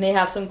 Really? And they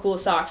have some cool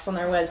socks on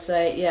their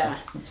website, yeah.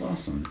 That's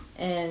awesome.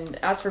 And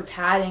as for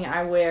padding,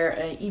 I wear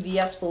an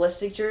EVS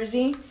ballistic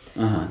jersey.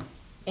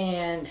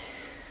 And,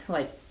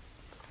 like,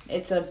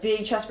 it's a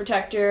big chest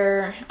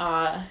protector,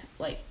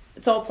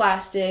 it's all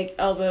plastic,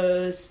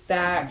 elbows,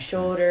 back,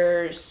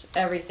 shoulders,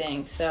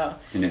 everything. So.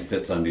 And it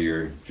fits under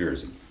your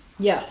jersey.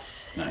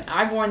 Yes. Nice.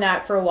 I've worn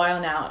that for a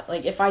while now.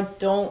 Like, if I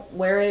don't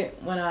wear it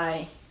when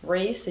I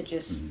race, it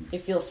just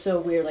it feels so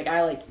weird. Like,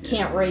 I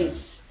can't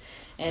race,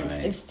 and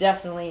it's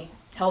definitely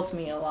helped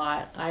me a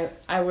lot.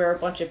 I wear a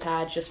bunch of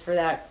pads just for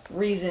that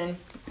reason.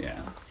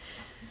 Yeah.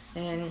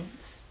 And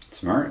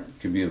smart.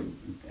 Could be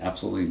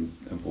absolutely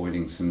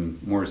avoiding some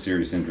more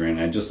serious injury. And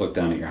I just looked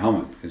down at your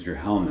helmet because your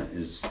helmet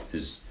is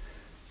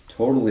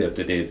totally up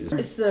to date.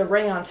 It's the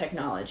rayon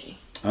technology.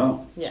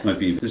 Oh, yeah. Might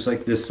be. There's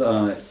like this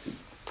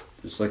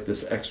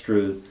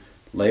extra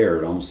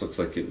layer. It almost looks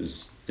like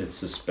it's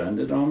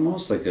suspended,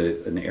 almost like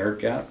an air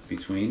gap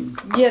between.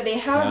 Yeah, they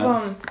have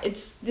pads.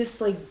 It's this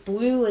like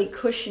blue like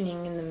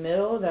cushioning in the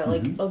middle that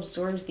like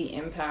absorbs the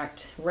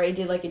impact. Ray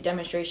did like a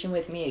demonstration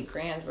with me at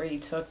Grants where he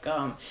took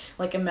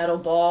like a metal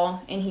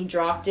ball and he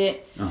dropped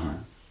it.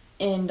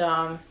 And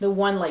the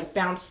one like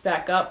bounced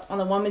back up on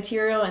the one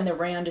material, and the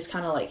rayon just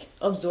kind of like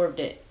absorbed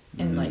it,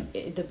 and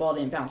the ball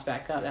didn't bounce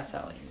back up. That's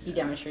how he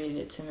demonstrated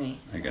it to me.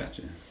 I got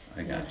you.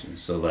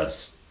 So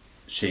less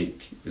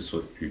shake is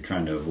what you're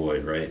trying to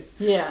avoid, right?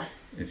 Yeah.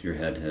 If your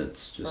head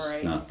hits,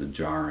 just not the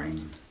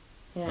jarring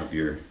of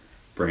your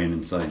brain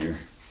inside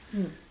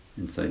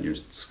your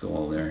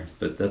skull there.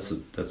 But that's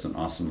an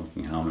awesome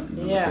looking helmet, and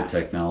with the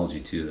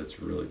technology too.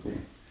 That's really cool.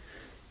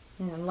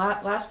 And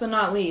last but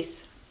not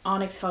least,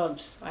 Onyx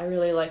hubs. I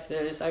really like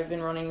those. I've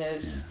been running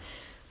those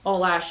all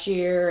last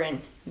year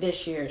and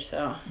this year,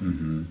 so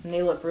and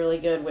they look really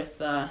good with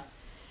the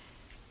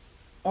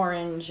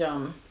orange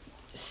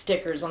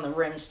stickers on the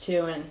rims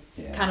too, and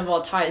kind of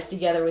all ties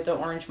together with the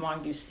orange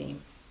mongoose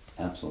theme.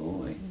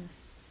 Absolutely.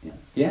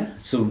 Yeah.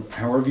 So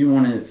however you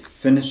want to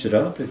finish it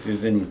up, if you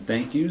have any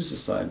thank yous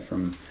aside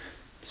from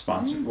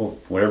sponsor, well,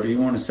 whatever you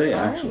want to say.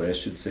 Actually, I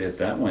should say it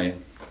that way.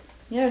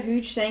 Yeah,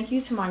 huge thank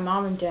you to my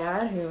mom and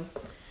dad who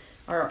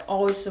are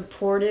always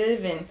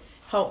supportive and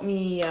help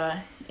me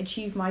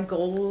achieve my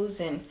goals,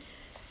 and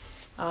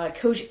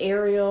Coach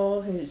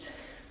Ariel, who's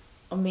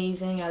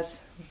amazing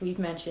as we've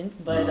mentioned,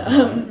 but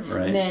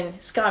and then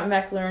Scott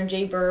Meckler and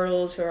Jay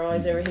Burtles, who are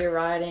always over here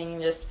riding,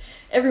 and just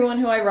everyone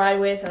who I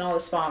ride with, and all the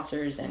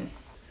sponsors. And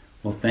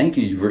well, thank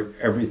you. You were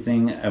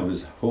everything I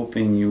was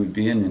hoping you would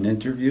be in an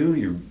interview.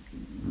 You're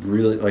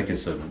really, like I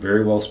said,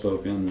 very well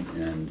spoken,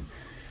 and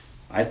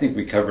I think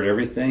we covered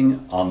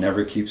everything. I'll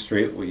never keep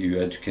straight what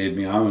you educated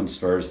me on as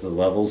far as the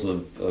levels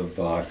of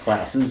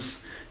classes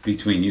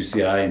between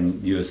UCI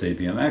and USA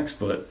BMX,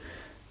 but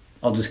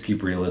I'll just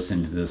keep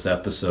re-listening to this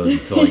episode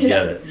until I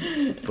get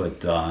it.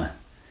 But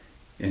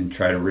and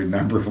try to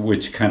remember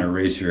which kind of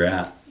race you're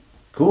at.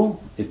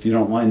 Cool. If you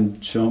don't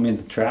mind showing me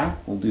the track,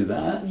 we'll do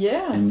that.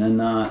 Yeah. And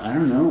then I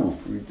don't know.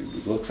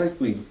 It looks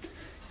like we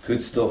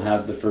could still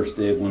have the first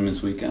day of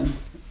Women's Weekend.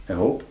 I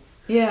hope.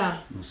 Yeah.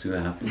 We'll see what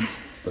happens.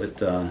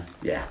 But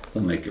yeah,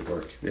 they'll make it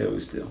work. They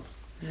always do.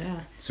 Yeah.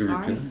 So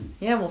we're good.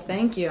 Yeah. Well,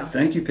 thank you.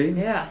 Thank you, Payton.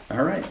 Yeah.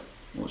 All right.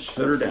 We'll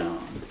shut her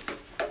down.